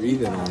 Summer.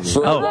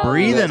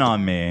 Breathing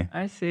on me.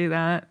 I see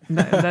that.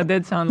 That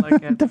did sound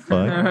like it.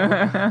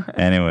 Fuck.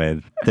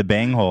 Anyway, the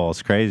Bang hole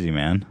is crazy,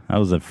 man. That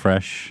was a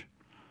fresh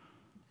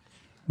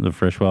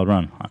wild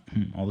run.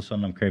 All of a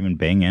sudden, I'm craving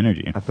Bang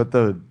Energy. I put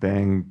the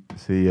Bang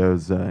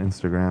CEO's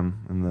Instagram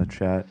in the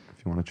chat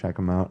if you want to check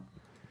them out.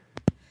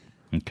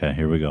 Okay,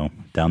 here we go.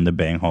 Down the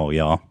Bang hole,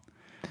 y'all.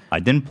 I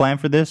didn't plan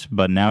for this,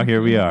 but now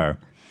here we are.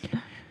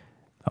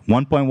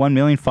 1.1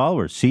 million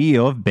followers.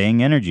 CEO of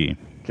Bang Energy.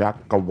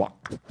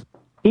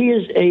 He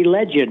is a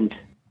legend.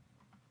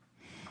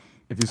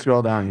 If you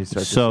scroll down, you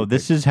start. So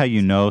this is how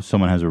you know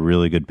someone has a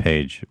really good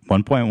page.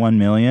 1.1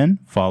 million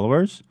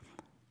followers,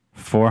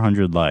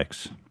 400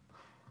 likes.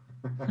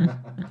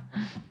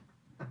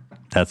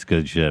 That's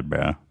good shit,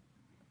 bro.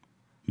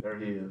 There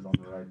he is on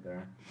the right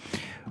there.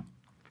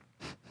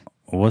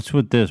 What's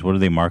with this? What are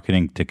they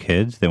marketing to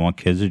kids? They want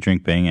kids to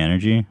drink Bang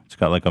Energy? It's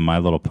got like a My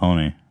Little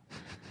Pony.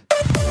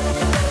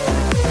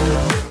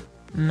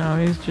 No,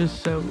 he's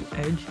just so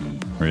edgy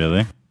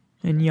Really?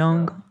 and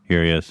young.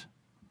 Here he is.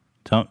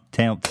 Tell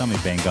me,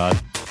 Bang God.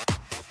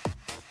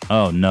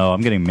 Oh no,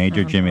 I'm getting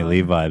major Jimmy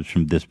Lee vibes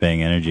from this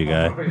Bang Energy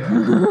guy.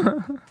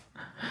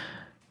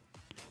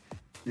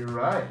 You're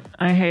right.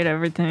 I hate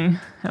everything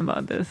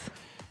about this.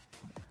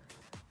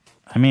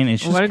 I mean,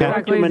 it's just What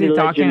exactly is he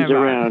talking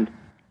about?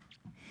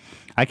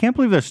 I can't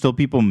believe there's still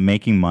people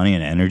making money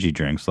in energy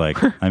drinks. Like,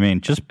 I mean,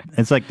 just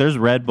it's like there's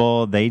Red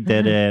Bull. They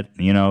did it.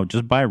 You know,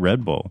 just buy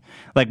Red Bull.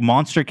 Like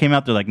Monster came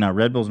out. They're like, no,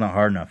 Red Bull's not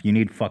hard enough. You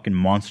need fucking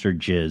Monster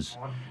jizz.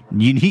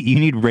 You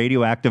need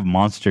radioactive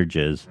Monster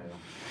jizz.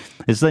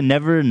 It's like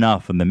never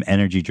enough in the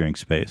energy drink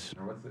space.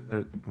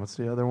 What's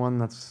the other one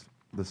that's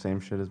the same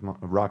shit as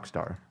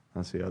Rockstar?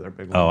 That's the other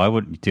big one. Oh, I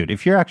would, dude.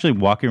 If you're actually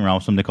walking around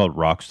with something called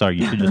Rockstar,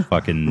 you should just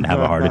fucking have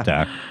a heart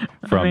attack.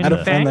 From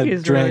Bang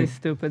is really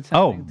stupid.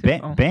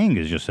 Bang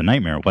is just a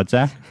nightmare. What's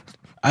that?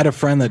 I had a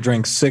friend that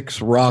drank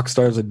 6 rock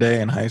stars a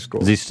day in high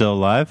school. Is he still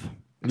alive?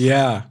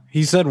 Yeah.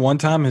 He said one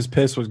time his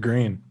piss was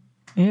green.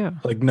 Yeah.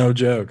 Like, no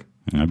joke.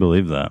 I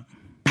believe that.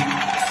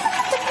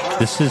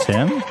 This is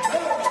him?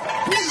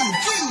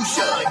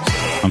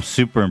 I'm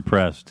super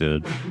impressed,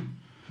 dude.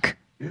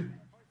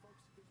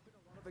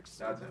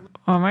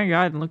 Oh my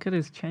god, look at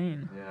his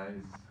chain.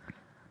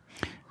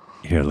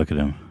 Here, look at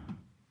him.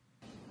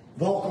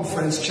 Welcome,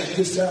 friends. Check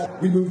this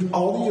out. We moved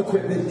all the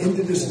equipment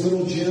into this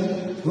little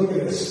gym. Look at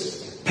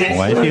this.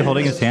 Why is he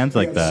holding his hands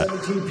like that?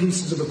 17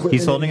 pieces of equipment.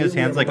 He's holding his We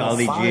have hands like about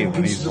Ali G 5 when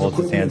he pieces of holds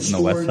his hands in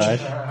the west equipment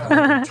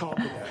side. On top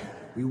of that,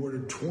 we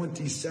ordered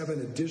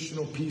 27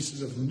 additional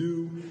pieces of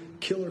new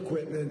killer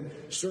equipment,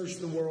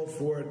 searched the world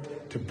for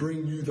it to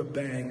bring you the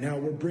bang. Now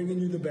we're bringing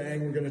you the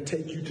bang. We're going to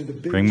take you to the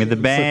big Bring me the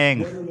gym. bang.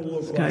 What it will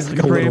look This guy's like.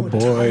 a little We're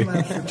doing boy.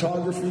 time-lapse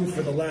photography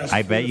for the last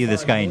I bet you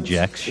this guy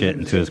injects shit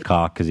into his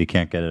cock because he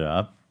can't get it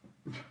up.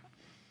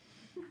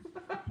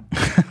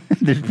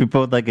 There's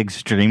people with like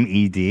extreme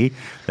ED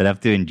that have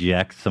to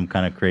inject some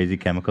kind of crazy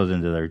chemicals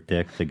into their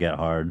dick to get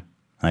hard.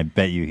 I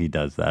bet you he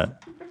does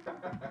that.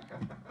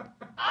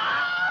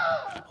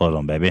 Hold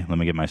on, baby. Let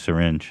me get my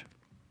syringe.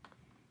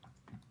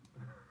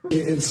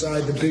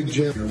 inside the big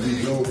gym. Here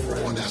we go,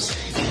 friends.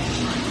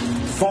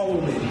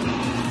 Follow me.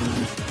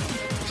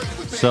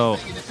 So,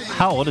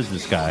 how old is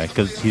this guy?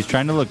 Because he's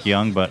trying to look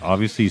young, but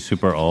obviously he's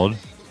super old.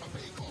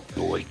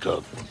 Wake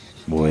up.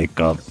 Wake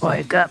up.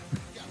 Wake up.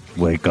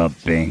 Wake up,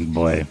 Bang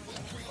boy.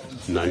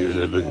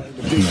 9/11.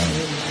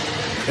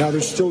 Now they're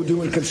still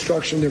doing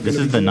construction. They're This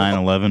gonna is be the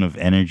doing 9/11 of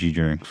energy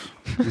drinks.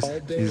 He's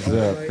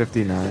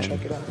 59.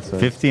 So-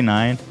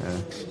 59?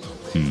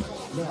 Yeah.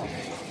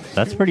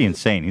 That's pretty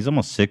insane. He's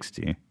almost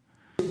 60.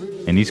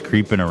 And he's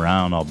creeping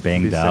around all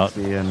banged Be out.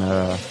 60 in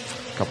a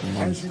couple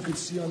months. As you can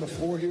see on the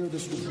floor here,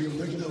 this was the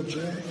original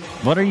gym.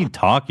 What are you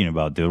talking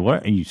about, dude?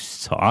 What are you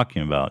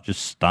talking about?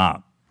 Just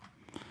stop.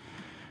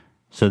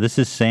 So this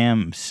is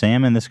Sam.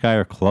 Sam and this guy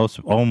are close.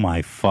 Oh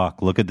my fuck.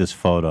 Look at this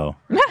photo.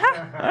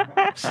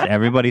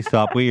 Everybody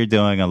stop what you're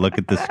doing and look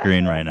at the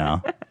screen right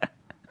now.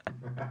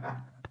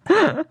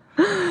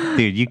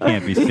 Dude, you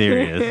can't be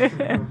serious.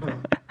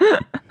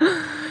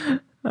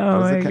 Oh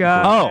my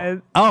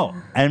god. Oh,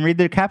 and read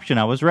the caption.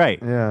 I was right.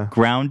 Yeah.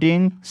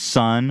 Grounding,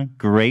 sun,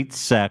 great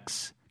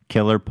sex,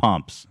 killer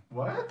pumps.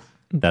 What?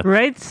 That's,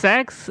 Great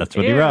sex. That's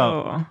what he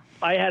wrote. Ew.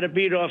 I had a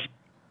beat off.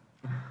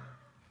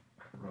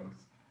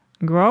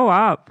 Grow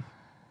up.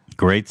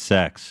 Great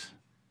sex.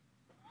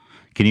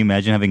 Can you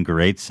imagine having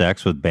great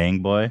sex with Bang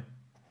Boy?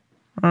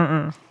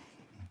 Uh-uh.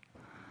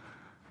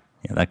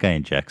 Yeah, that guy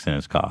injects in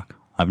his cock.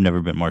 I've never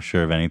been more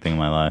sure of anything in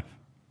my life.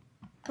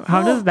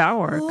 How does that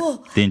work?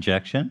 The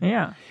injection?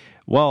 Yeah.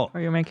 Well, Are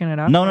you making it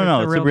up? no,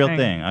 or it's a real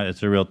thing.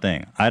 It's a real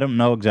thing. I don't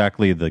know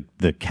exactly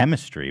the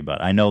chemistry,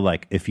 but I know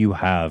like if you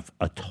have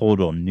a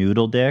total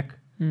noodle dick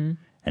Mm.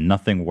 and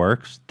nothing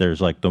works, there's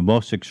like the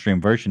most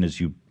extreme version is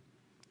you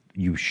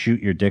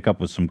shoot your dick up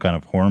with some kind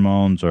of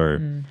hormones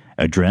or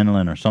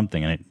adrenaline or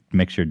something, and it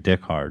makes your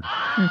dick hard.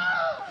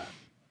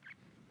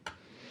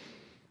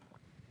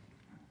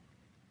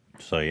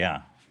 So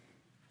yeah.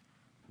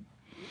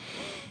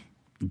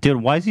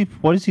 Dude, what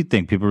does he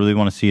think? People really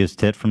want to see his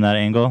tit from that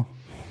angle?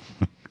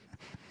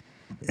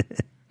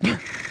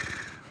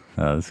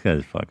 Oh, this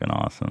guy's fucking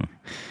awesome.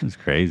 It's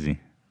crazy.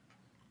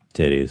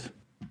 Titties.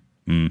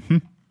 Mm-hmm.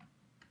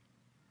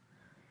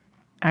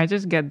 I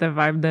just get the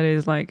vibe that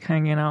he's like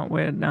hanging out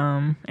with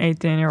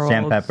 18-year-olds.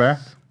 Sandpepper?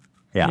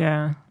 Yeah.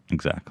 Yeah.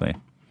 Exactly.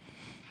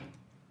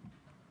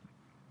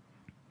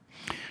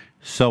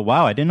 So,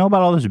 wow, I didn't know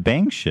about all this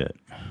Bang shit.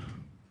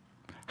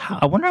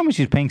 I wonder how much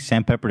he's paying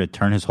Sandpepper to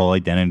turn his whole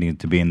identity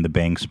into being the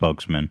Bang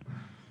spokesman.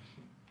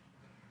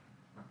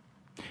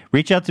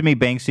 Reach out to me,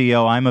 Bang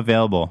CEO. I'm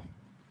available.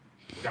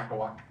 I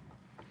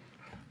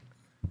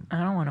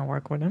don't want to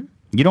work with him.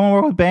 You don't want to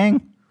work with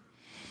Bang?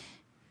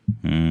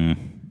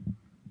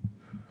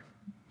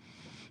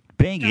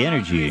 Bang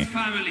Energy.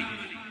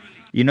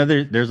 You know,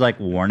 there's like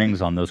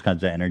warnings on those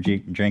kinds of energy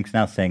drinks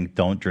now saying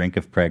don't drink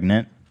if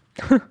pregnant.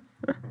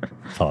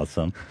 It's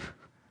awesome.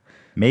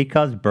 May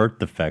cause birth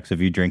defects if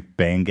you drink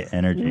Bang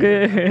Energy.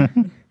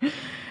 Good.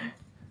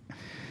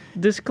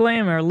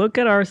 Disclaimer, look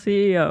at our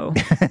CEO.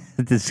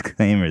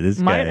 Disclaimer, this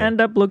Might guy. end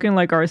up looking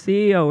like our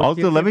CEO. if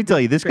Also, you let me keep- tell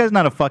you, this guy's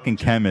not a fucking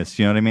chemist.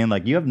 You know what I mean?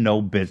 Like, you have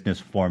no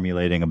business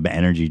formulating an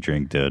energy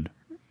drink, dude.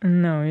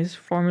 No, he's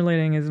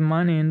formulating his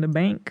money in the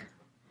bank.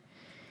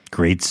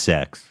 Great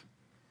sex.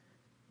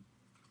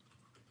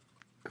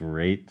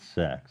 Great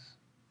sex.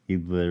 He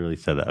literally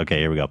said that. Okay,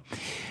 here we go.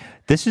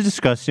 This is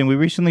disgusting. We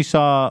recently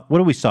saw, what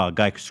do we saw? A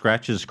guy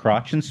scratch his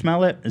crotch and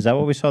smell it? Is that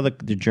what we saw, the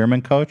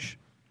German coach?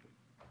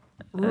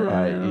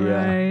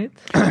 Right.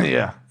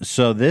 Yeah.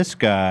 So this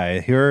guy,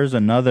 here's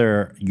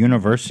another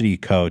university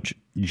coach,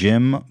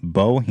 Jim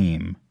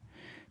Boeheim,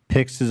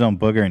 picks his own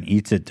booger and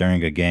eats it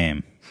during a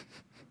game.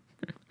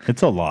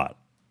 It's a lot.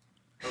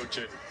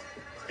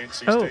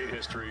 Oh,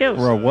 ew.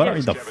 Bro,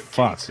 what the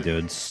fuck,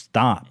 dude?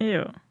 Stop.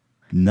 Ew.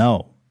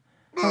 No.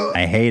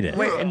 I hate it.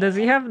 Wait, does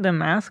he have the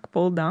mask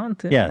pulled down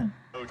too? Yeah.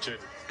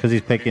 Because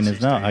he's picking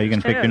his nose. How are you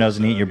going to pick your nose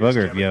and eat your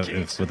booger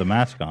if with a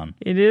mask on?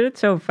 He did it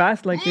so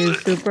fast, like he's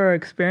super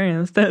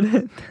experienced at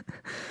it.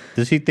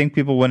 Does he think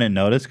people wouldn't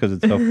notice because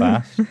it's so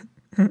fast?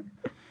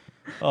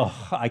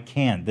 Oh, I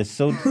can't. This is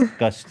so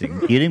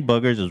disgusting. Eating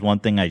boogers is one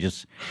thing I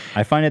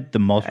find it the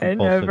most I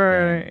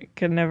repulsive.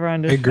 could never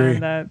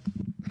understand that.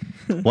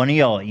 One of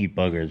y'all eat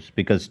boogers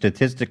because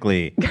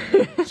statistically,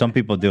 some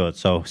people do it.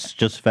 So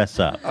just fess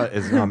up.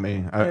 It's not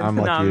me. I'm It's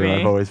like not you. me.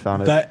 I've always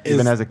found it. That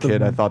Even is as a the-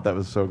 kid, I thought that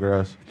was so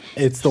gross.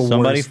 It's the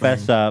Somebody worst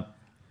fess thing. up.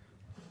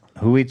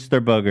 Who eats their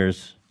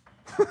boogers?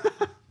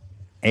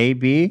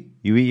 AB,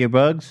 you eat your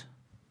bugs?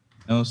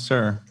 No,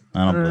 sir.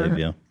 I don't believe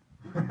you.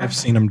 I've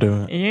seen him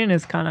do it. Ian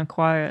is kind of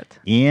quiet.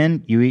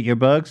 Ian, you eat your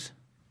bugs?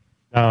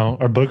 No,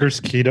 are boogers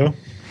keto?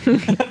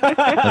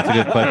 That's a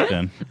good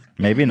question.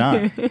 Maybe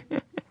not.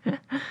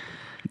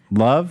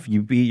 Love,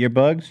 you eat your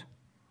bugs?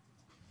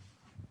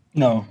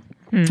 No.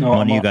 Hmm.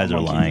 One of you guys are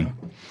lying.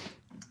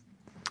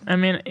 I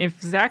mean,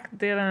 if Zach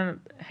didn't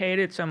hate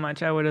it so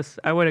much, I would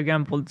have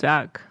gambled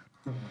Zach.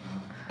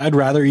 I'd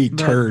rather eat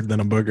turd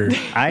than a booger.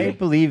 I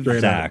believe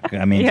Straight up. Zach.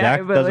 I mean, Yeah, I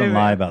Zach doesn't believe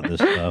lie it. about this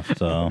stuff,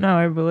 so, No,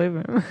 I believe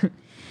him.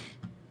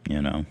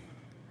 you know.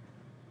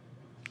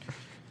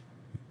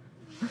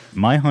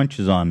 My hunch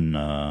is on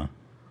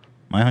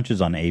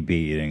AB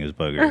eating his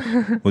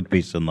boogers with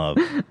peace and love.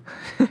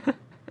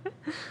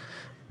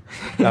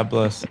 God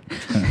bless.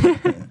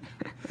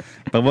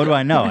 But what do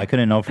I know? I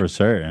couldn't know for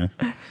certain.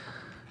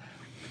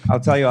 I'll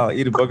tell you, I'll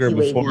eat a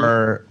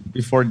booger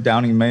before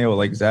downing mayo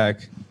like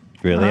Zach.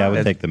 Really? I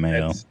would take the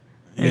mayo.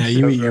 Yeah,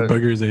 you eat your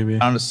boogers, AB.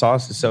 On the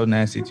sauce is so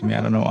nasty to me.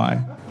 I don't know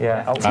why.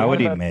 Yeah, I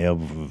would eat mayo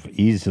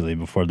easily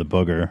before the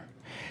booger.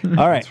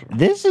 All right,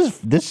 this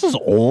is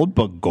old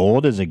but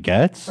gold as it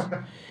gets.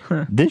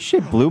 This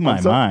shit blew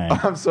my mind.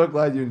 I'm so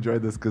glad you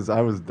enjoyed this because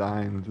I was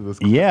dying to this.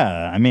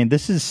 Yeah, I mean,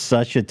 this is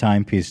such a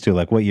timepiece too.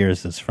 Like, what year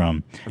is this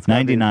from?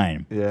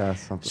 99. Yeah,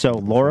 something. So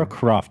Laura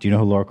Croft, do you know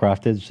who Laura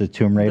Croft is? The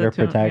Tomb Raider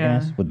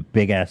protagonist yeah. with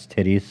big ass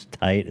titties,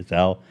 tight as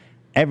hell.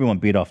 Everyone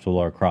beat off to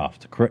Laura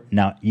Croft.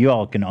 Now you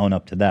all can own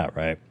up to that,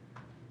 right?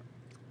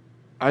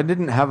 I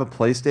didn't have a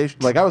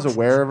PlayStation. Like I was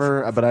aware of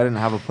her, but I didn't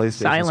have a PlayStation.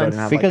 So I didn't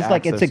have, Because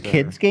like it's a access to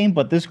her. kids game,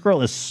 but this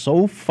girl is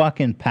so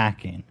fucking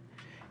packing.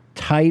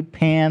 Tight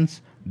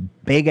pants,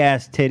 big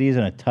ass titties,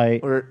 and a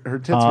tight. Her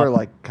tits were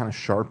like kind of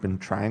sharp and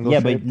triangle. Yeah,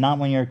 shaped. but not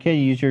when you're a kid.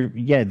 You use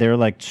your they're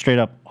like straight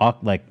up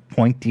like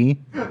pointy.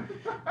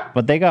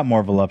 But they got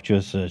more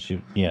voluptuous. As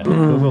the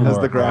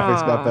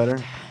graphics got better.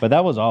 But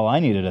that was all I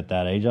needed at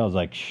that age. I was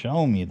like,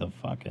 show me the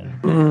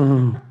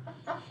fucking.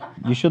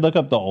 You should look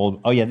up the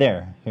old. Oh yeah,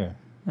 here.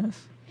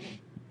 Yes.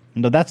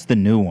 No, that's the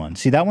new one.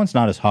 See, that one's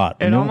not as hot.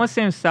 The It new- almost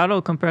seems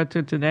subtle compared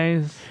to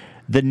today's.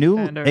 The new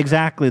standard.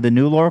 exactly the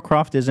new Laura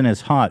Croft isn't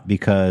as hot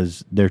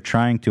because they're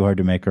trying too hard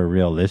to make her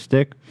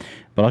realistic.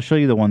 But I'll show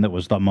you the one that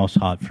was the most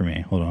hot for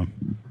me. Hold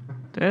on.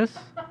 This?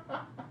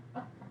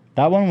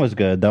 That one was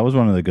good. That was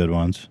one of the good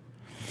ones.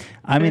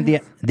 I mean,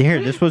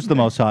 this was the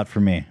most hot for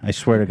me. I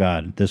swear to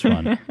God, this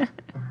one.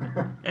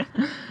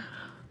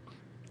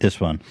 This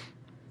one.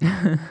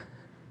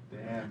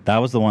 That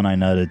was the one I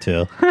nutted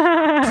to.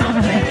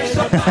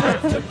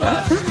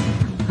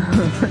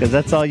 Because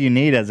that's all you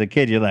need as a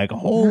kid. You're like,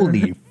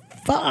 holy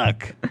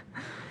fuck.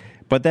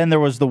 But then there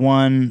was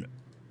one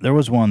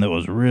that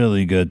was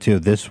really good too.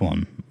 This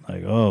one.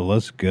 Like, oh,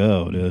 let's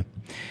go, dude.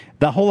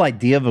 The whole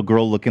idea of a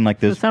girl looking like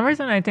For this. some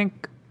reason, I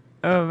think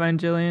of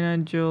Angelina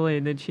Jolie.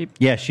 Did she?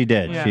 Yeah, she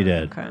did. Yeah, She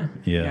did. Okay.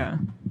 Yeah.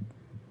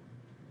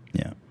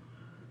 Yeah.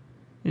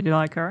 Did you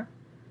like her?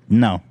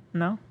 No.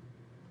 No.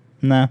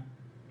 Nah.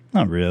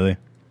 Not really.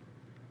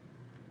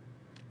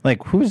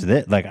 Like, who's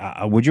this? Like,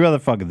 would you rather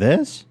fuck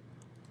this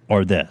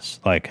or this?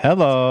 Like,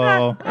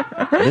 hello.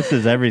 This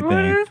is everything.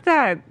 What is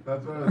that?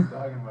 That's what I was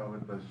talking about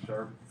with the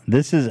sharp.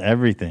 This is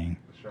everything.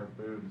 Sharp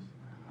boobs.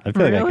 I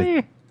feel like I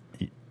Really?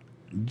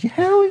 could.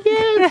 Hell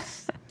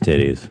yes.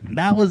 Titties.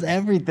 That was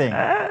everything.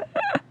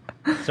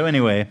 So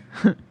anyway,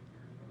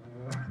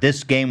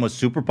 this game was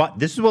super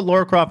this is what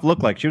Laura Croft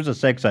looked like. She was a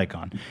sex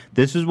icon.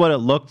 This is what it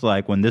looked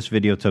like when this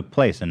video took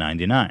place in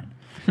 99.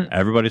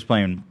 Everybody's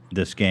playing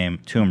this game,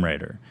 Tomb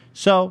Raider.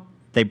 So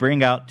they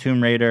bring out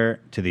Tomb Raider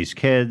to these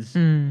kids.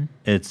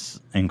 It's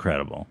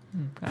incredible.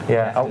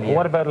 Yeah.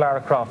 What about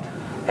Lara Croft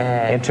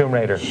in Tomb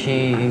Raider?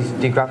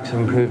 The graphics have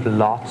improved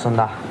lots on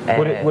that.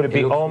 Would it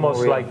be looks almost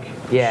more real.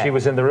 like she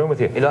was in the room with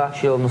you? It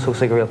actually almost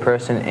looks like a real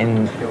person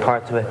in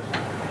parts of it.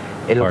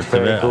 It looks Parts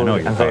of very it? I know good what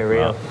and you're very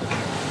real.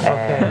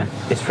 talking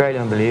It's fairly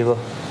unbelievable.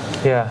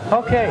 Yeah.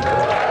 Okay.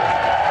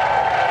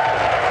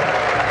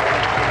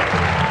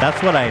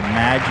 That's what I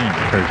imagined.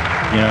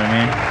 You know what I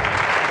mean?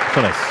 That's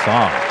what I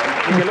saw.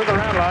 You can look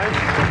around, live.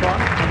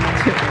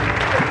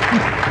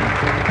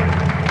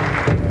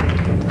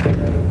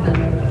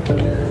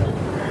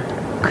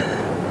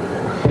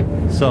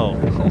 So,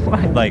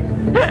 like,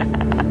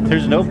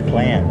 there's no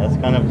plan. That's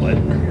kind of what,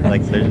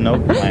 like, there's no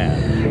plan.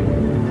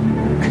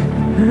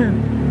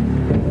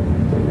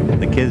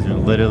 The kids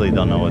literally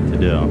don't know what to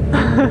do.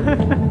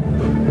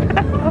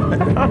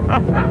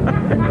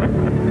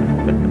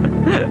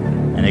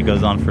 And it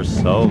goes on for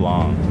so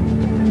long.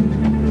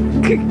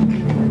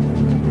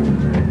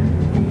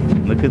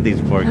 Look at these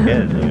poor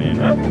kids. I mean,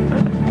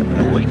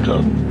 wake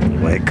up.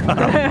 Wake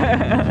up.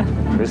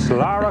 Miss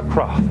Lara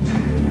Croft.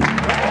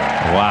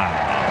 Wow.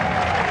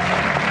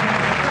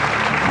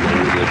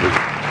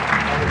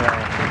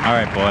 All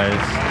right,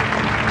 boys.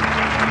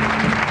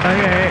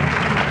 Okay.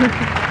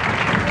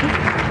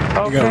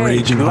 You got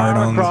raging hard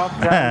on.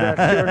 Croft and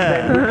Stuart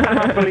Bailey, who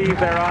cannot believe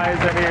their eyes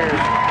and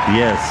ears.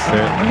 Yes,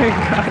 sir. Oh my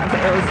God,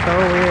 that was so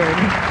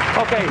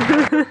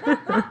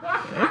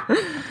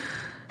weird.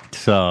 Okay.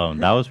 So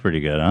that was pretty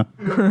good, huh?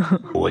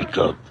 Wake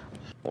up.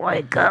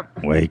 Wake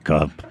up. Wake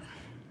up.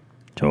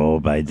 Joe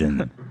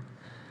Biden.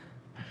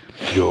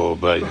 Joe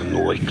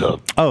Biden, wake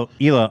up. Oh,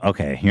 Hila,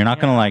 okay. You're not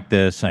going to like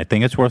this. I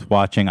think it's worth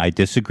watching. I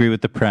disagree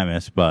with the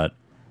premise, but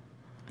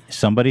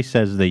somebody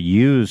says that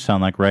you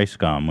sound like Rice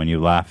Gum when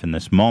you laugh in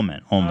this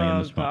moment. Only in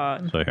this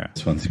moment. So here.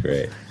 This one's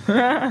great.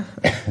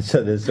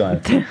 So this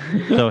one.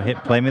 So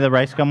play me the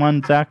Rice Gum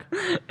one, Zach.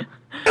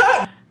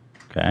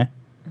 Okay.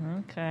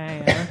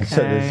 Okay.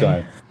 So this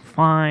one.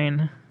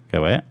 Fine. Okay,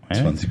 wait.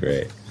 This one's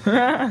great.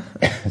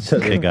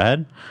 Okay, go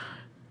ahead.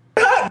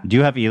 Do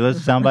you have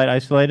Hila's soundbite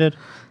isolated?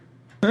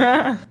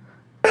 Okay.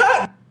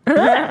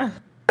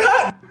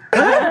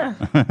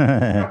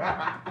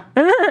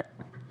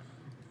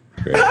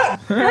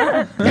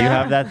 Do you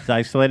have that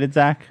isolated,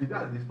 Zach? He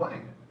does. He's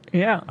playing it.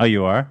 Yeah. Oh,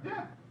 you are?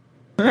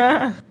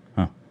 Yeah.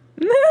 Oh.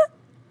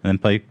 And then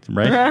play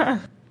Bryce?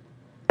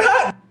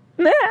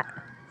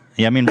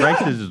 Yeah, I mean,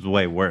 Bryce's is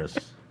way worse.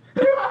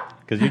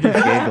 Because you're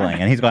just giggling,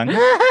 and he's going,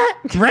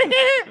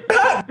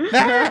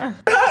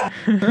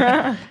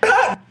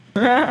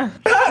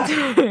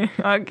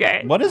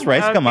 Okay. What does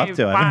Rice come up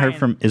to? I haven't heard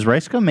from... Is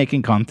Rice Gum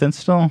making content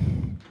still? I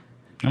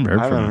haven't heard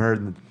I from haven't him.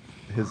 heard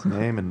his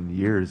name in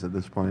years at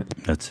this point.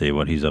 Let's see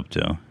what he's up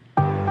to.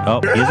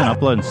 Oh, he hasn't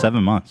uploaded in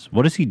 7 months.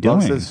 What is he doing?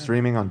 Well, it says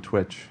streaming on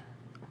Twitch.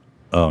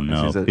 Oh,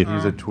 no.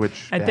 He's a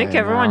Twitch I think guy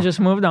everyone now.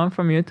 just moved on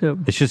from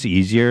YouTube. It's just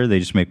easier. They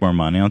just make more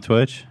money on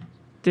Twitch.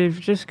 They've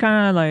just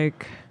kind of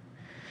like...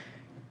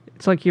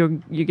 It's like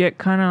you get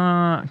kind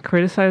of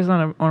criticized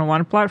on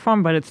one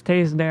platform, but it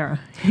stays there.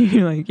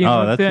 you move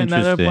that's to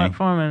another interesting.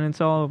 platform, and it's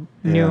all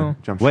new.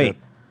 Wait.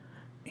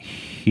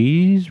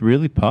 He's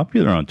really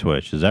popular on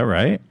Twitch. Is that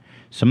right?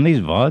 Some of these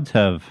VODs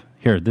have...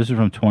 Here, this is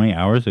from 20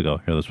 hours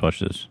ago. Here, let's watch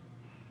this.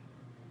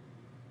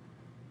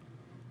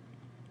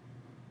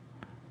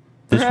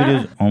 This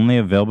video is only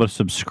available to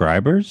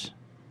subscribers,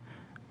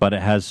 but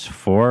it has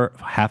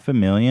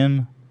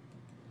 500,000...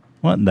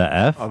 What the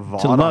F? A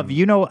VOD To Love, on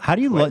you know... How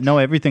do you know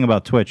everything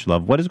about Twitch,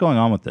 Love? What is going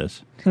on with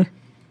this?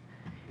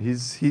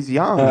 He's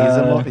young.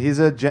 He's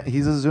a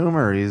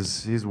Zoomer.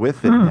 He's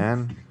with it,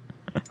 man.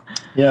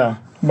 Yeah,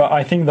 but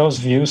I think those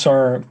views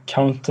are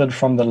counted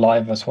from the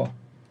live as well.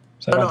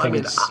 So I don't think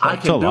it's. I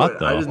can do it.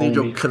 I just need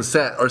your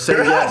consent or say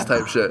yes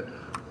type shit.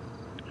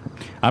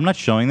 I'm not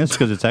showing this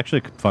because it's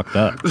actually fucked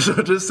up.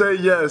 So just say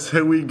yes,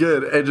 and we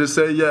good, and just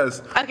say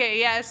yes. Okay,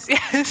 yes. Yo,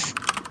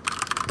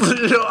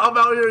 I'm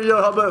out here. Yo,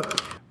 how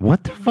about?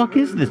 What the fuck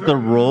is this? The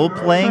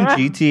role-playing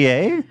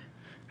GTA?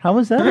 How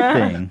is that a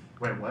thing?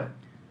 Wait, what?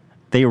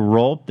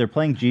 They're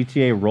playing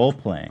GTA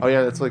role-playing. Oh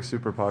yeah, it's like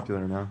super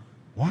popular now.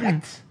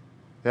 What?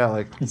 Yeah,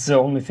 like It's the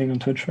only thing on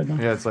Twitch right now.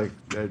 yeah, it's like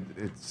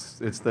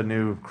it's the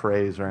new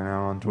craze right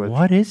now on Twitch.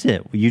 What is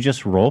it? You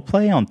just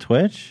role-play on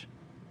Twitch?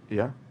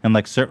 Yeah. And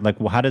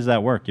well, how does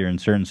that work? You're in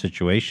certain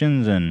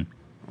situations and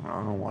I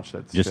don't watch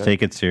that. just shit.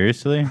 take it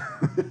seriously?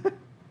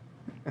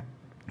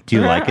 Do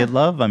you like it,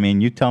 Love? I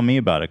mean, you tell me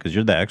about it because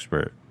you're the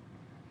expert.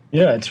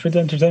 Yeah, it's pretty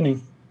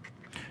entertaining.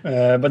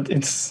 But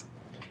it's,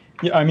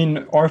 yeah, I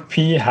mean,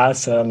 RP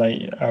has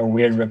a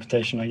weird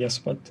reputation, I guess,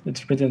 but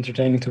it's pretty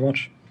entertaining to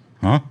watch.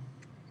 Huh?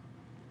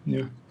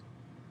 Yeah.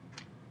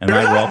 Am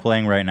I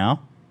role-playing right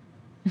now?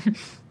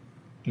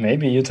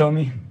 Maybe, you tell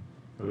me.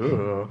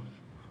 Ooh.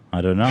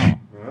 I don't know.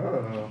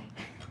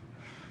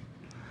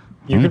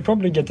 You could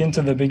probably get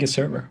into the biggest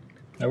server.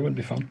 That would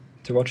be fun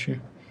to watch you.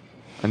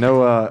 I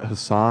know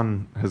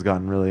Hassan has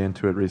gotten really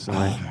into it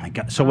recently. Oh my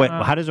god! So wait,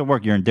 how does it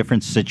work? You're in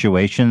different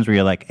situations where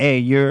you're like, hey,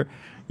 you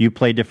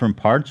play different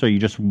parts, or you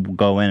just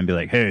go in and be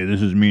like, hey,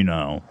 this is me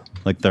now,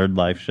 like Third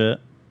Life shit.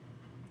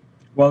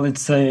 Well,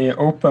 it's a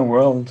open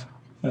world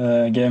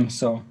game,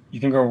 so you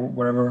can go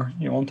wherever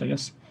you want, I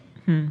guess.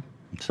 It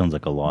sounds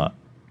like a lot.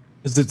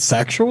 Is it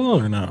sexual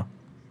or no?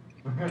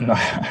 No.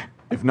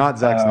 If not,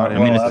 Zach's not in.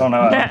 I mean, I don't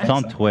know. it's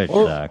on Twitch,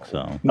 Well, Zach.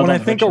 So When I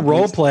think of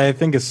role play, I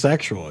think of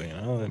sexual. You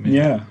know? I mean,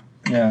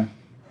 Yeah.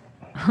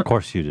 of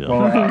course you do.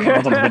 Well,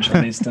 not on Twitch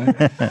at least.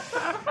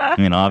 I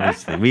mean,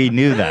 obviously, we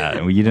knew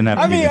that. You didn't have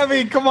to. I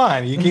mean, come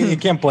on. You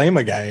can't blame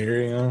a guy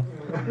here. You know.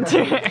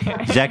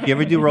 Zach, you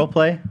ever do role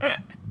play?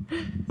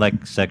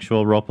 Like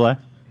sexual role play?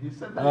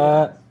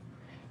 Uh,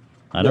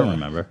 I don't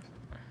remember.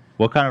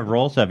 What kind of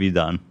roles have you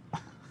done?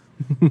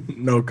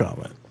 No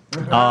comment.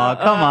 Oh,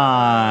 come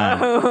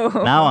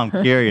on. Now I'm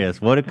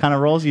curious. What kind of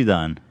roles you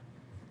done?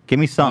 Give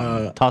me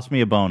something. Toss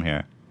me a bone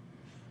here.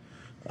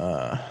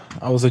 I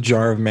was a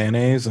jar of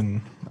mayonnaise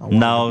and.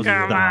 No,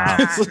 stop.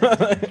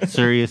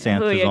 Serious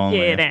answers Who you only.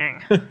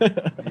 kidding?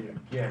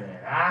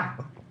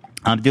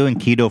 I'm doing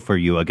keto for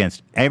you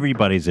against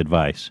everybody's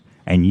advice.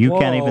 And you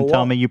can't even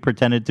tell me you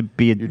pretended to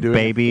be a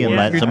baby and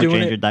let someone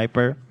change your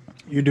diaper?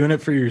 You're doing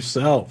it for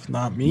yourself,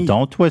 not me.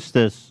 Don't twist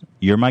this.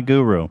 You're my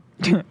guru.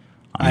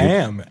 I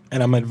am,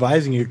 and I'm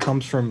advising you. It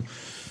comes from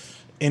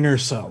inner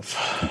self.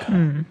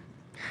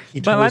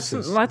 But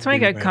let's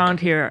make a count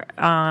here.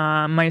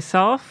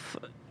 Myself,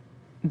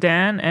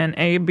 Dan, and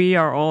AB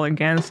are all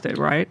against it,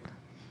 right?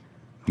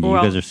 You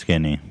guys are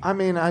skinny. I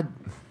mean,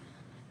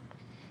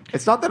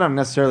 it's not that I'm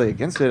necessarily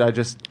against it.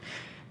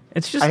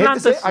 It's just I hate not to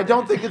say, the. I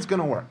don't think it's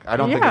gonna work. I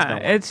don't think it's gonna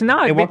work. It's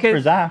not It worked for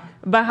because. Zach.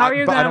 But how are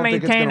you But I gonna don't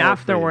think it's maintain gonna work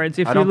for you. afterwards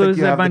if I you don't think lose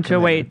you a have the bunch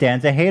of weight?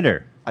 Dan's a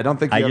hater. I don't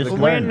think I you have just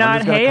the learned. We're not I'm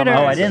just gonna come out haters.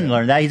 Oh, I and say didn't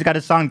learn that. He's got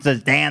a song that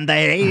says Dan the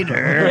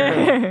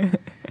Hater.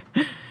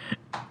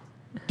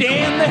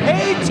 Dan the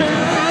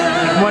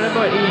hater. What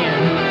about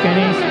Ian?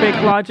 Can he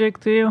speak logic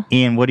to you?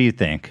 Ian, what do you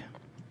think?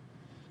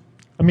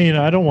 I mean,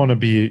 I don't want to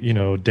be,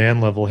 Dan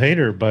level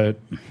hater, but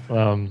I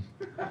don't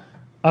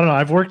know.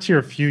 I've worked here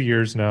a few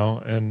years now,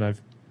 and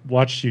I've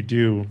watched you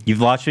do.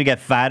 You've watched me get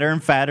fatter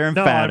and fatter and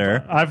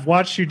fatter. I've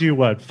watched you do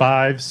what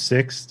 5,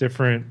 6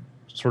 different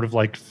sort of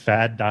like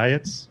fad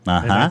diets,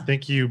 and I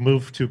think you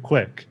move too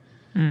quick.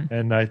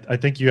 And I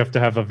think you have to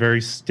have a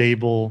very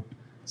stable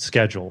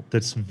schedule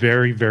that's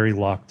very, very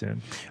locked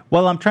in.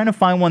 Well, I'm trying to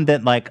find one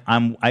that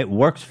it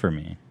works for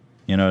me.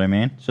 You know what I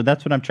mean? So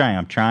that's what I'm trying.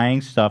 I'm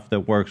trying stuff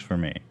that works for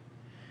me.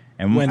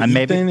 And When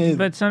maybe Ethan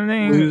But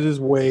something loses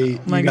weight,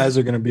 you guys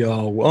are going to be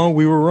all, oh,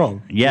 we were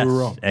wrong. yes, We were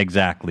wrong.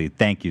 exactly.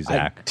 Thank you,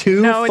 Zach.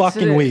 Two No, it's,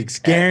 fucking weeks.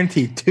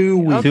 Guaranteed. 2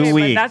 weeks. Okay, 2 but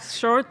weeks. that's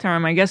short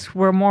term. I guess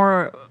we're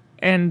more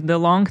in the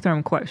long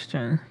term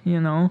question.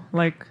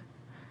 Like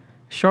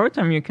short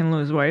term you can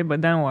lose weight,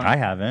 but then what? I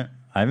haven't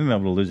been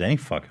able to lose any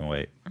fucking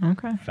weight.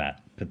 Okay.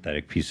 Fat,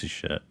 pathetic piece of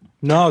shit.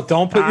 No,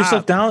 don't put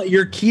yourself down.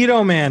 You're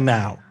keto man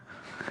now.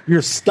 You're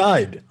a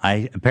stud.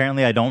 I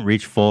don't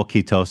reach full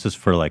ketosis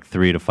for like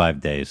 3 to 5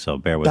 days, so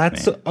bear with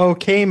That's me.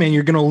 okay, man.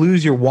 You're going to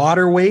lose your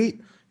water weight.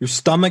 Your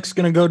stomach's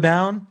going to go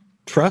down.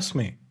 Trust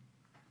me.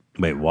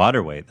 Wait,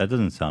 water weight? That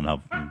doesn't sound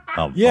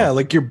helpful. Yeah,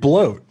 like your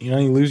bloat. You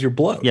lose your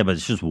bloat. Yeah, but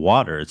it's just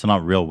water. It's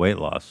not real weight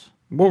loss.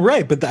 Well,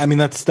 right. But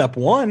that's step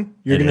one.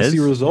 You're It going to see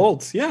is?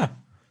 results. Yeah.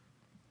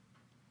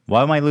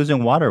 Why am I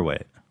losing water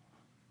weight?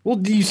 Well,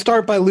 do you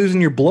start by losing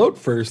your bloat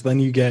first? Then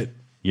you get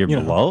Your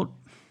bloat?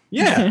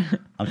 Yeah.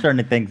 I'm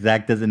starting to think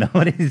Zach doesn't know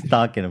what he's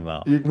talking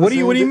about. What do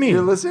you mean?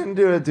 You're listening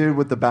to a dude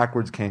with the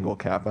backwards Kangol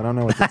cap. I don't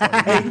know what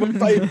to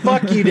tell you.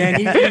 Fuck you, Dan.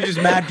 You're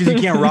just mad because you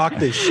can't rock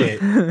this shit.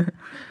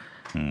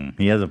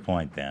 He has a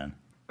point, Dan.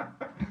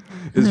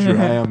 It's true.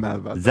 I am mad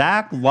about that.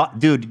 Zach,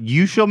 dude,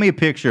 you show me a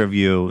picture of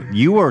you.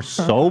 You were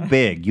so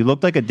big. You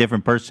looked like a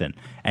different person.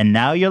 And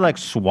now you're like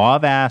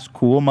suave ass,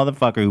 cool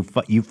motherfucker who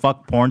you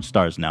fuck porn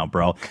stars now,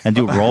 bro, and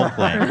do role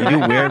playing. You do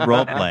weird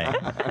role playing.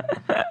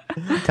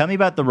 Tell me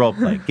about the role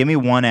play. Give me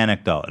one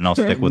anecdote, and I'll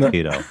stick with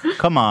keto.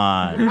 Come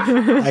on.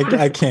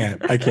 I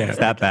can't. Is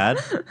that bad?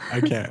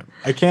 I can't.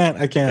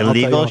 I'll tell you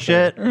Illegal off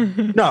shit?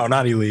 No,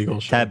 not illegal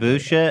shit. Taboo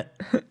shit?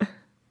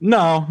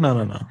 No.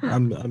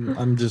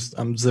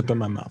 I'm zipping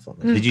my mouth on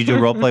this. Did you do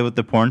role play with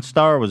the porn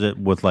star, or was it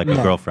with like a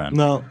girlfriend?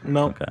 No.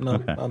 Okay.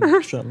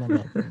 I'm shutting my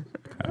mouth.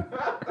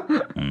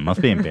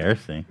 Must be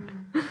embarrassing.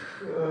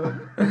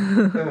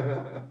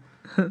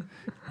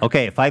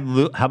 Okay,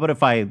 how about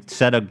if I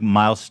set a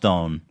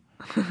milestone,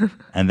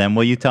 and then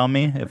will you tell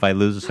me if I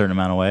lose a certain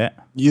amount of weight?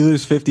 You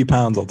lose 50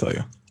 pounds, I'll tell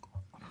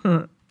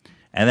you.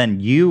 And then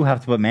you have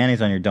to put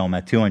mayonnaise on your dome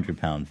at 200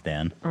 pounds,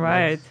 Dan.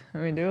 Right.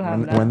 We do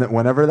have that.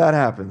 Whenever that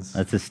happens.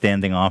 That's a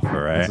standing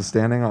offer, right? It's a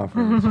standing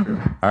offer. That's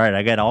true. All right,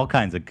 I got all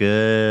kinds of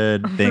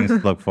good things to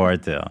look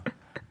forward to.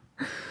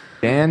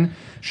 Dan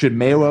should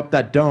mayo up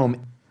that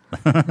dome.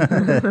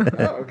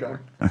 Okay.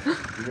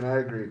 Even I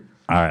agree.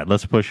 All right,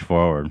 let's push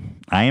forward.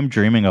 I am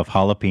dreaming of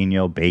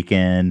jalapeno,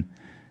 bacon,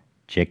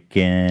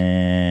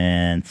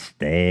 chicken,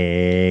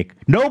 steak.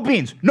 No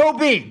beans! No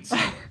beans!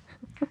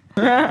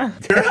 That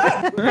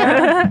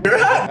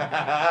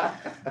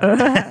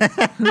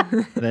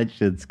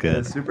shit's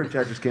good. The super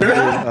chat just came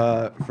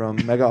through from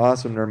Mega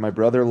Awesome Nerd. My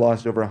brother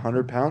lost over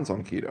 100 pounds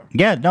on keto.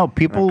 Yeah, no,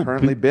 people I've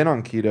currently been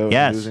on keto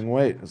Yes. and losing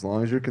weight. As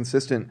long as you're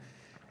consistent,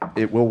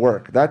 it will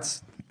work.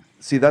 That's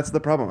the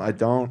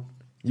problem.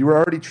 You were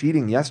already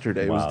cheating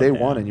yesterday. It was Wow, day man.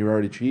 one and you were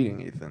already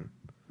cheating, Ethan.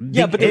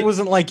 Yeah, but it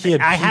wasn't like he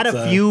had. I had a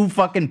pizza. few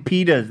fucking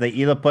pitas that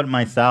Ela put in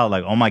my salad.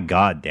 Like, oh my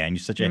god, Dan, you're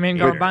such a You mean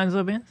hater.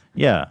 garbanzo beans?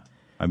 Yeah,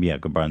 yeah,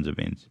 garbanzo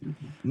beans.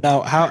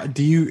 Now, how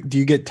do you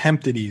get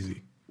tempted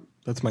easy?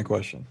 That's my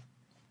question.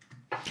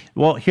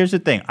 Well, here's the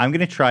thing. I'm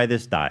gonna try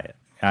this diet.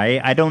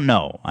 I don't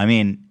know. I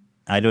mean,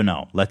 I don't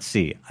know. Let's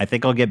see. I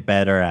think I'll get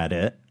better at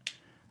it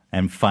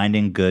and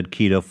finding good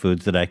keto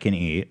foods that I can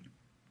eat.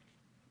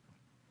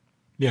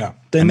 Yeah.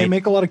 Then they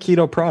make a lot of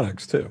keto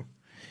products too.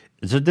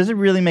 So does it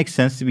really make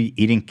sense to be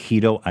eating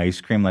keto ice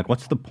cream? Like,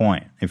 what's the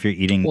point if you're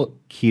eating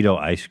keto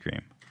ice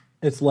cream?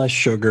 It's less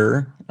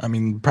sugar. I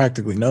mean,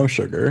 practically no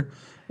sugar.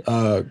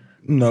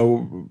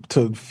 No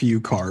to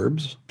few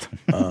carbs.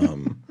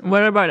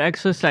 What about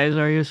exercise?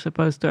 Are you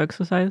supposed to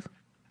exercise?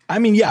 I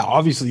mean, yeah,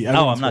 obviously.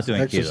 No, I'm not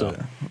everyone's doing supposed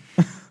to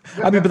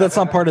exercise. I mean, but that's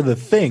not part of the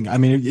thing. I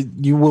mean,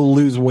 you will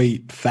lose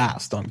weight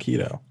fast on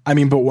keto. I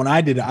mean, but when I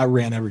did it, I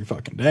ran every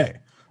fucking day.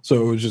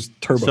 So it was just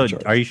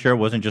turbocharged. So are you sure it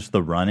wasn't just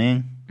the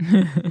running?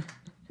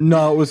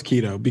 No, it was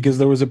keto because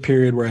there was a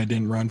period where I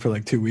didn't run for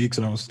like 2 weeks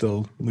and I was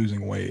still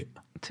losing weight.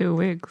 2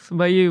 weeks,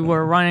 but you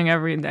were running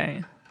every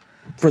day.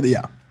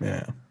 Yeah.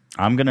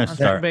 I'm gonna That's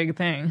start. a big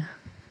thing.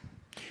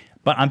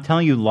 But I'm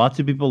telling you, lots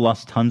of people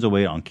lost tons of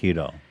weight on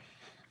keto.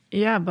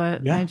 Yeah,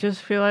 but I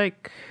just feel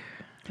like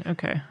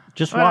okay.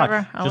 Just Whatever.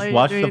 watch. I'll Just let you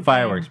watch do the your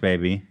fireworks,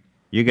 baby.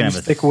 You're gonna You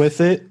have stick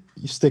with it.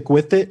 You stick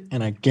with it,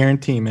 and I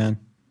guarantee, man.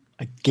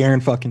 I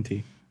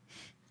guarantee.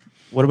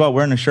 What about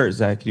wearing a shirt,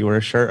 Zach? Do you wear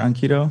a shirt on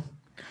keto?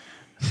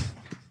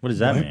 What does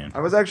that mean? I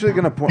was actually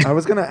gonna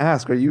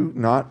ask, are you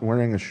not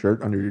wearing a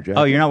shirt under your jacket?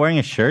 Oh, you're not wearing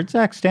a shirt,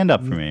 Zach? Stand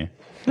up for me.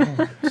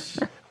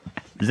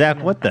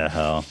 Zach, what the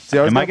hell? See,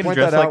 I was Am I gonna gonna point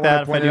dress that like out when I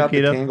that if I pointed do out the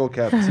keto? Kangol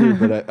cap too,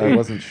 but I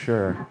wasn't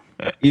sure.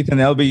 Ethan,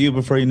 that'll be you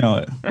before you know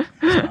it.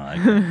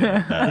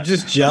 You're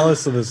just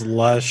jealous of this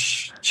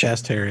lush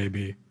chest hair,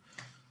 AB.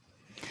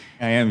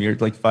 I am. You're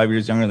like 5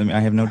 years younger than me.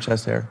 I have no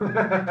chest hair.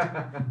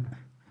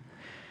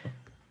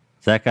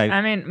 Zach,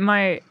 I mean,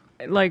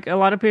 like a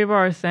lot of people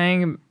are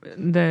saying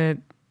that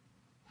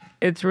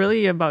it's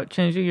really about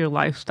changing your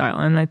lifestyle,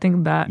 and I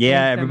think that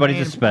Yeah, is the everybody's a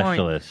main point.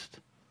 specialist.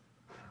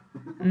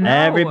 No.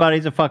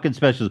 Everybody's a fucking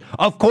specialist.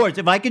 Of course,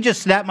 if I could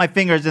just snap my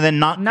fingers and then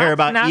not care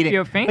about snap eating.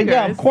 your But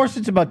yeah, of fingers. course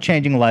it's about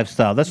changing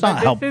lifestyle. That's But not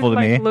this helpful is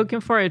to me. like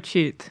looking for a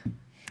cheat.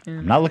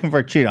 I'm not looking for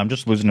a cheat. I'm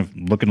just looking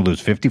to lose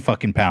 50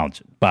 fucking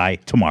pounds by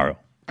tomorrow.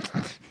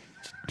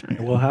 It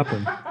will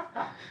happen.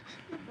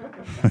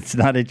 It's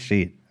not a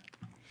cheat.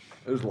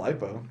 There's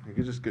lipo. You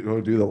could just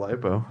go do the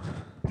lipo.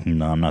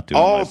 No, I'm not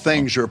doing All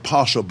things are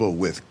possible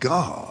with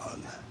God.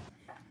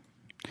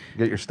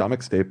 Get your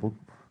stomach stapled.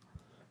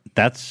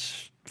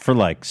 That's for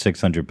like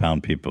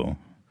 600-pound people.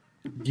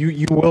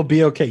 You will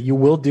be okay. You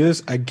will do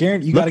this. I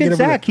guarantee you got Look to at get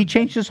over Zach. He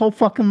changed his whole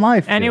fucking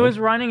life. And he dude. was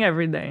running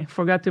every day.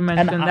 Forgot to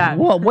mention And that.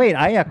 well, wait.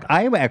 I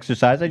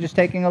exercise. I just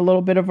taking a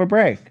little bit of a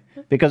break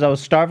because I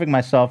was starving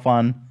myself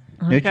on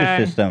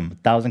Nutrisystem,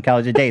 1,000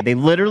 calories a day. They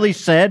literally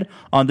said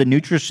on the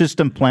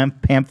Nutrisystem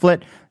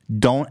pamphlet,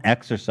 don't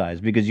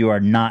exercise because you are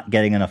not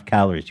getting enough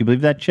calories. Do you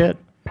believe that shit?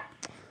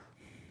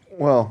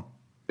 Well,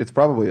 it's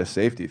probably a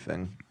safety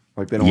thing.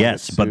 Like they don't.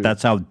 Yes, but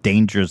that's how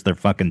dangerous their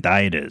fucking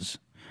diet is.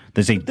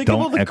 They say Think of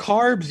all don't. the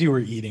carbs you were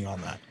eating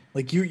on that.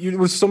 Like you there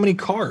was so many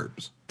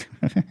carbs.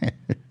 Do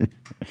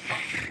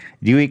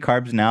you eat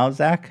carbs now,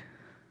 Zach?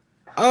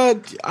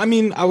 I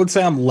mean, I would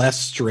say I'm less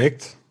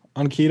strict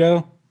on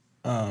keto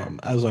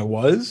as I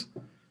was.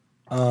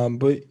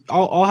 But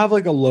I'll have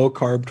like a low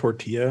carb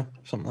tortilla,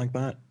 something like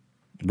that.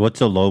 What's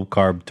a low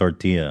carb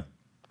tortilla?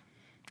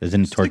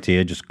 Isn't a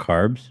tortilla just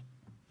carbs?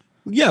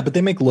 Yeah, but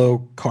they make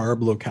low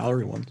carb, low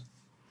calorie ones.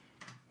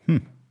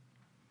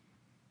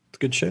 It's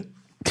good shit.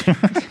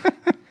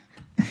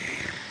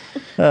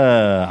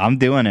 I'm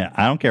doing it.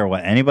 I don't care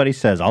what anybody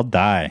says. I'll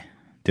die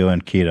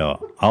doing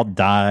keto. I'll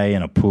die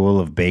in a pool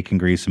of bacon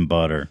grease and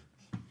butter.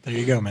 There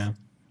you go, man.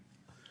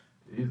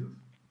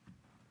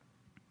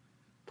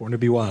 Born to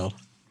be wild.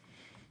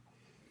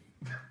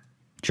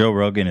 Joe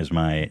Rogan is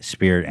my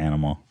spirit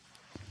animal.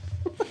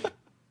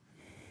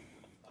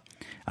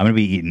 I'm going to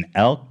be eating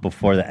elk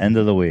before the end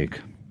of the week.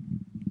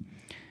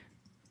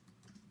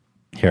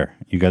 Here,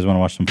 you guys want to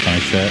watch some funny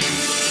shit?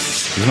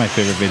 This is my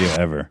favorite video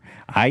ever.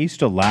 I used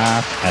to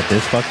laugh at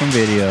this fucking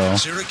video.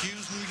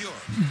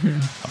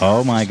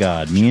 Oh my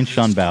God. Me and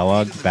Sean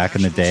Balog back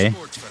in the day,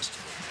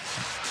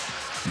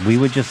 we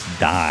would just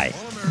die.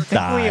 I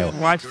think we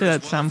watched it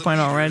at some point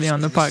already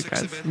on the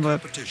podcast,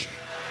 but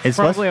It's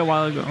probably less, a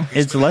while ago.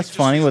 It's less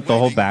funny with the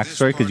whole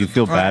backstory because you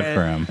feel bad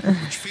for him.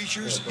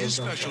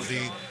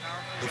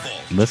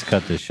 Let's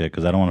cut this shit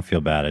because I don't want to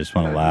feel bad. I just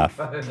want to laugh.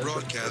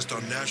 Broadcast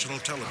on national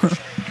television.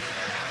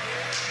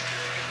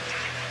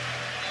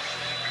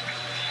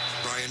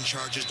 Brian and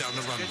charges down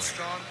the runway.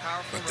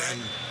 But then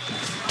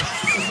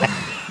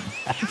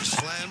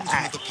slams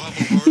into the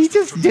pommel He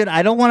just, dude,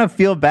 I don't want to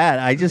feel bad.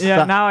 I just Yeah,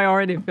 thought- now I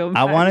already feel bad.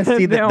 I want to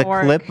see that the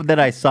clip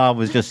that I saw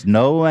was just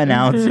no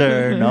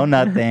announcer, no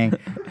nothing,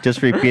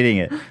 just repeating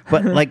it.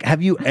 But like,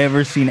 have you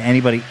ever seen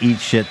anybody eat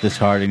shit this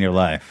hard in your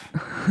life?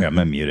 Here, I'm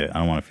gonna mute it. I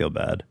don't want to feel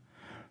bad.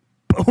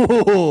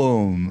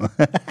 Boom.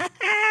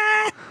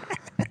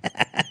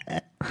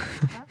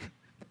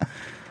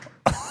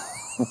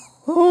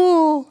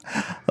 Oh,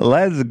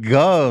 let's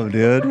go,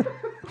 dude.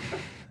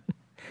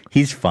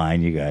 He's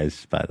fine, you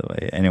guys, by the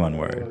way. Anyone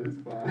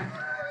worried?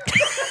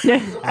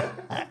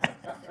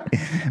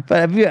 But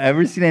have you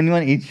ever seen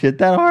anyone eat shit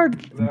that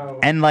hard? No.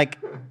 And like,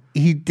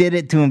 he did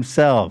it to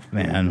himself,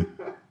 man.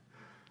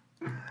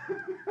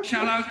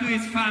 Shout out to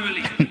his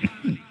family.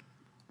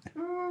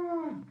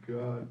 Oh,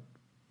 God.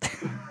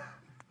 That's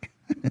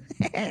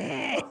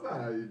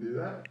not how you do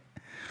that.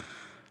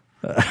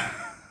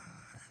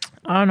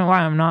 I don't know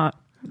why I'm not.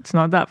 It's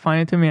not that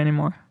funny to me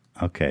anymore.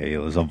 Okay, it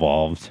was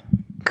evolved.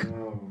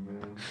 Oh,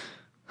 man.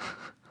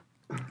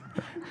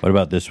 What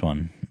about this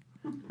one?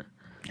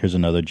 Here's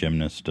another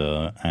gymnast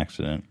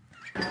accident.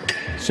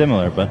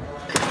 Similar, but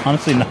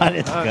honestly not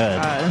as good.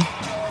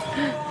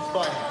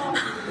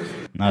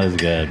 Not as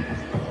good.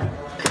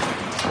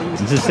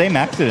 It's the same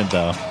accident,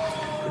 though.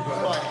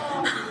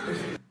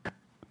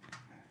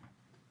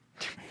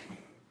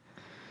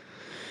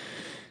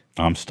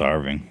 I'm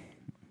starving.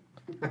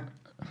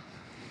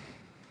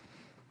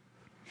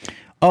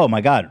 Oh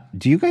my God!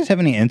 Do you guys have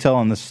any intel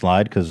on this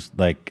slide? Because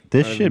like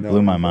this shit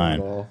blew my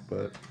mind.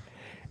 But...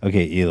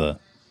 Okay, Hila,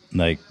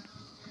 like,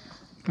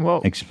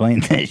 whoa, explain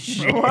this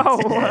shit. Whoa.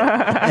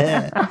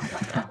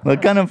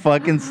 What kind of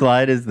fucking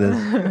slide is this?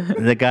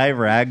 The guy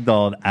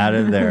ragdolled out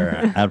of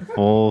there at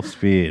full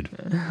speed.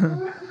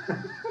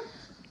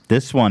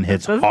 This one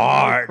hits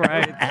hard.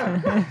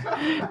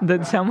 Right.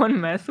 Did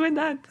someone mess with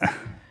that?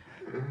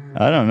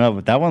 I don't know,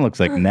 but that one looks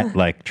like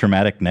like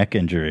traumatic neck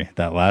injury.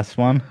 That last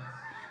one.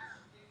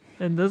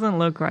 It doesn't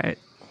look right.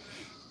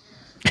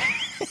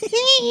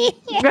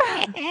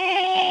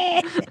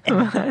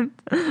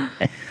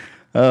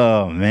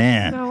 Oh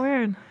man. So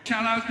weird.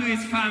 Shout out to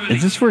his family.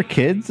 Is this for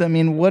kids? I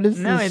mean, what is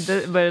No,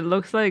 this? but it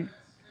looks like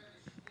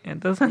it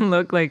doesn't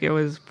look like it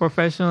was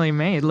professionally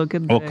made. Look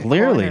at Well, the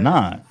clearly corner.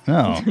 not.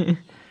 No.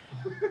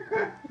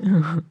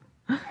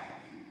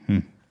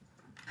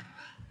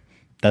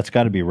 That's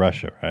got to be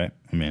Russia, right?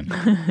 I mean,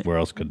 where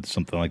else could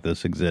something like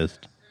this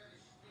exist?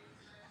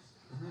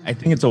 I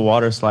think it's a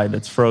water slide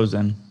that's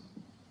frozen.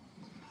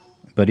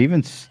 But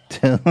even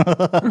still,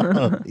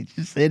 he's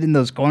just hitting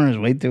those corners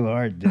way too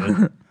hard,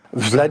 dude.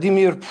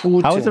 Vladimir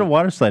Putin. How is it a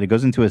water slide? It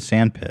goes into a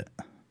sand pit.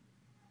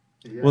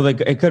 Well,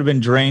 like it could have been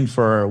drained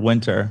for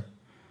winter.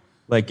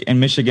 Like in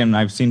Michigan,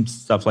 I've seen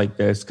stuff like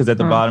this because at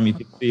the bottom you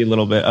can see a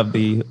little bit of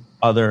the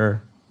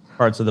other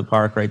parts of the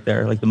park right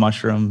there, like the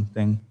mushroom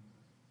thing.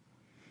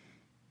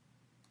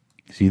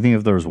 So you think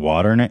if there was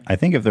water in it? I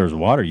think if there was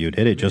water, you'd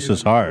hit it just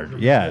as hard.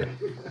 Yeah,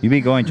 you'd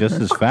be going just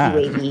as fast.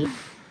 He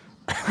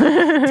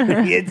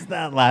hits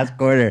that last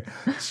corner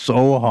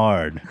so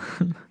hard.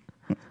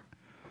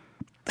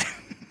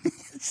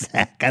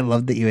 Zach, I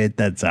love that you hit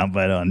that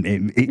soundbite on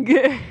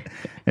Amy.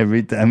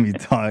 Every time he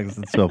talks,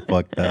 it's so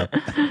fucked up.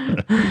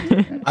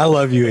 I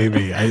love you,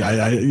 AB. I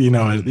I love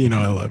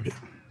you.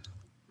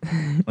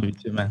 Love you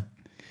too, man.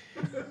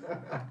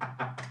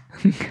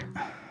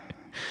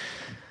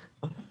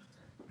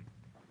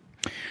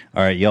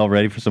 All right, y'all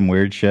ready for some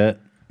weird shit?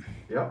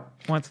 Yep.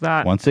 What's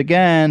that? Once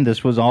again,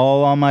 this was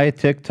all on my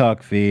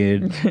TikTok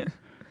feed.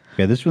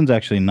 Okay, this one's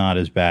actually not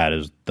as bad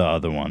as the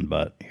other one,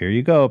 but here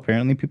you go.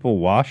 Apparently, people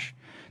wash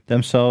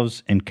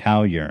themselves in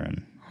cow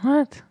urine.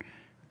 What?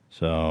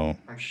 So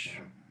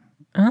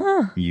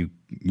you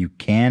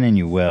can and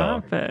you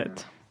will. Stop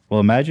it. Well,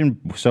 imagine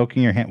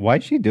soaking your hand. Why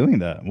is she doing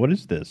that? What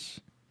is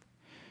this?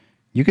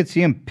 You could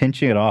see him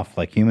pinching it off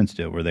like humans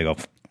do, where they go.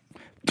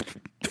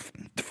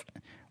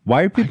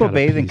 Why are people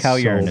bathing cow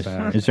urine?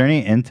 Is there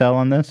any intel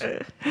on this?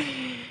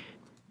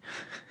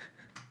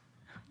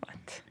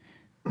 What?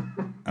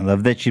 I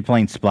love that she's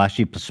playing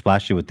splashy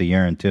with the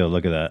urine too.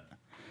 Look at that.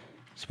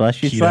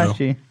 Splashy, Keto.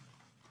 splashy.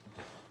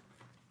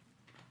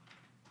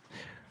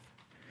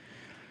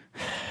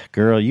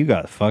 Girl, you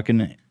got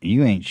fucking.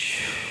 You ain't.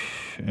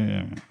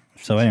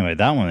 So anyway,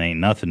 that one ain't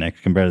nothing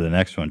next compared to the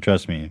next one.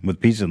 Trust me. With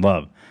peace and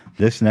love,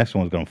 this next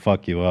one's gonna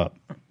fuck you up.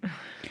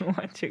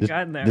 What you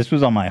got there? This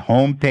was on my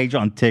homepage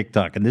on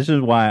TikTok, and this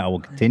is why I will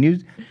continue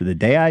to the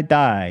day I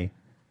die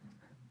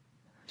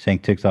saying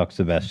TikTok's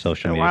the best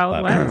social media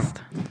Wild platform.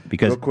 West.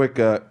 Because real quick,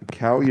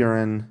 cow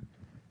urine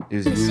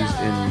is used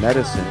in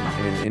medicine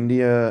in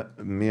India,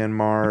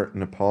 Myanmar,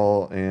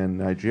 Nepal, and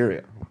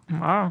Nigeria.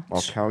 Wow.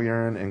 While cow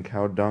urine and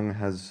cow dung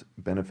has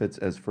benefits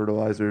as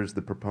fertilizers,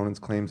 the proponents'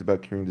 claims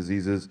about curing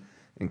diseases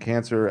and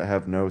cancer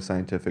have no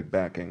scientific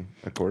backing,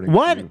 according to...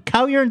 What?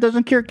 Cow urine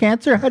doesn't cure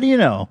cancer? How do you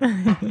know?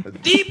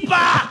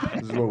 Deepa!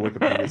 This is what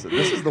Wikipedia said.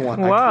 This is the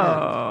one. Whoa.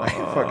 I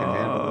can't fucking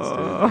handle this,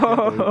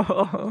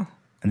 dude.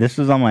 This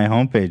was on my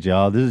homepage,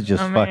 y'all. This is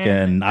just I mean-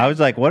 fucking. I was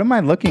like, what am I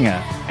looking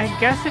at? I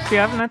guess if you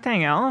have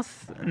nothing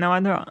else, no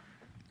other.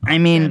 I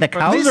mean, the But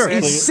cows this are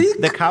is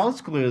clearly, the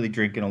cows clearly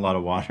drinking a lot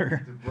of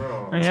water.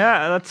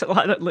 Yeah, that's a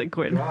lot of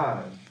liquid.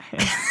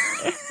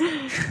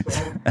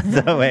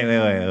 So wait.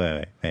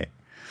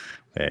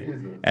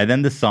 And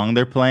then the song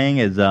they're playing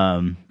is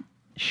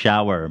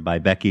 "Shower" by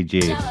Becky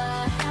G.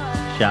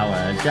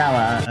 Shower.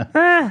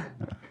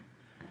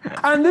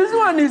 And this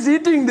one is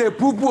eating the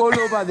poo all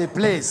over the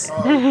place.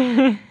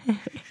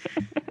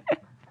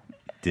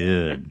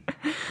 Dude.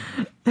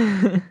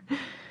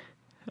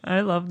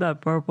 I love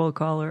that purple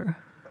color.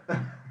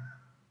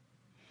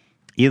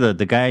 Either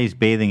the guy is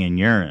bathing in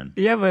urine.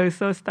 Yeah, but it's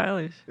so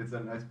stylish. It's a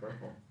nice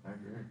purple. I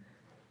agree.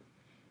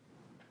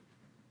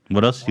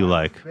 What else do you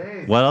like?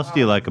 What else do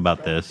you like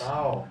about this?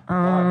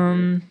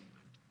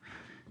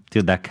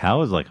 Dude, that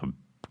cow is like a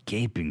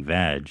gaping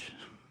vag.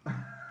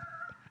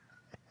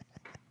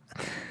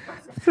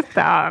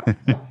 Stop.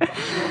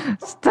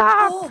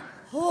 Stop.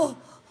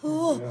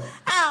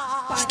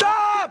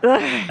 Stop!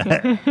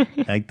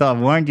 I thought I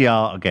warned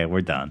y'all. Okay,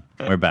 we're done.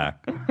 We're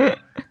back.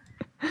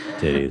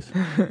 Titties.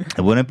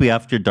 It wouldn't be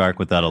after dark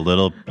without a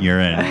little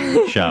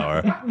urine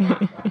shower.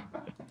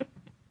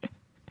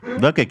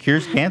 Look, it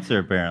cures cancer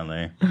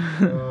apparently.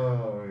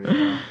 Oh,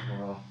 yeah.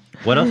 Well.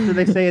 What else do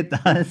they say it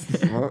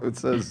does? Well, it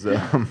says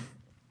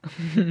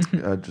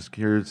just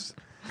cures.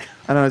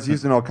 I know it's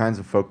used in all kinds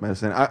of folk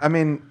medicine. I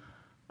mean,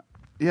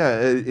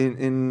 yeah,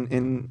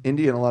 in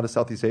India and a lot of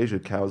Southeast Asia,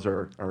 cows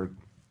are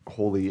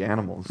holy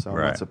animals. So I'm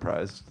Right. not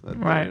surprised. That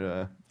Right.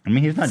 they, I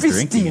mean, he's not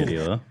drinking it,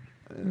 either.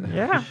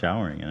 Yeah. He's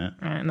showering in it.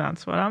 And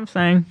that's what I'm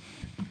saying.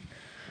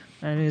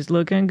 And he's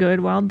looking good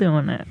while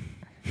doing it.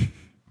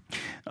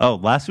 Oh,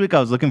 last week I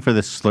was looking for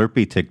this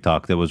Slurpee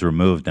TikTok that was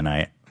removed,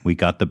 and we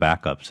got the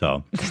backup.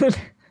 So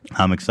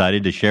I'm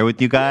excited to share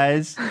with you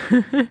guys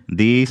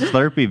the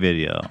Slurpee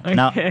video.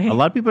 Now, Okay. a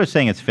lot of people are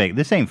saying it's fake.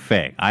 This ain't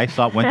fake.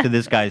 Went to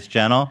this guy's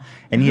channel,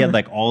 and he had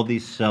like all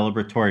these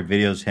celebratory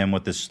videos, him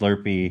with the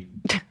Slurpee,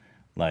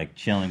 like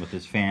chilling with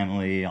his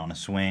family on a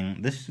swing.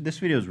 This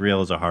video is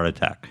real as a heart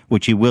attack,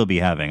 which he will be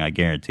having, I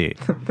guarantee.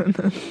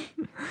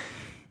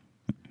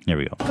 Here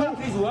we go. Cup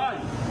is one.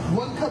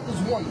 One cup is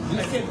one.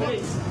 Okay,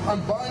 please. I'm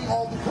buying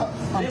all the cups.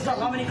 This one,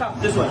 how many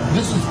cups? This one.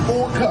 This is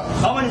 4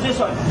 cups. How many is this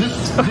one? This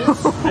is 4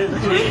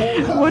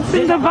 cups. What's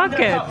in the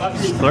bucket?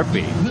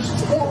 Slurpee. This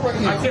is 4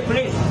 right now. Okay,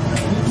 please.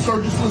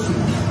 Sir, just listen.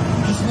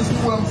 Just listen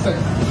to what I'm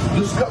saying.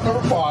 This is cup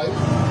number 5.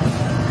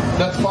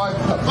 That's 5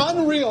 cups.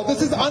 Unreal.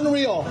 This is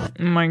unreal.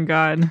 Oh my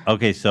god.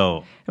 Okay,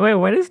 so Wait,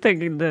 what is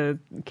the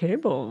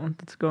cable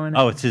that's going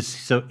on? it's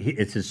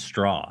it's his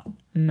straw.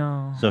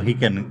 No. So he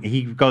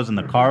goes in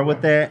the car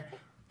with it,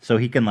 so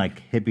he can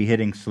like be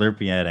hitting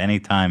Slurpee at any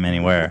time,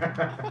 anywhere.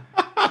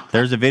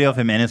 There's a video of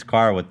him in his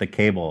car with the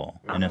cable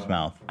in his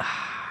mouth.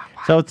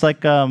 So it's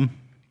like That's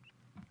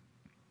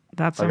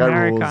that guy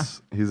America.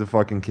 rules. He's a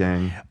fucking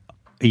king.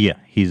 Yeah,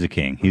 he's a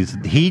king.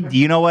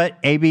 You know what,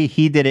 AB?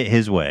 He did it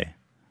his way.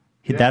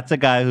 That's a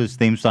guy whose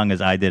theme song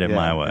is "I Did It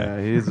My Way."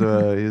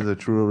 Yeah, he's a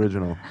true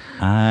original.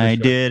 I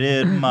did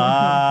it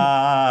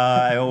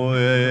my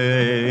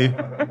way.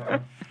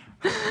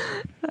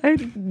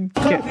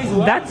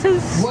 That's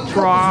his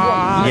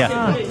straw.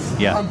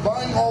 Yeah. I'm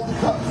buying all the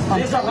cups.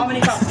 This one, how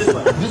many cups? This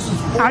one. This is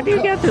 4 How do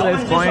you get to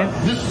this point?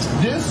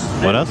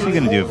 This What else are you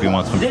gonna do if you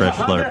want some fresh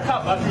Slurp?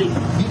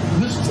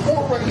 This is 4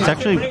 right now. It's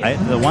actually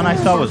the one I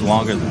saw was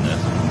longer than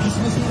this.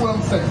 Just listen to what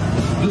I'm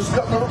saying. This is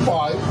cup number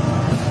 5.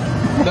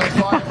 That's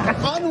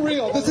 5.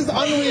 Unreal. This is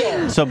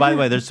unreal. So, by the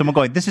way, there's someone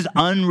going, "This is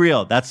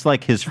unreal." That's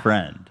like his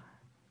friend.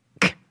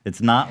 It's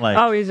not like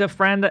Oh, he's a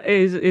friend that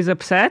is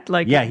upset?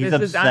 Like, Yeah, he's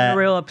this upset. is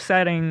unreal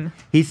upsetting.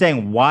 he's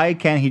saying, "Why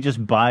can't he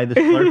just buy the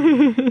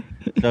Slurpee?"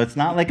 So it's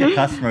not like a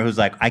customer who's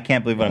like, "I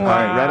can't believe what I'm All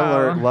right, buying." Red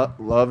Alert.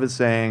 Love is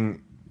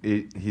saying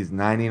he's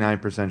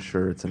 99%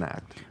 sure it's an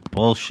act.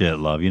 Bullshit,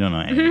 Love. You don't know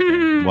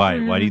anything. Why?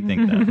 Why do you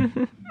think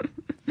that?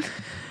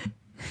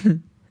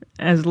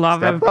 As Love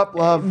Step up,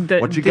 Love.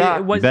 What you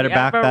got? Was You better he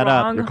back ever that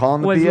up. wrong? You're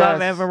calling the Was BS.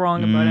 Love ever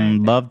wrong about it?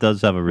 Love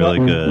does have a really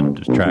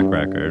good track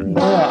record.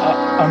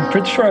 I'm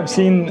pretty sure I've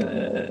seen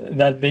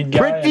that big guy.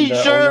 Pretty and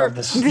the sure. owner of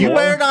the You store.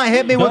 better not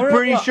hit me with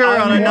pretty sure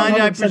on a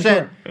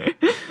 99%.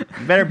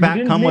 You better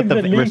come with the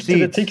link to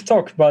the receipts.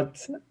 TikTok,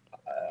 but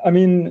I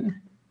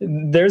mean,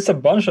 there's a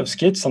bunch of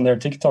skits on their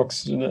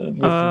TikToks with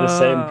the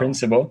same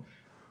principle.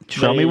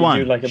 Show me They one.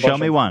 do like a Show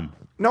bunch me of- one.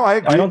 No, I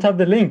agree. I don't have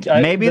the link.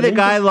 Maybe the link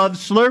guy is-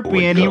 loves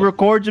Slurpee and he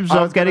records I was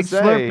himself gonna getting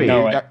say, Slurpee.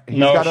 No way. He's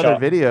No got shot.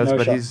 other videos, No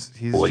but shot. he's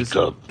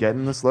just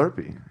getting the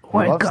Slurpee. He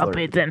Wake loves up, Slurpee.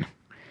 Ethan.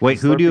 Wait,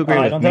 who do you agree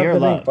I with, don't me have or the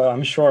Love? link, but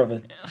I'm sure of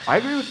it. I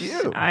agree with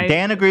you.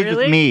 Dan agrees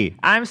with me.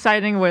 I'm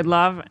siding with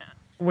Love,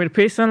 with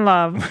peace and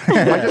love.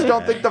 I just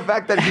don't think the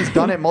fact that he's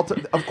done it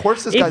multiple. Of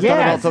course, this guy's done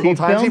it Yes, multiple he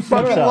times. He films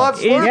fucking himself.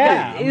 loves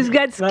Slurpee. He's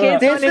got skits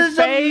This on his is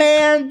a face.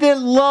 man that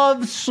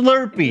loves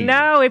Slurpee.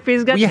 No, if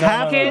he's got We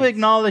have skits, to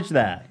acknowledge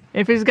that.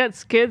 if he's got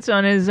skits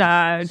on his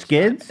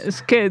Skids?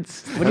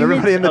 skits. What do you mean?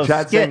 Everybody in the Oh,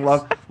 chat saying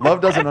skits.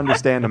 love doesn't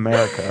understand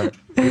America.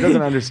 He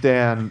doesn't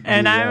understand.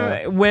 And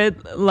I'm with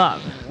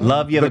Love.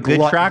 Love, you have a good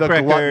track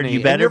record. Gluttony. You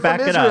And better you're back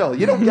from it Israel. up.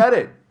 You don't get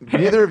it.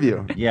 Neither of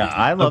you. Yeah,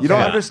 I love You don't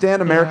that.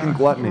 understand American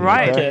gluttony.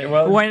 Right. Okay,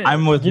 well, When-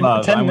 I'm with give me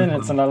Love. 10 I'm with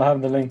minutes Love. and I'll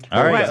have the link.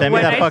 All right, send me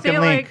when that I fucking see,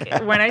 link.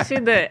 like, when I see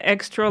the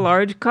extra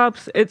large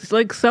cups, it's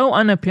like so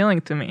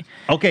unappealing to me.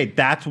 Okay,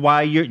 that's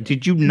why you're.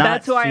 Did you not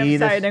That's why see I'm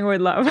this? siding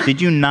with Love.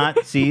 Did you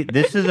not see?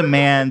 This is a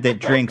man that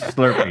drinks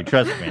Slurpee.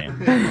 Trust me.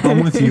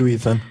 I'm with you,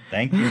 Ethan.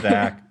 Thank you,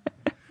 Zach.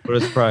 What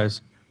a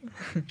surprise.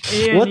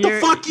 Ian, What the you're-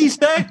 fuck you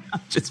say?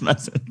 I'm just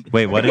messing.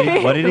 Wait, what did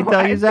he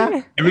tell you,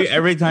 Zach?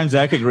 Every time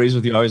Zach agrees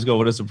with you, I always go,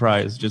 "What a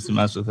surprise!" Just to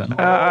mess with him.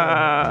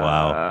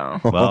 Wow.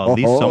 Well, at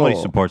least somebody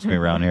supports me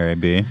around here,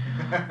 AB.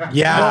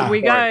 Yeah. Well,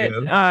 we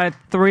got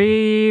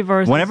 3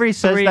 versus Whenever he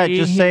says that, 3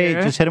 just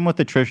here. hit him with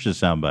the Trisha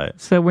soundbite.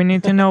 So we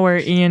need to know where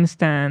Ian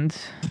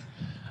stands.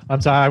 I'm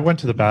sorry, I went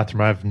to the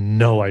bathroom. I have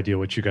no idea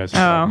what you guys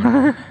are talking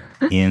about.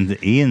 Oh. Ian's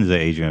the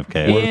agent of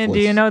chaos. Ian, do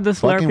you know the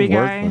Slurpee guy?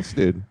 Worthless,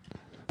 dude.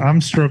 I'm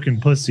stroking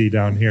pussy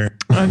down here.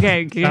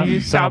 Okay, can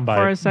you stop Soundbite.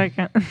 for a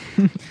second?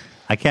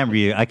 I can't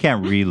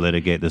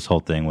relitigate this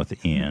whole thing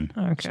with Ian.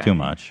 It's Okay. too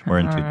much. We're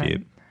in too All right.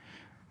 deep.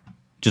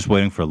 Just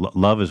waiting for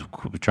Love is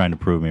trying to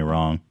prove me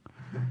wrong.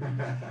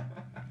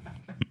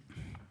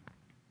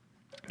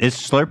 Is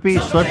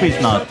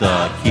Slurpee's not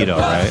keto,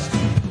 right?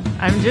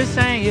 I'm just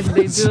saying if they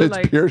do It's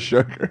like pure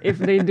sugar. if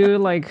they do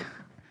like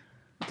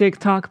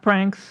TikTok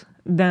pranks,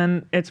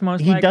 then it's most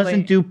He likely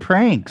doesn't do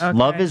pranks. Okay.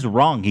 Love is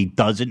wrong. He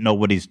doesn't know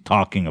what he's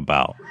talking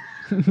about.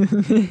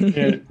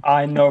 Dude,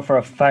 I know for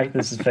a fact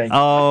this is fake.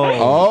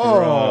 Oh,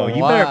 bro,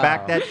 you better wow.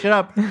 back that shit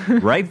up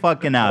right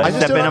fucking now. I just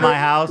Step don't into my under-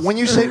 house. When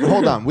you say,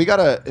 hold on, we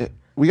gotta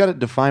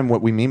define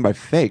what we mean by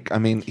fake. I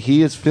mean,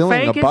 he is filling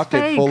Fake a is bucket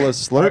fake. full of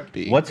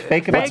Slurpee. What's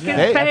fake about Fake is that?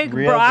 fake, That's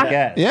real bruh. to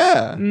get.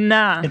 Yeah.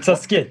 Nah. It's a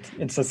skit.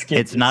 It's a skit.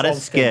 It's not a all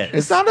skit. staged.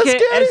 It's not a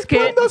skit. A He's skit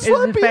putting the is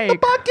Slurpee in the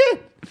fake.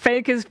 bucket.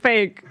 Fake is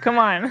fake. Come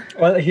on.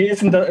 Well, he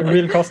isn't a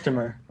real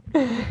customer.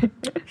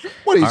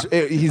 What he's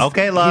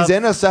Okay, Love. He's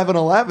in a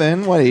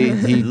 7-Eleven. What he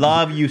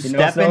Love, you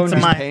step no, into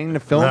he's my. paying to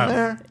film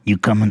there? You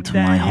come into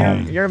my Then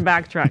home. you're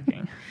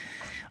backtracking.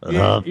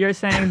 Love. You're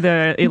saying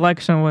the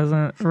election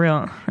wasn't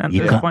real at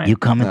You this come, point. you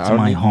come into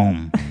my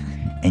home,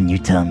 and you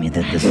tell me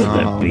that the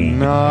Slurpee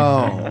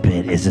no.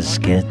 bit is a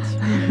skit.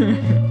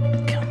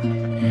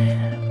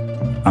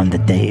 On the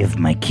day of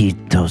my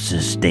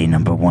ketosis, day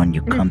number 1,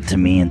 you come to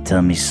me and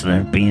tell me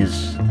Slurpee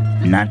is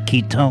not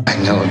keto. I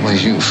know it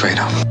was you,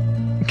 Fredo.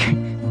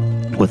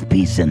 With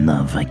peace and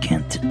love, I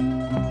can't.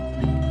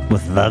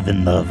 With love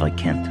and love, I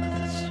can't do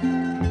this.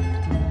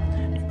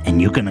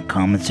 And you're gonna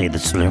come and say the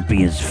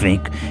Slurpee is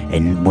fake,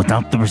 and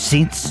without the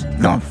receipts,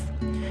 love,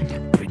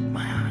 break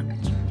my heart.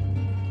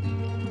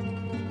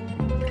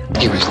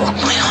 You broke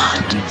my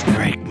heart.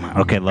 Break my.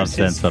 Okay, love, It's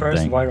send his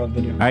first something. viral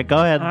video. All right, go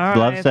ahead. All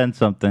Love, right. send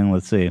something.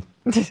 Let's see.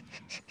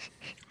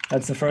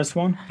 That's the first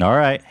one. All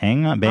right,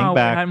 hang on, bang oh, we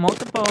back. had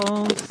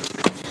multiples.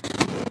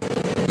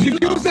 You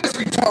use this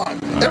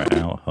retard. All right,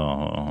 hold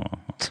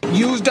on.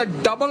 Used a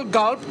double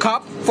gulp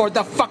cup for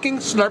the fucking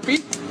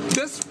Slurpee.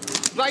 This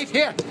right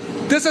here.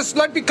 This is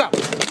Slurpee cup.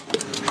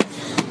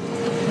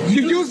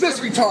 You use this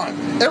retard.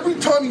 Every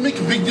time you make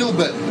a big deal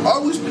about it, I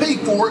always pay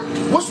for it.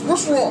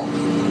 What's wrong?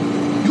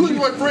 You and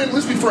my friend,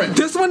 let's be friends.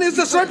 This one is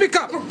the Slurpee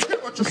cup. I don't care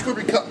about your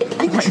Slurpee cup.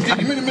 Look what you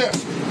did. You made a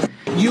mess.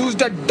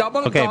 Used a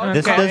double Okay, gulp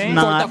this cup does for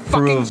not the fucking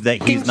prove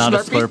that he's not a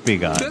Slurpee. Slurpee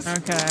guy. This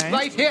Okay.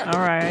 right here. All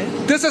right.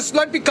 This is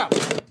Slurpee cup.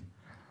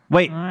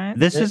 Wait, Alright.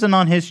 this isn't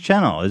on his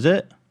channel, is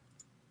it?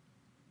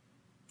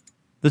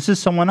 This is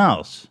someone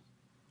else.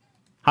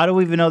 How do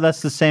we even know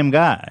that's the same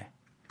guy?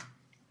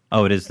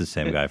 Oh, it is the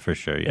same guy for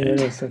sure. It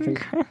Yeah. is, I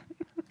think.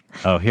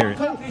 Oh, here,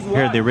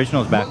 the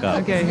original's back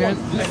up. Okay, here's.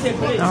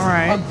 All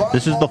right.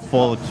 This is the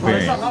full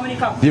experience.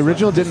 The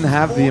original didn't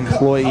have the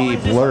employee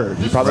blurred.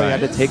 You probably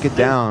had to take it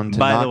down to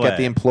By the not get way.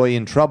 the employee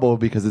in trouble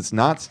because it's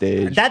not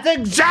staged. That's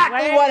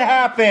exactly what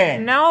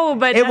happened. No,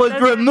 but It that was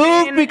doesn't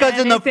removed mean because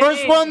in the first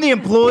anything. one, the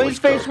employee's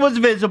face was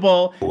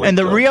visible, and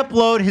the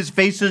re-upload, his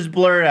face is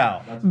blurred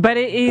out. But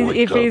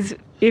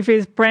if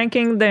he's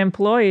pranking the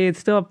employee, it's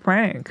still a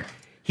prank.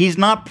 He's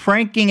not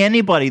pranking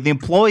anybody. The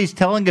employee's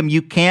telling him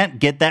you can't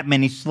get that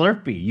many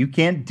Slurpee. You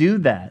can't do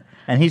that.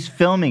 And he's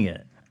filming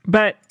it.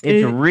 But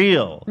It's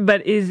real.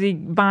 But is he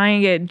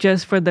buying it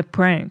just for the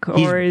prank,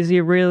 or is he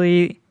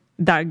really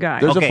that guy?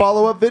 There's Okay. a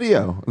follow-up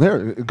video. There,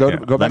 go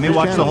back. Let me to the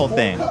watch the channel. whole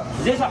thing.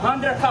 This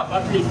 100 cup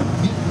at least.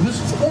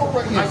 This is sport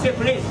right here. I say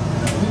please.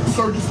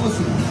 Sir, just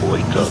listen.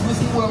 Just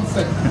listen to what I'm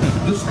saying.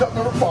 This is cup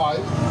number 5.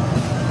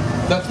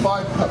 That's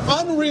 5 cups.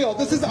 Unreal.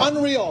 This is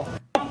unreal.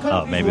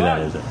 Oh, maybe that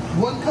is it.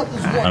 1 cup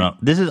is I don't 1. know.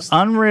 This is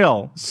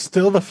unreal.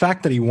 Still, the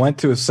fact that he went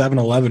to a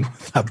 7-Eleven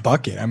with that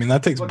bucket. I mean,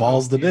 that takes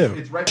balls to do.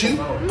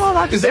 No,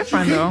 that's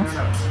different though.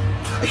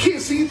 I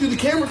can't see you through the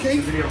camera, Kate.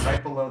 Video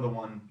right below the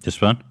one. This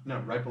one? No,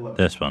 right below.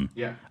 This one.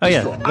 Yeah. Oh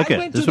yeah. Look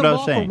at this. Is what I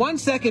was For saying. 1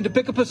 second to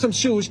pick up some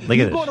shoes. Look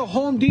you at go this. to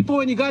Home Depot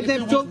and you got If that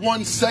it was filth.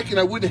 1 second,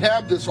 I wouldn't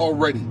have this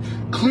already.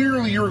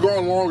 Clearly, you were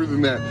gone longer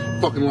than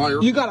that, fucking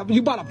liar. You bought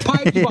a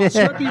pipe, you bought a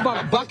Slurpee, you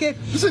bought a bucket.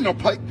 This ain't no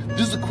pipe.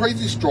 This is a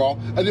crazy straw.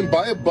 I didn't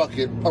buy a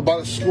bucket. I bought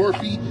a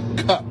Slurpee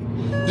cup.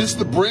 This is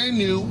the brand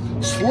new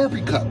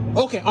Slurpee cup.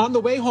 Okay, on the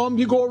way home,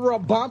 you go over a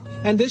bump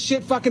and this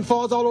shit fucking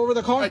falls all over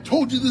the car. I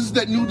told you this is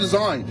that new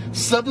design.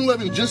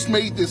 7-Eleven just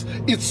made this.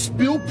 It's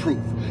spill proof.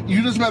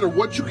 You doesn't matter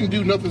what you can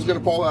do, nothing's gonna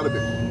fall out of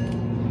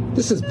it.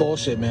 This is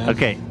bullshit, man.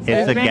 Okay,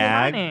 it's a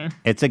gag.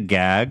 It's a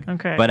gag.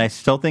 Okay. But I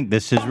still think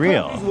this is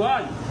real.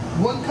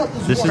 One cup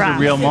is This is a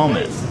real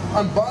moment.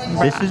 I'm buying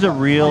This is a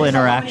real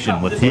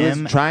interaction with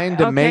him. Trying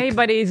to Okay, make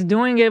but he's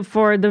doing it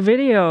for the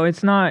video.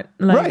 It's not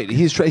like right.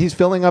 He's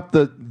filling up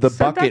the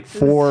bucket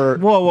for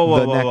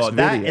the next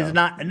That video. is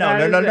not. No, That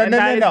no, is- no, no, no, that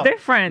no, is no.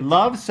 different.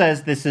 Love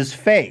says this is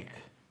fake.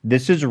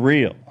 This is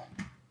real.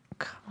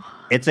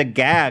 It's a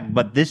gag,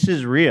 but this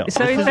is real.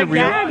 So this it's is a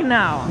real, gag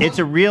now. It's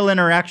a real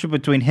interaction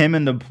between him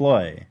and the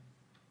employee.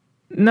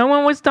 No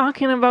one was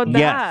talking about that.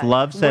 Yes,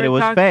 Love said We're it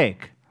was talk-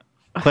 fake.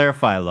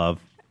 Clarify, Love.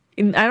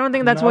 I don't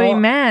think that's what he No.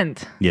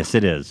 meant. Yes,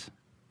 it is.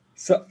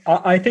 So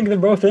I think they're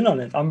both in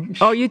on it.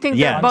 Oh, you think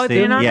Yeah, they're both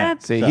see? in on Yeah.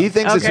 it? See, he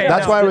thinks it's,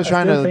 that's why I was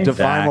trying to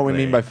define what we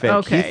mean by fake.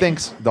 Okay. He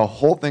thinks the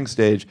whole thing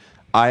staged.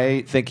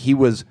 I think he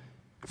was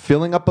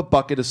filling up a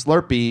bucket of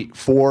Slurpee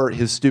for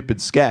his stupid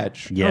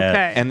sketch. Yeah.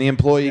 Okay. And the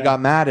employee got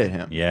mad at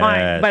him. Yeah.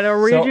 Fine. But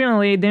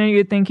originally, didn't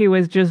you think he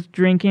was just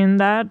drinking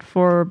that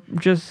for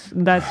just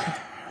that's?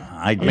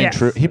 I mean,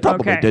 true. He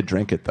probably did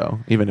drink it though,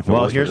 even if it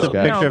Well, was here's a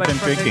sketch. picture No, of but him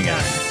for the drinking guy.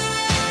 it.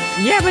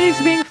 Yeah, but he's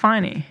being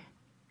funny.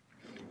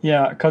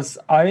 Yeah, because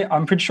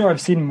I'm pretty sure I've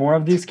seen more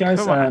of these guys,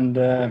 Come on.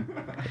 and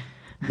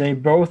they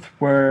both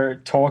were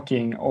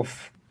talking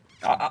of.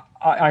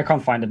 I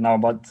can't find it now,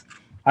 but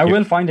I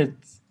will find it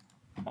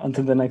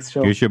until the next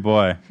show. Here's your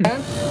boy.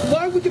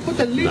 Why would you put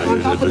the lid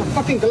on top of the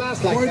fucking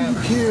glass like Why that?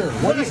 do you care?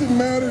 Why does it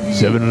matter to you?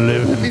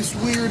 7-Eleven. It's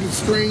weird, it's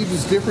strange,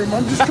 it's different.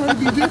 I'm just trying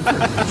to be different.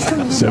 Just trying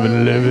to live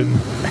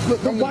 7-Eleven.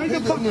 Look, I'm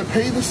gonna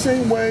pay the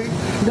same way.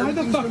 Why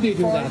the fuck do you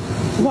do that?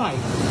 Why?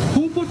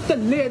 Who put the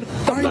lid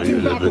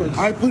fucking backwards?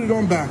 I put it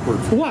on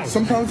backwards. Why?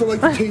 Sometimes I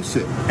like to taste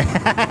it.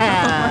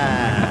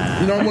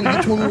 You know, I want to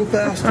get to a little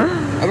faster.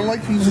 I don't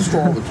like to use a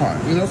straw all the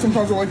time. You know,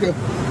 sometimes I like to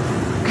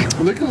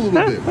lick it a little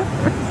bit.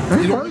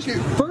 You don't lick it.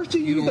 First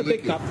you use the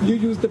big cup. You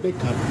use the big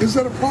cup. Is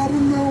that a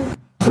problem though?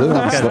 I really want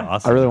a That's Slurpee.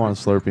 awesome. I really want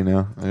a Slurpee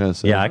now. I gotta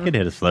say. Yeah, I could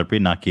hit a Slurpee,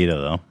 not keto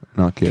though.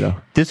 Not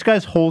keto. This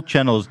guy's whole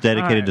channel is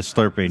dedicated to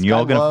Slurpee, and you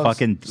all guy gonna loves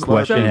fucking Slurpee.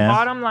 question So him.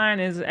 bottom line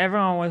is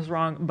everyone was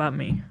wrong but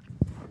me.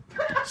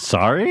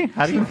 Sorry?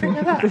 How do you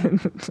figure that?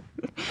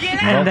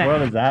 What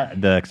was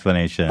that? The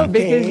explanation.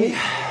 Because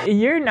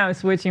you're now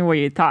switching what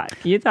you thought.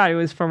 You thought it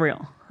was for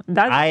real.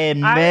 That's, I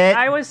admit-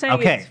 I was saying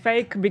okay. it's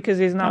fake because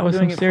he's not That was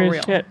doing some it for serious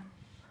real. shit.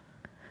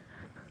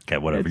 Okay,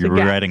 whatever. It's a You're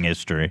gag. rewriting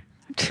history.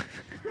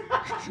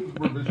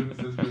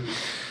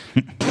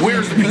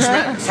 Where's the Peach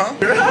Madness, huh?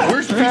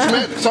 Where's the Peach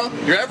Madness, huh?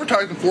 You're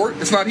advertising for it.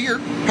 It's not here,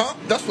 huh?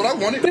 That's what I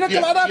wanted. Pina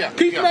colada,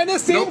 Peach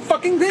Madness, same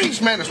fucking thing.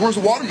 Peach Madness. Where's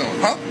the watermelon,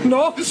 huh?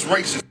 No. This is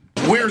racist.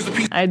 Where's the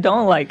Peach? I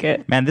don't like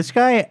it. Man, this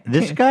guy,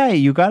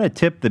 you got to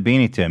tip the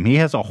beanie to him. He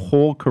has a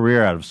whole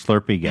career out of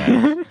Slurpee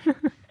gags.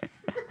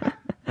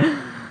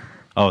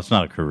 Oh, it's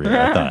not a career.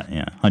 I thought,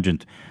 yeah,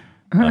 100.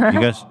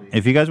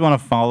 If you guys want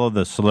to follow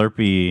the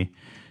Slurpee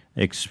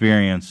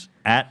experience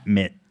at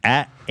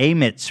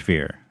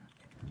Amitsphere,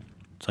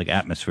 it's like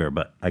atmosphere,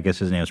 but I guess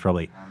his name is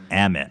probably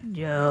Amit.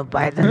 Joe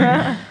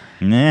Biden.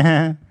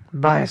 Nah.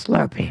 Buy a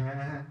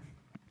Slurpee.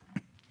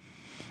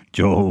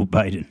 Joe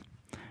Biden.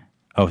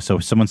 Oh, so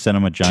someone sent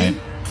him a giant.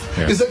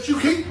 Here. Is that you,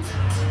 Kate?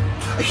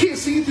 I can't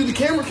see you through the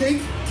camera,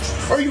 Kate.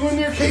 Are you in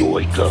there, Kate?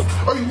 Wake up.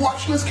 Are you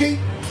watching us, Kate?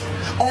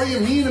 Are you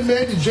me and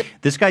Amanda J?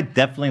 This guy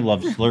definitely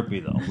loves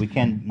Slurpee, though. We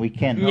can.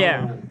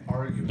 Yeah.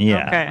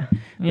 Yeah. Okay.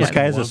 This Yeah.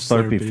 guy has a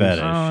Slurpee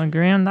fetish. I'll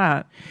agree on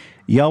that.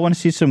 Y'all want to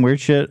see some weird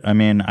shit? I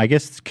mean, I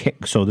guess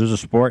so. There's a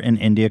sport in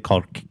India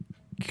called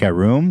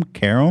Carom,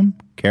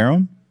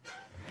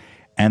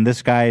 and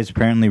this guy is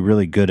apparently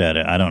really good at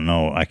it. I don't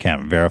know. I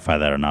can't verify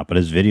that or not, but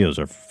his videos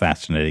are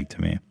fascinating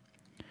to me.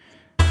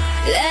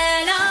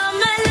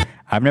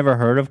 I've never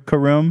heard of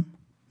Karoom,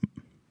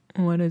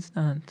 What is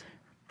that?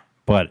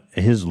 but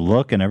his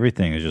look and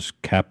everything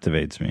just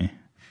captivates me.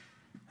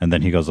 And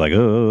then he goes like,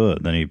 oh,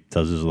 then he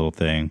does his little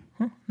thing.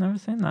 Never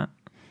seen that.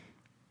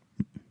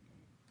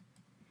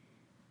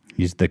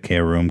 He's the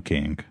Karoom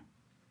king.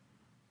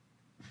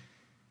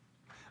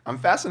 I'm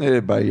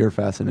fascinated by your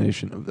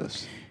fascination of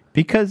this.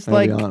 Because, I'll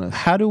be like, honest.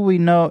 how do we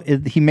know?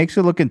 He makes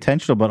it look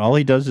intentional, but all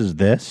he does is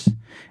this.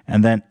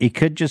 And then it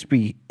could just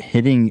be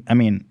hitting. I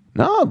mean,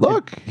 no,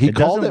 look. He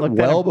called doesn't it look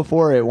that well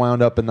before it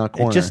wound up in that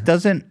corner. It just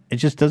doesn't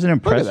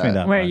impress me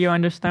that Wait, much. you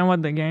understand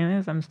what the game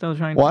is? I'm still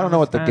trying Well, to I don't know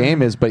what the understand.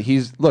 game is, but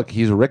he's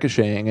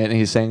ricocheting it, and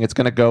he's saying it's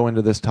going to go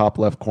into this top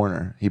left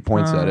corner. He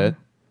points at it.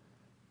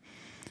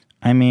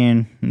 I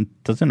mean,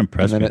 it doesn't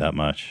impress me that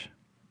much.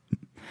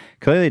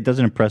 Clearly, it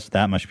doesn't impress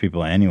that much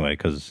people anyway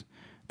because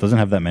it doesn't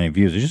have that many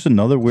views. It's just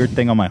another weird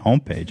thing on my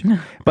homepage.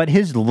 But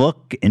his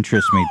look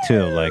interests me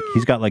too. Like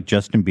he's got like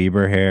Justin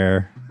Bieber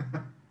hair,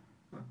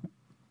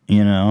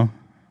 you know,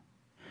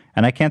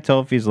 and I can't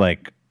tell if he's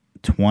like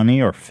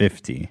 20 or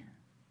 50.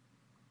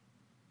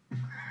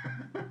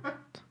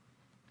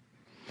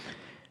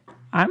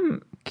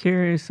 I'm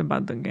curious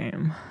about the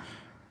game.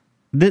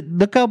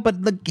 Look how, but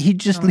look, he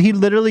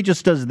literally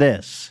just does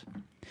this.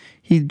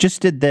 He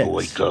just did this.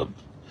 Wake up.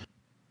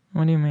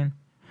 What do you mean?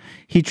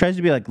 He tries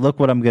to be like, look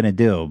what I'm going to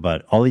do,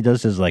 but all he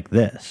does is like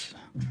this.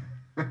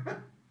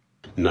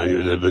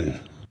 9/11.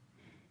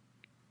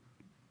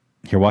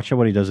 Here, watch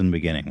what he does in the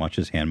beginning. Watch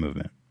his hand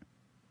movement.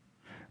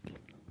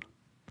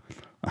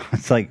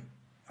 It's like,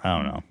 I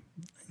don't know.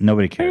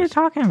 Nobody What are you cares.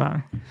 talking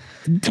about?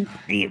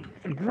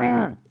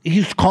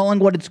 He's calling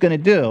what it's going to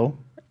do.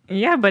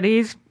 Yeah, but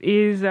he's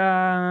doing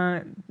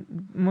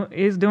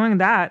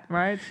that,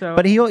 right? So,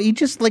 But he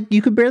just like,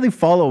 you could barely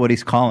follow what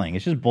he's calling.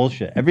 It's just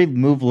bullshit. Every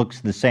move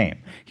looks the same.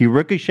 He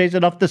ricochets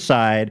it off the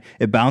side,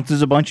 it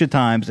bounces a bunch of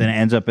times, and it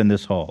ends up in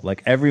this hole.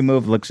 Like every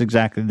move looks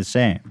exactly the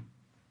same.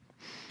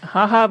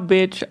 haha,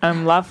 bitch,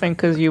 I'm laughing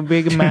because you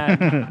big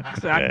man.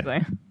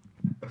 Exactly.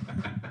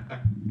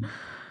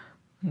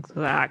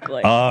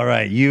 Exactly. All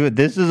right,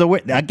 this is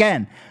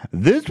again,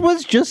 this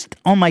was just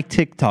on my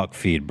TikTok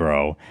feed,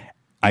 bro.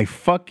 I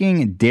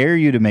fucking dare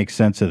you to make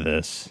sense of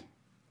this.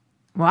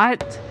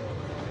 What?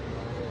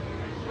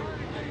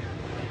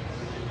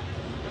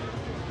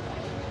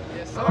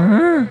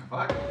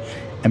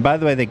 And by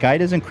the way, the guy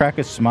doesn't crack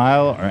a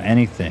smile or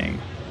anything.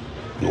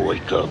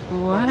 Wake up.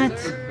 What?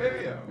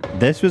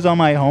 This was on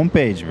my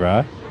homepage,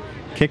 bruh.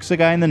 Kicks the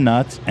guy in the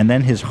nuts, and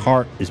then his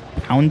heart is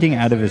pounding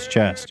out of his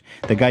chest.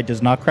 The guy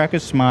does not crack a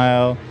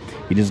smile.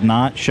 He does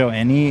not show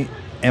any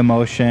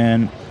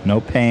emotion, no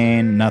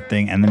pain,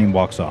 nothing, and then he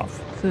walks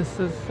off. This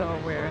is so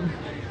weird.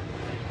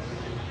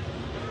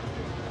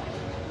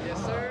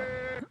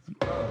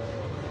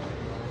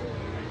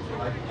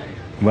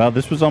 Well,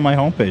 this was on my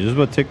homepage. This is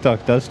what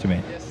TikTok does to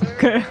me.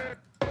 Okay.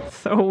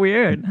 So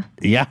weird.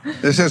 Yeah.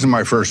 This isn't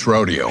my first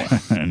rodeo.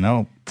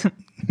 No.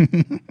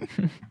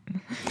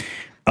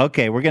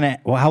 Okay, we're gonna.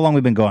 Well, how long we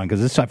been going?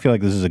 Because I feel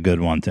like this is a good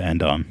one to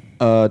end on.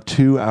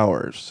 2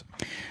 hours.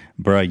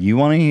 Bruh, you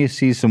want to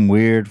see some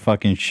weird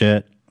fucking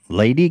shit?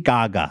 Lady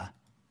Gaga.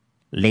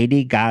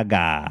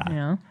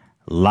 Yeah.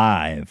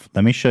 Live.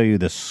 Let me show you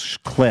this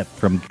clip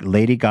from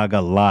Lady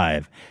Gaga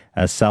live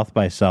at South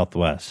by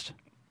Southwest.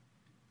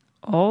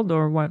 Old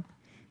or what?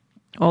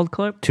 Old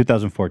clip?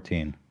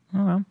 2014.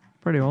 Oh, well,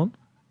 pretty old.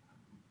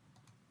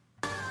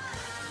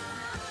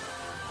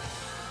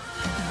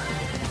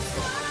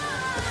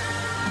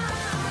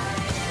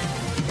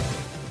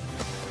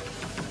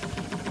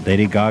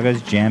 Lady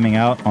Gaga's jamming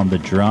out on the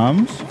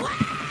drums.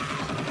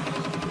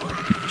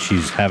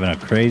 She's having a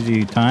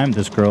crazy time.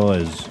 This girl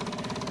is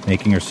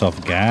making herself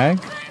gag.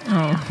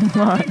 Oh,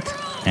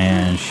 what?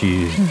 And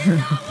she's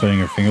putting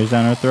her fingers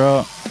down her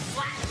throat.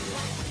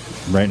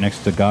 Right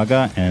next to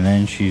Gaga. And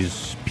then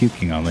she's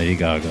puking on Lady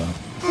Gaga.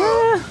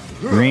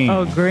 Green.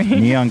 Oh, green.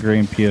 Neon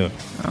green puke.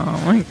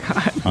 Oh, my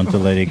God. Onto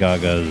Lady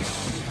Gaga's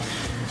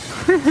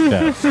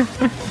chest.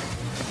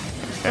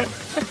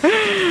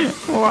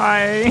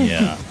 Why?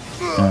 Yeah.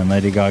 And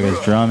Lady Gaga's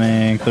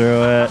drumming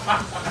through it.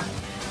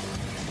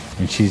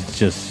 And she's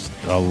just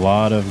a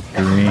lot of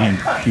green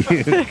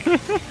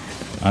puke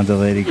onto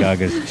Lady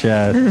Gaga's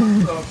chest.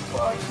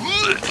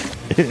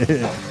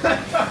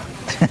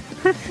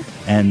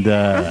 And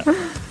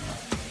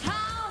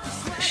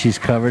she's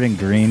covered in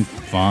green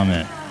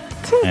vomit.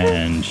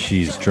 And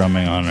she's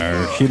drumming on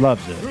her. She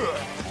loves it.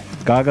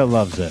 Gaga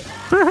loves it.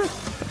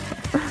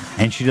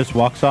 And she just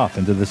walks off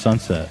into the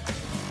sunset.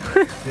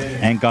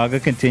 And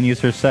Gaga continues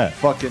her set.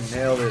 Fucking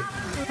nailed it.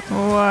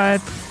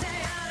 What?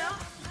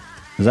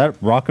 Is that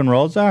rock and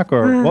roll, Zach?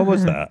 Or what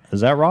was that?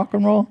 Is that rock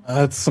and roll?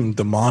 That's some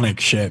demonic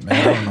shit, man.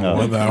 I don't know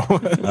what that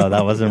was. Oh,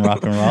 that wasn't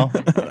rock and roll?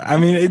 I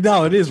mean,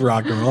 it is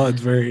rock and roll.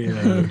 It's very...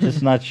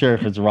 Just not sure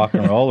if it's rock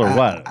and roll or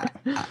what.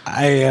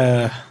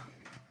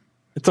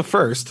 It's a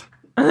first.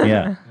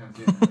 Yeah.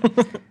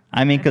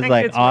 I mean, because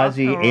like it's rock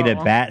Ozzy and ate a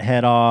roll. bat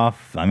head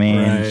off. I mean,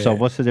 Right. so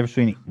what's the difference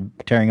between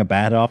tearing a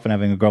bat head off and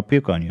having a girl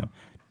puke on you?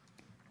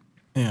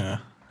 Yeah.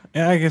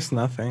 Yeah, I guess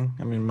nothing.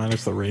 I mean,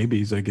 minus the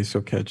rabies, I guess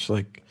you'll catch,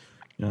 like,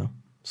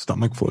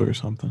 stomach flu or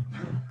something.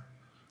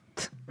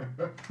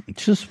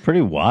 It's just a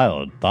pretty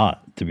wild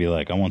thought to be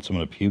like, I want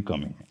someone to puke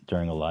on me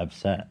during a live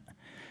set.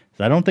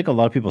 So I don't think a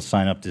lot of people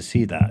sign up to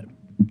see that.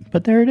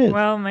 But there it is.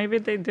 Well, maybe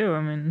they do.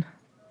 I mean,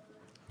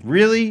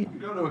 really? You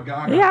go to a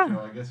Gaga yeah. show,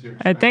 I guess you're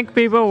I think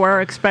people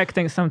were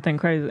expecting something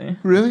crazy.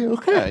 Really?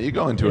 Okay. Yeah, you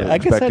go into it. I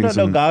guess I expecting don't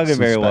know some- Gaga some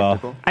very well.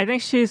 spectacle. I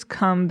think she's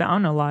calmed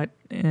down a lot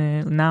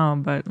now,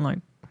 but like,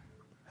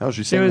 Hell,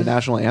 she sang the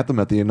national anthem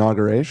at the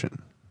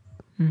inauguration.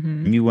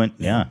 You went,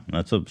 yeah.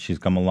 She's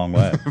come a long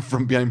way.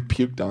 From being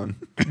puked on.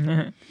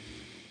 There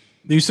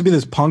used to be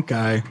this punk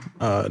guy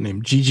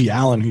named Gigi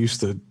Allen who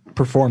used to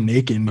perform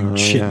naked and he would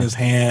shit in his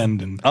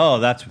hand. And Oh,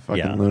 that's Fucking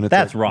yeah. lunatic.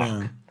 That's rock.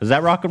 Yeah. Is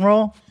that rock and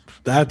roll?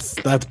 That's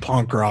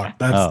punk rock.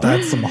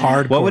 That's some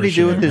hardcore. What would he do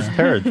shit, with his man.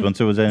 turds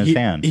once it was in his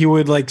hand? He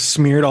would like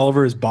smear it all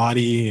over his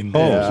body and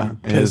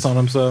piss on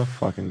himself.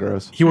 Fucking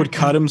gross. He would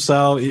cut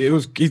himself.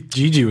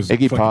 Gigi was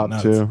Iggy fucking Pop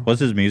nuts. too. Was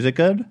his music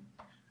good?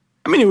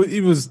 I mean,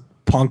 it was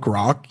punk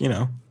rock.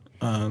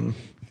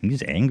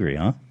 He's angry,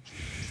 huh?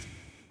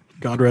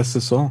 God rest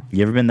his soul.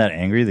 You ever been that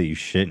angry that you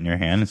shit in your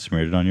hand and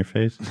smeared it on your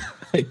face?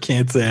 I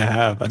can't say I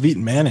have. I've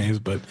eaten mayonnaise,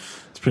 but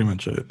that's pretty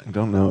much it. I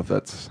don't know if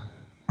that's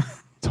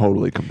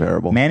totally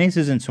comparable. Mayonnaise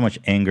isn't so much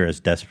anger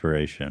as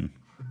desperation.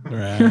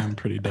 Right, I'm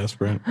pretty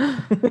desperate.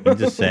 I'm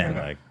just saying,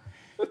 like,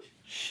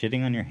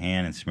 shitting on your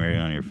hand and smearing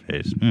it on your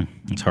face.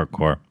 It's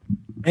hardcore.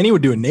 And he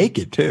would do it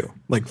naked too,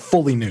 like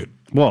fully nude.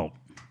 Well,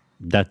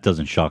 that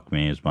doesn't shock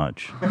me as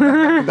much.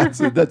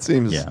 That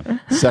seems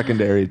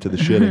secondary to the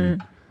shitting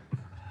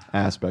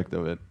aspect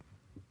of it.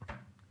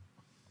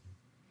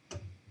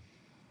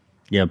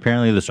 Yeah,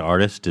 apparently this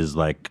artist is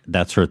like,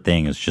 that's her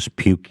thing, is just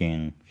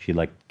puking. She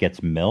like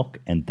gets milk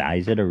and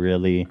dyes it a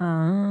really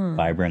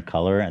vibrant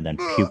color and then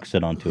pukes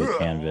it onto a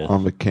canvas.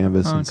 On the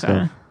canvas and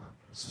Okay.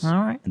 stuff. All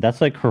right.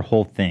 That's like her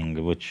whole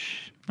thing,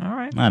 which All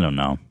right. I don't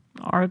know.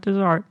 Art is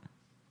art.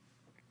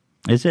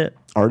 Is it?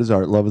 Art is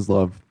art. Love is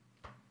love.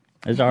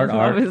 Is art Love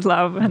art? is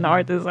love and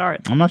art is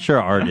art. I'm not sure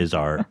art is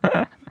art.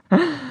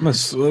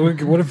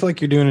 What if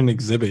like you're doing an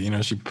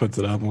exhibit? She puts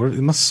it up.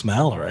 It must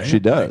smell, right? She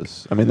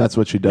does. I mean, that's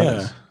what she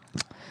does. Yeah.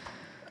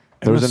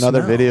 There was must another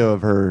smell. video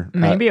of her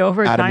Maybe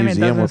over at a time it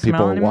museum where doesn't people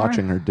smell are anymore.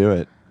 watching her do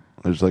it.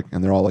 There's like,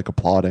 and they're all like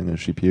applauding as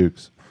she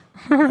pukes.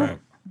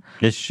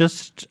 It's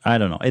just, I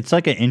don't know. It's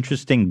like an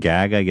interesting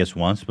gag, I guess,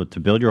 once, but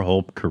to build your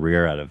whole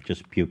career out of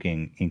just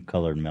puking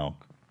ink-colored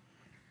milk.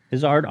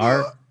 Is art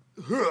art?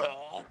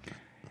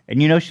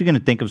 And she's going to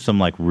think of some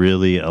like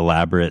really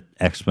elaborate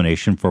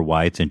explanation for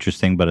why it's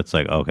interesting, but it's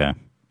like, okay,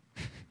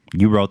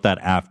 you wrote that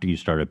after you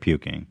started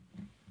puking.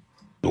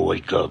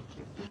 Wake up.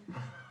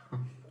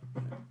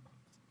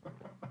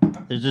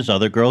 There's this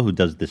other girl who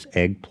does this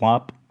egg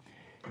plop.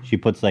 She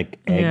puts like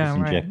eggs Yeah,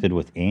 right. injected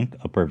with ink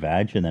up her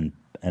vag and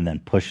then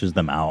pushes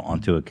them out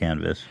onto a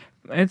canvas.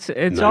 It's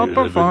all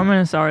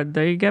performance art.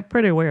 They get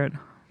pretty weird.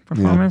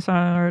 Performance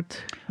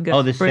art gets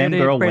Oh, this pretty, same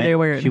girl pretty went.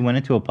 weird. She went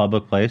into a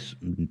public place,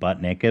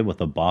 butt naked,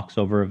 with a box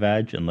over her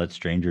vag, and let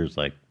strangers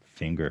like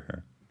finger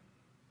her.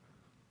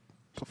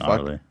 It's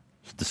gnarly.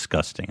 It's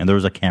disgusting. And there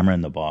was a camera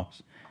in the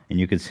box, and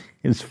you could see,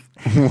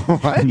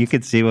 you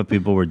could see what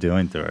people were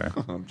doing to her.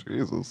 Oh,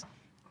 Jesus.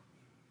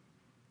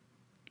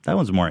 That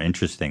one's more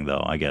interesting,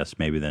 though, I guess,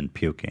 maybe than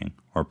puking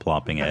or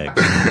plopping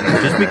eggs.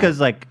 Just because,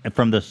 like,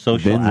 from the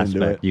social Vin's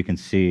into aspect, it. you can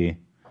see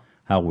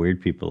how weird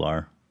people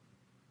are.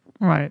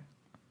 Right.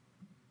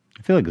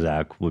 I feel like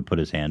Zach would put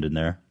his hand in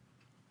there.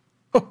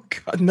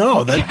 God,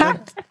 no,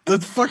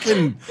 that's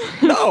fucking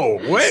no.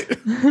 What?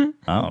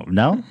 Oh,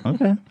 no?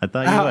 Okay. I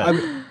thought you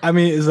would. I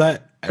mean, is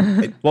that?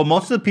 Well,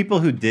 most of the people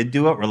who did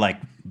do it were like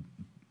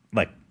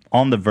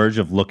on the verge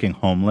of looking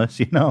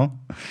homeless,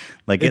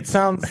 Like It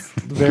sounds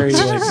very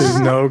like there's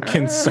no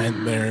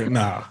consent there.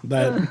 No,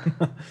 that.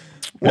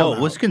 No, it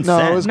was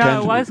consent.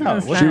 No, it was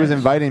consent. She was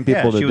inviting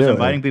people to she do was it.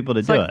 inviting people to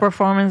It's do like it.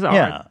 performance art.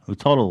 Yeah,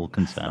 total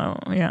consent. Oh,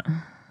 yeah.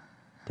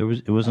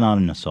 It was not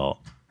an assault.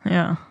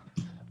 Yeah.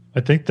 I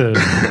think you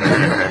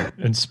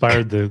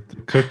inspired the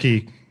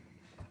cookie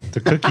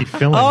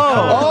filling.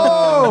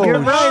 Oh, you're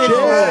right. It's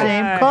the shit.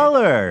 same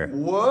color.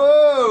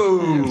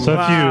 Whoa.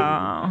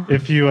 So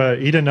if you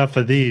eat enough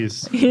of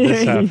these,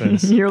 this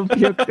happens. You'll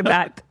puke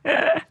that.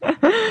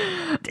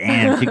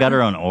 Damn, she got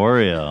her own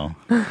Oreo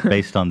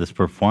based on this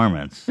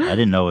performance. I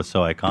didn't know it was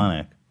so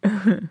iconic.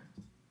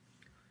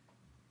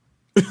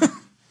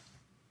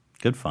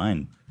 Good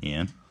find,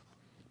 Ian.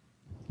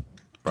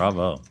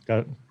 Bravo.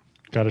 Got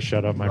to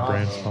shout out my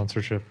brand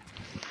sponsorship.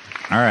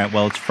 All right,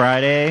 well, it's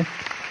Friday.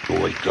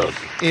 Wake up.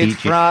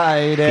 It's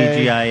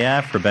Friday.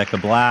 TGIF, Rebecca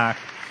Black.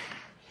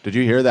 Did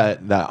you hear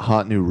that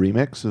hot new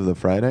remix of the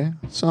Friday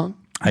song?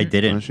 I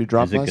didn't. She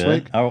dropped Is it last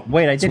good? week. Oh,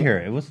 wait, I did hear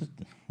it. It was.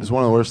 It's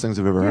one of the worst things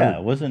I've ever heard. Yeah,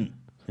 it wasn't.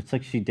 It's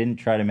like she didn't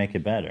try to make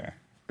it better.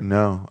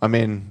 No, I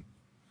mean,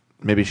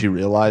 maybe she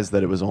realized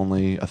that it was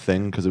only a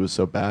thing because it was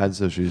so bad,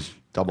 so she's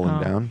doubling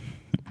down.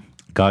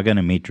 Gaga in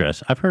a meat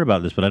dress. I've heard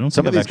about this, but I don't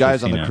Some think of I've these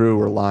guys on actually the seen crew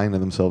were lying to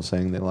themselves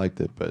saying they liked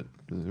it, but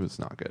it was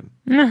not good.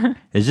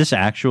 Is this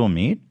actual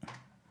meat?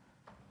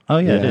 Oh,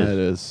 yeah, it is. It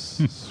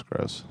is. It's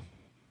gross.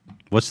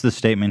 What's the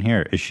statement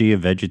here? Is she a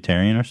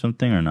vegetarian or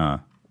something or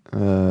not?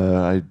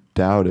 I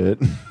doubt it,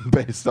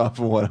 based off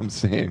of what I'm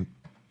seeing.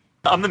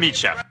 I'm the meat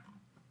chef.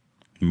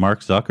 Mark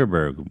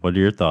Zuckerberg, what are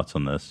your thoughts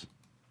on this?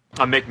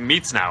 I'm making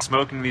meats now.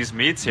 Smoking these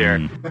meats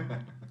here.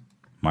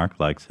 Mark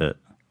likes it.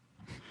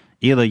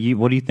 Ela,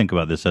 what do you think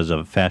about this as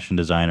a fashion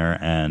designer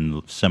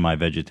and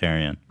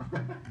semi-vegetarian?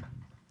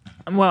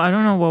 Well, I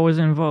don't know what was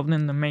involved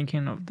in the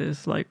making of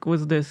this. Like,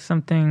 was this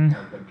something?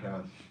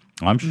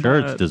 I'm sure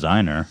it's that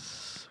designer.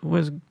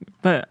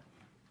 But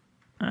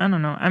I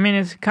don't know. I mean,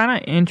 it's kind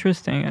of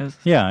interesting as.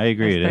 Yeah, I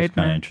agree. a It is kind of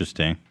statement.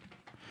 interesting.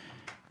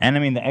 And I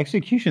mean, the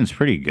execution's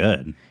pretty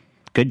good.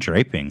 good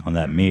draping on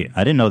that meat.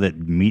 I didn't know that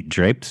meat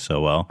draped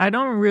so well. I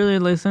don't really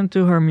listen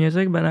to her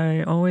music, but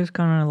I always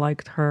kind of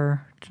liked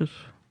her, just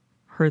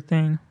her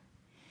thing.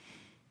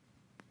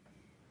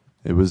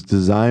 It was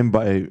designed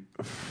by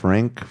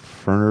Frank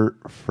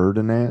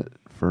Ferdinand.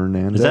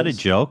 Fernandez. Is that a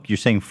joke? You're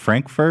saying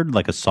Frankfurt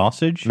like a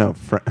sausage? No,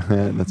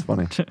 that's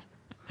funny.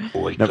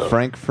 No,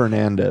 Frank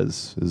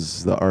Fernandez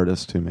is the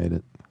artist who made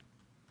it.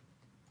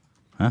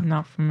 Huh?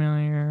 Not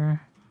familiar.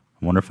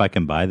 I wonder if I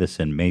can buy this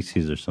in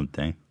Macy's or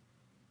something.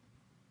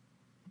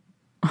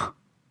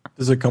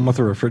 Does it come with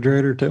a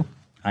refrigerator too?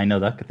 I know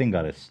that thing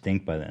got a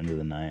stink by the end of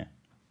the night.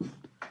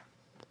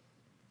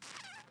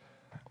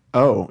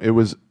 Oh, it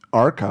was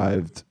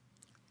archived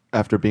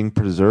after being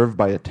preserved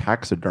by a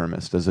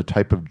taxidermist as a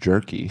type of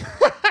jerky.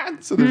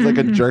 So there's like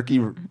a jerky.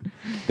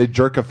 They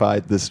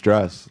jerkified this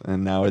dress,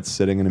 and now it's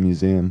sitting in a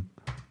museum.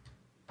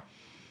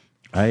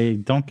 I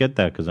don't get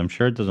that because I'm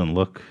sure it doesn't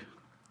look.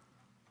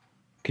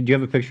 Could you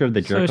have a picture of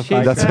the So she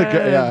jerkified? That's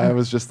said- yeah. I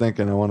was just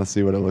thinking. I want to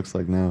see what it looks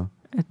like now.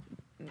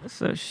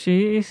 So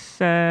she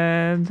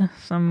said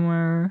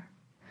somewhere,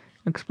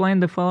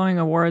 explained the following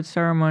award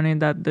ceremony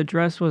that the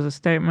dress was a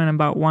statement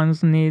about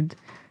one's need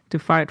to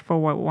fight for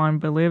what one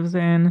believes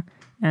in,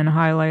 and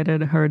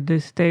highlighted her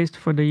distaste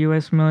for the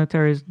U.S.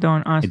 military's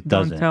 "Don't Ask, It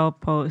Don't doesn't. Tell"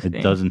 posting.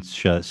 It doesn't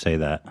say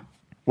that.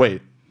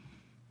 Wait,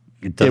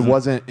 It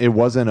doesn't. It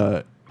wasn't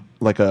a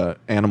like a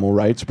animal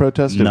rights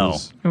protest. No.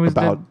 It was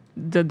about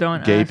the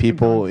don't gay ask,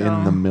 people don't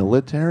in the tell.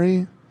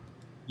 military.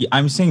 Yeah,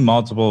 I'm seeing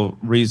multiple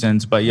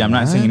reasons, but yeah, I'm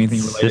not seeing anything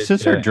related. This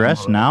is her to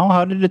dress now?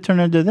 How did it turn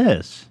into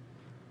this?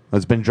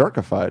 It's been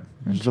jerkified.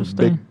 It's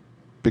a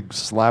big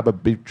slab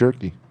of beef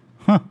jerky.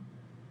 Huh.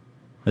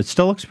 It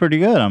still looks pretty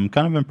good. I'm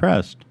kind of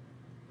impressed.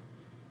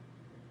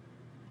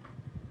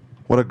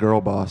 What a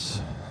girl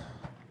boss.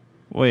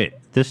 Wait,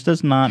 this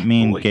does not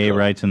mean gay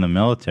rights in the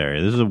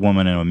military. This is a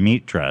woman in a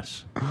meat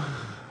dress.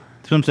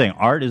 That's what I'm saying.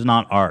 Art is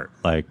not art.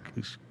 Like,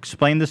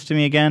 explain this to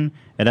me again.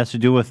 It has to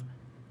do with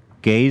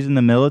gays in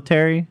the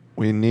military?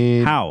 We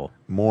need How?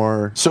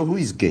 more. So who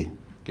is gay?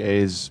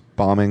 Gays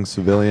bombing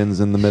civilians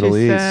in the Middle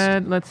She East.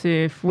 said, let's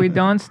see, if we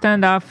don't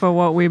stand up for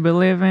what we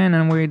believe in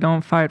and we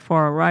don't fight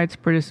for our rights,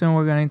 pretty soon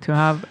we're going to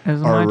have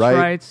as Our much right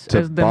rights to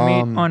as the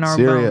meat bomb on our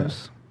Syria.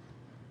 bones.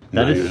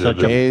 That is such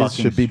a Gays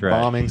fucking should be stretch.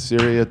 bombing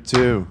Syria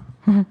too.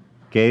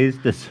 Gays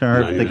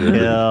deserve to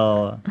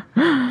kill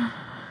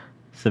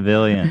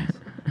civilians.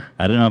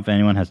 I don't know if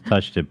anyone has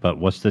touched it, but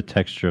what's the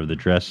texture of the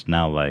dress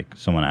now like?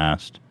 Someone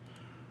asked.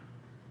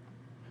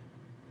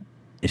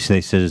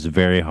 They said it's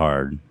very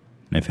hard.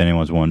 If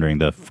anyone's wondering,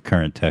 the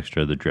current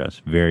texture of the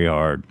dress, very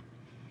hard.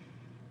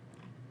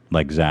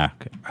 Like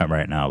Zach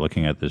right now,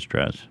 looking at this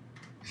dress.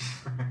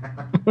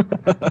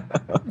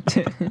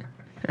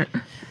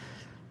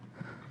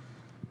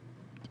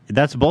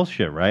 That's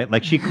bullshit, right?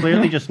 Like she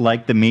clearly just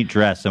liked the meat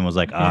dress and was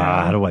like,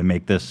 how do I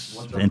make this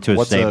into a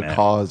What's statement? a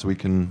cause we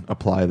can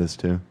apply this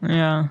to?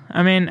 Yeah.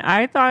 I mean,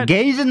 I thought...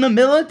 Gays in the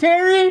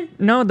military?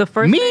 No, the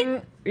first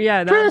thing...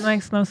 Yeah, that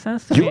makes no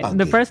sense to me. are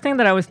The gay. first thing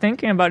that I was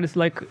thinking about is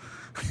like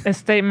a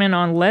statement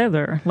on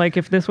leather. Like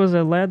if this was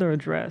a leather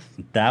dress.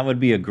 That would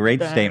be a great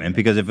That- statement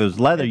because if it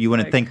was leather, you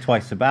wouldn't like- think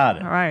twice about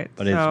it. Right,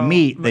 But it's so-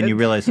 meat, then you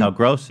realize how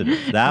gross it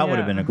is. That would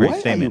have been a great Why are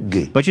you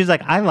statement. But she's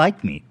like, I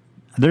like meat.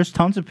 There's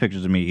tons of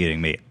pictures of me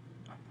eating meat.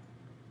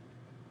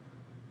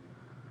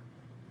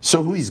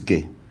 So who is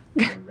gay?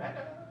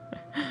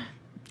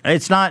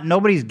 It's not,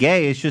 nobody's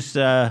gay. It's just,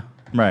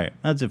 right.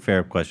 That's a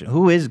fair question.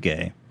 Who is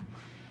gay?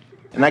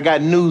 And I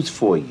got news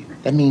for you.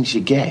 That means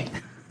you're gay.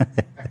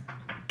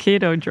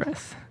 Keto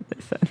dress,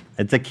 they said.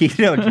 It's a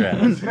keto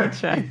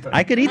dress.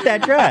 I could eat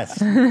that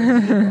dress.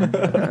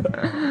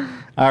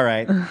 All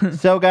right.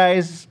 So,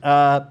 guys,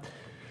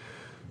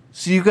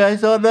 see you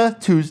guys on the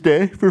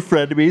Tuesday for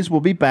Frenemies.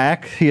 We'll be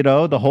back. You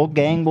know, the whole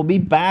gang will be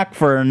back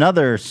for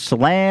another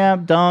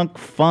slam dunk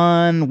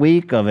fun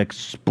week of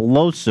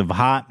explosive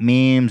hot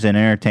memes and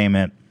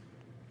entertainment.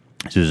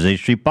 This is H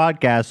Street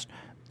Podcast,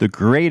 the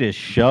greatest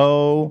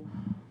show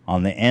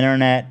on the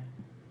internet,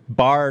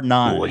 bar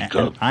none.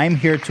 And I'm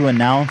here to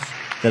announce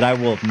that I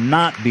will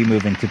not be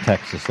moving to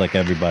Texas like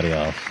everybody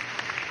else.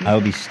 I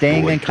will be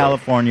staying in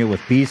California with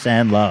peace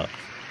and love.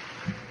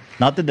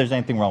 Not that there's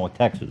anything wrong with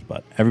Texas,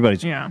 but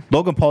everybody's. Yeah.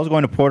 Logan Paul's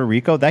going to Puerto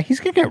Rico. That he's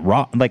gonna get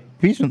robbed. Like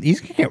he's gonna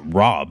get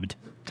robbed.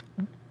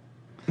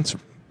 It's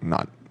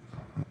not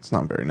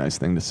a very nice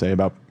thing to say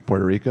about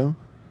Puerto Rico.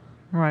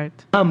 Right.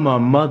 I'm a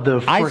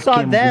motherfucking I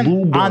saw them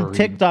blueberry. on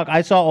TikTok.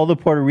 I saw all the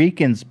Puerto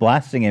Ricans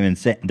blasting him and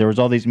there was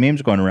all these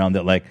memes going around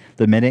that like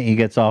the minute he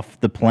gets off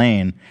the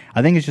plane,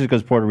 I think it's just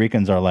because Puerto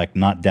Ricans are like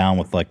not down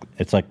with like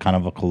it's like kind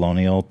of a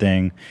colonial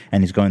thing,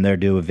 and he's going there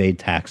to evade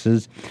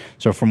taxes.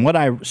 So from what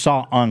I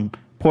saw on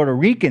Puerto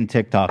Rican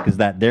TikTok is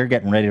that they're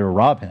getting ready to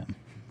rob him.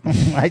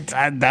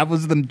 That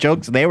was the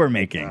jokes they were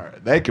making. All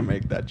right, they can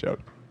make that joke.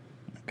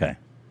 Okay.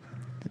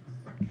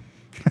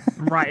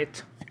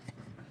 Right.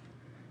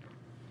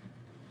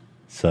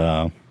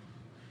 So,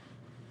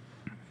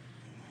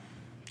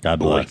 God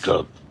bless.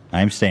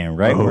 I'm staying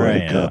right where I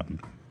am.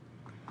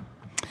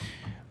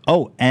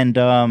 Oh, and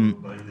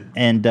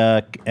Kim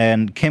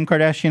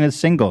Kardashian is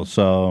single,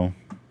 so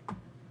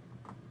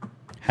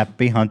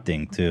happy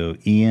hunting to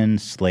Ian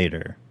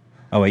Slater.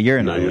 Oh wait, you're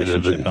in a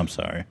relationship. I'm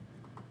sorry.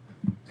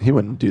 He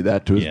wouldn't do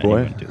that to his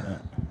boy. He wouldn't do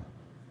that.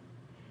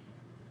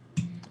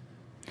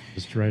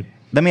 That's right.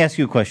 Let me ask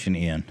you a question,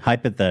 Ian.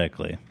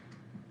 Hypothetically,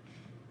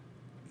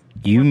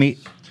 you meet.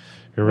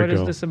 Here we What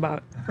go. is this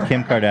about?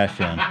 Kim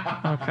Kardashian.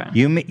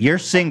 Okay. You're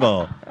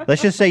single.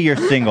 Let's just say you're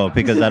single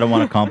because I don't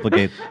want to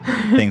complicate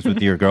things with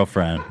your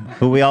girlfriend,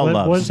 who we all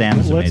love. Sam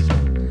is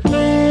amazing.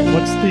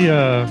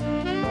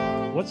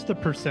 What's the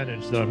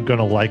percentage that I'm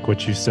gonna like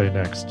what you say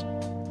next?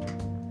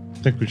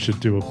 I think we should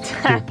do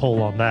a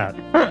poll on that.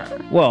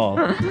 Well,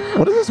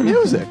 what is this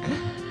music?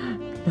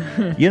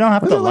 You don't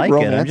have What to is it, like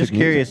like it. I'm romantic just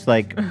curious.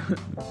 Like,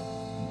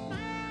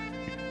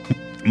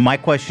 my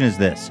question is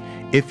this: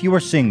 if you were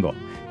single,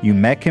 you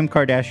met Kim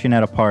Kardashian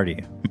at a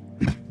party,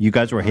 you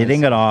guys were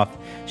hitting it off,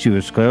 she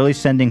was clearly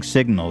sending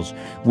signals,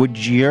 would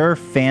your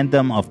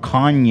fandom of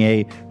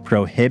Kanye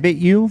prohibit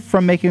you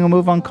from making a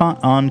move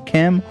on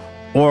Kim,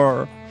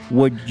 or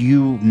would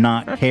you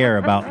not care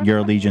about your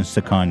allegiance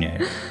to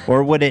Kanye?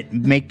 Or would it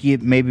make you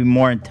maybe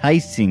more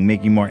enticing,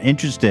 make you more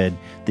interested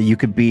that you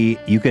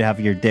could have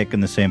your dick in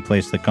the same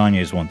place that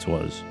Kanye's once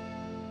was?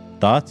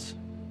 Thoughts?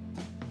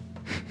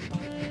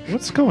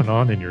 What's going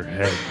on in your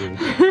head,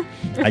 dude?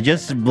 I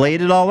just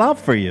laid it all out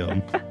for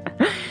you.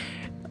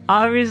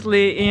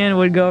 Obviously, Ian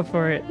would go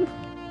for it.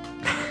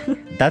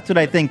 That's what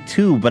I think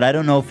too, but I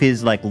don't know if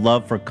his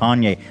love for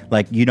Kanye,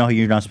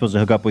 you're not supposed to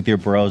hook up with your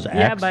bro's ex.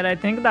 Yeah, but I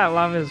think that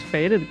love is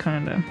faded,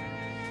 kind of.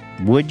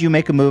 Would you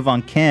make a move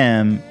on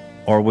Kim,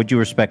 or would you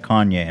respect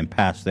Kanye and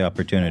pass the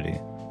opportunity?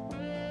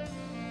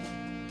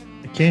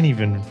 I can't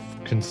even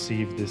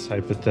conceive this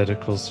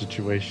hypothetical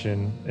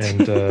situation,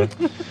 and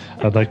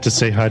I'd like to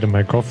say hi to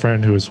my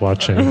girlfriend who is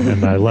watching,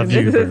 and I love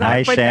you.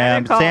 Hi,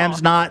 Sam.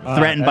 Sam's not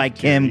threatened by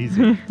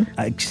Kim.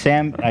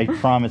 Sam, I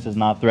promise, is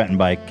not threatened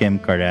by Kim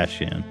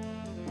Kardashian.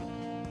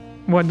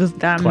 What does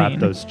that mean?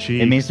 those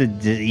cheeks. It means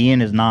that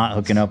Ian is not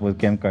hooking up with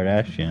Kim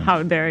Kardashian.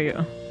 How dare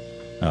you?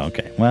 Oh,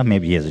 okay. Well,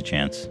 maybe he has a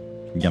chance.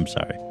 I'm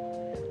sorry.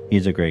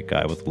 He's a great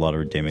guy with a lot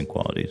of redeeming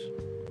qualities.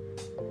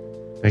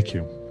 Thank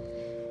you.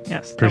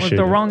 Yes, that Appreciate was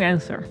the it. wrong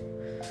answer.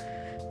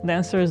 The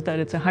answer is that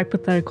it's a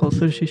hypothetical,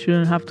 so she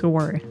shouldn't have to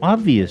worry.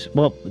 Obvious.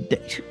 Well,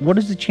 what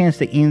is the chance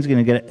that Ian's going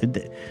to get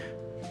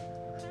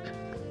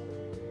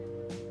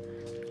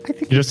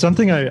it?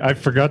 Something I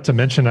forgot to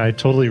mention, I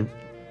totally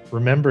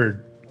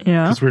remembered.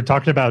 Yeah. Because we were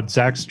talking about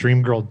Zach's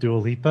dream girl, Dua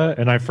Lipa,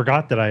 and I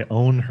forgot that I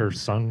own her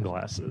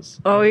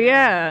sunglasses. Oh,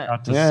 yeah.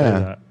 Not to say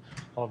that.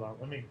 Hold on,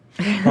 let me.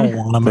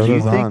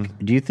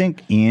 Do you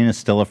think Ian is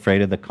still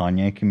afraid of the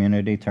Kanye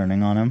community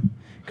turning on him?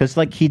 Because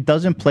he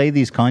doesn't play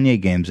these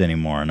Kanye games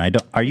anymore, and I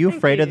don't. Are you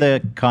afraid of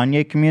the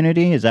Kanye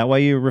community? Is that why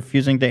you're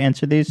refusing to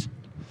answer these?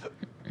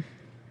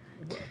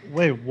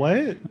 Wait,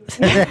 what?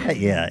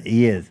 Yeah,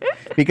 he is.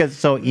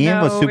 Because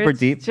Ian was super it's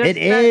deep. just It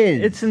that-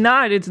 is. It's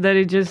not. It's that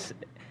it just.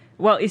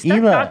 Well, he stopped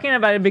Eva. talking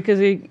about it because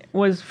he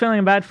was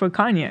feeling bad for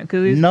Kanye.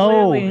 Because he's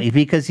No, clearly-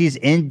 because he's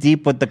in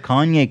deep with the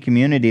Kanye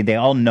community. They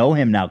all know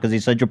him now because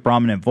he's such a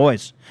prominent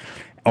voice,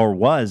 or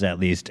was at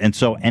least. And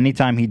so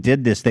anytime he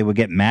did this, they would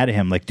get mad at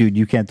him. Like, dude,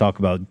 you can't talk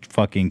about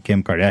fucking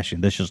Kim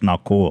Kardashian. This is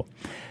not cool.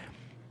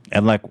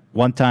 And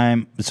one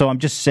time, so I'm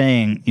just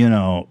saying,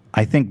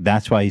 I think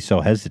that's why he's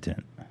so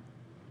hesitant.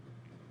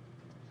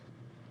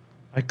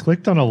 I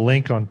clicked on a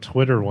link on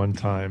Twitter one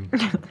time,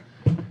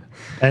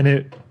 and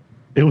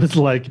it was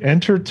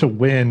enter to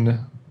win.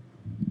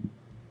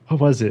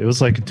 What was it? It was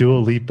Dua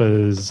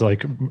Lipa's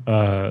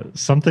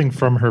something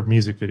from her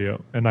music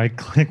video, and I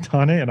clicked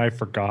on it and I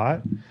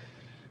forgot.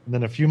 And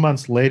then a few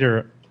months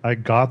later, I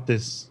got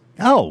this.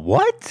 Oh,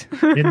 what?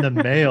 In the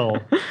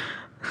mail.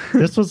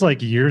 This was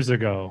years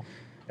ago,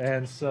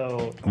 and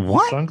so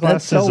What?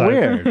 Sunglasses That's so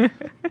weird.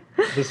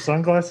 The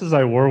sunglasses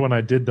I wore when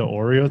I did the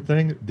Oreo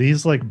thing,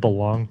 these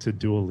belong to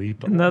Dua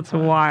Lipa. That's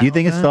wild. Do you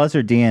think it still has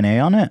her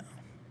DNA on it?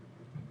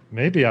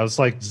 Maybe. I was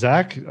like,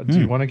 Zach, do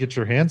you want to get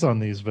your hands on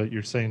these? But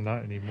you're saying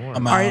not anymore.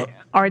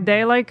 Are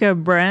they a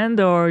brand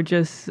or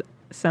just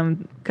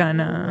some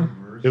kind of?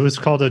 It was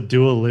called a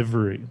Dua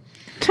livery.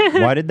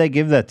 Why did they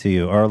give that to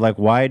you? Or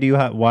why do you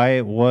have?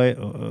 Why? What?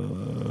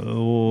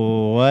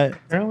 What?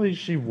 Apparently,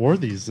 she wore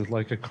these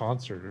at a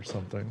concert or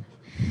something.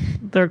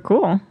 They're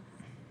cool.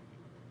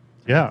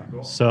 Yeah.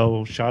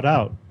 So shout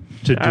out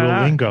to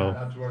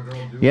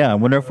Duolingo. Yeah, I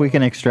wonder if we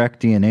can extract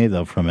DNA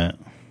though from it.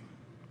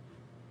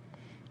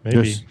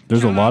 Maybe.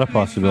 There's a lot of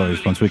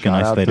possibilities once we can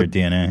Shout out isolate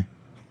to our DNA.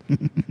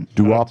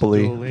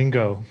 Duopoly.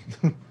 Duolingo.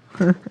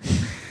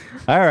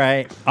 All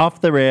right,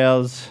 off the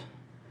rails.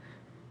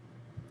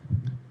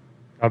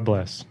 God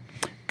bless.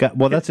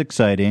 Well, that's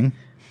exciting.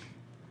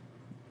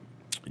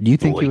 Do you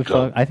think he would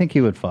fuck? I think he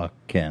would fuck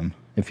Kim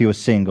if he was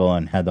single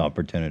and had the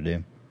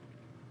opportunity.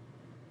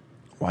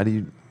 Why do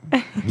you?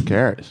 Who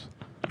cares?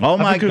 Oh Have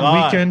my a good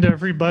god! weekend,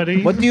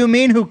 everybody. What do you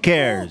mean? Who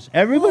cares?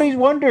 Everybody's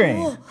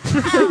wondering.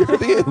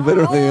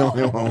 Literally the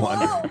only one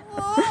wondering.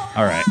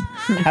 All right.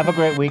 Have a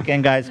great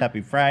weekend, guys.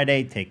 Happy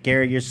Friday. Take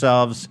care of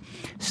yourselves.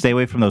 Stay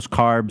away from those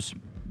carbs.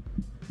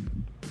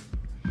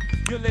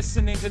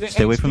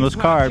 Stay away from those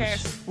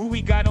carbs.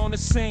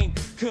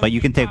 But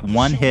you can take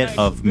one hit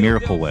of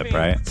Miracle Whip,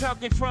 right?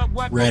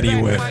 Ready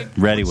Whip.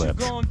 Ready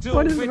Whip.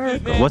 What is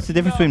Miracle? What's the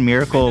difference between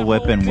Miracle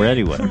Whip and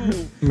Ready Whip?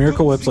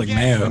 Miracle Whip's like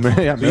mayo.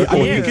 Yeah, Miracle I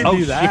mean, you can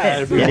do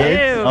that. Shit. It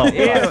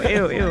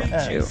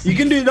is? Ew. You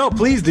can do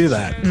please do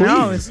that. Please.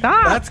 No,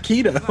 stop. That's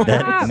keto.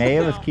 That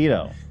mayo is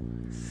keto.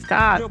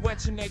 Stop.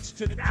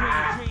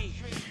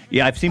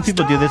 Yeah, I've seen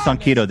people do this on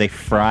keto. They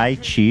fry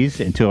cheese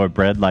into a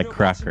bread like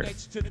cracker.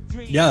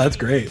 Yeah, that's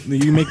great.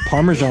 You make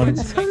Parmesan.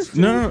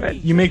 No,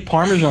 you make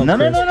Parmesan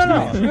crisps.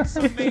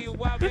 No.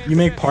 You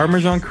make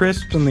Parmesan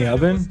crisps in the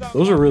oven.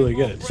 Those are really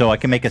good. So I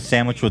can make a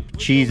sandwich with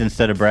cheese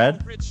instead of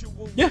bread?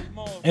 Yeah,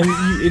 and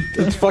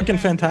it's fucking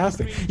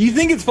fantastic. You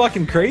think it's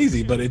fucking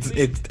crazy, but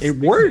it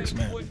works,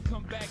 man.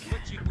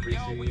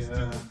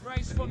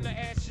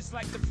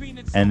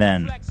 And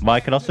then, well, I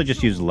could also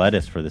just use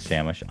lettuce for the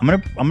sandwich. I'm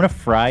gonna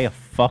fry a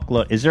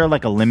fuckload. Is there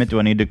like a limit? Do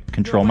I need to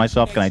control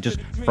myself? Can I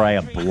just fry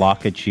a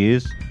block of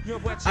cheese?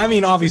 I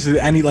mean, obviously,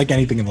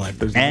 anything in life.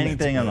 There's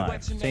anything in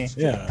life. See?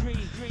 Yeah. All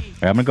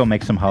right, I'm gonna go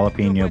make some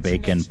jalapeno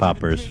bacon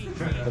poppers.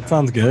 That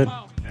sounds good.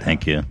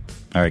 Thank you.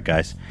 All right,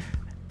 guys.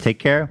 Take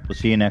care. We'll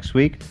see you next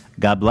week.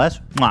 God bless.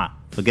 Mwah.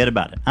 Forget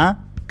about it, huh?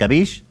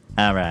 Gabish?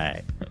 All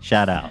right.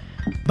 Shout out.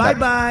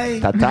 Bye-bye.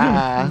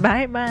 Ta-ta.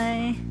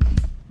 Bye-bye.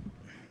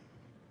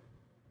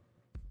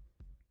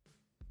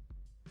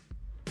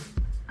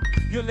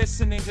 You're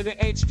listening to the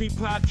HD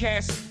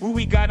podcast, where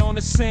we got on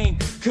the scene.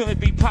 Could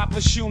be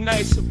Papa Shoe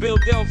Nice or Bill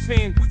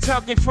Delphine. We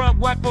talking front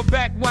wipe or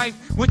back wipe.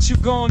 What you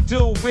gonna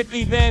do with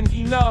me then?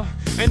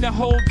 And the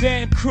whole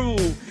damn crew.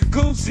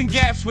 Goose and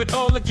gaps with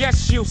all the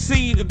guests you'll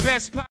see. The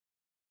best.